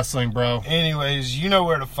much wrestling, bro. Anyways, you know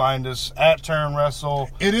where to find us. At Turn Wrestle.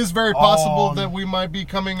 It is very possible that we might be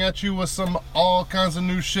coming at you with some all kinds of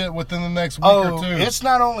new shit within the next week or two. It's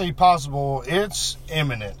not only possible, it's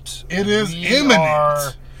imminent. It is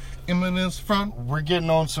imminent. Imminence front. We're getting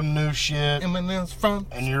on some new shit. Imminence front.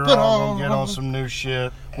 And you're all going to get on some new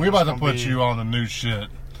shit. We're about to put you on the new shit.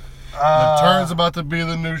 The turn's about to be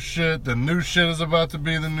the new shit. The new shit is about to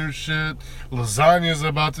be the new shit. Lasagna's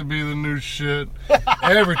about to be the new shit.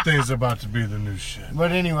 Everything's about to be the new shit.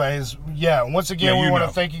 But anyways, yeah. Once again, we want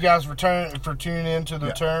to thank you guys for tuning in to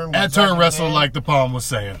the Turn. At Turn Wrestle, like the Palm was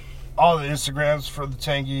saying. All the Instagrams for the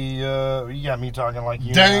Tangy. You got me talking like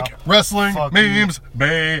you. Dank now. Wrestling Memes,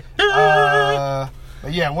 babe. But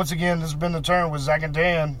yeah, once again, this has been the Turn with Zach and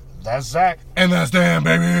Dan. That's Zach. And that's Dan,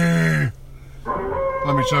 baby.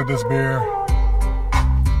 Let me chug this beer.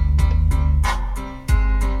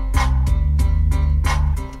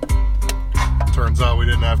 Turns out we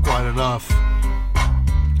didn't have quite enough.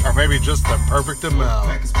 Or maybe just the perfect amount.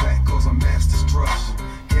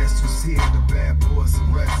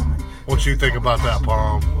 What you think about that,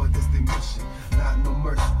 Palm?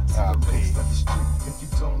 Peace.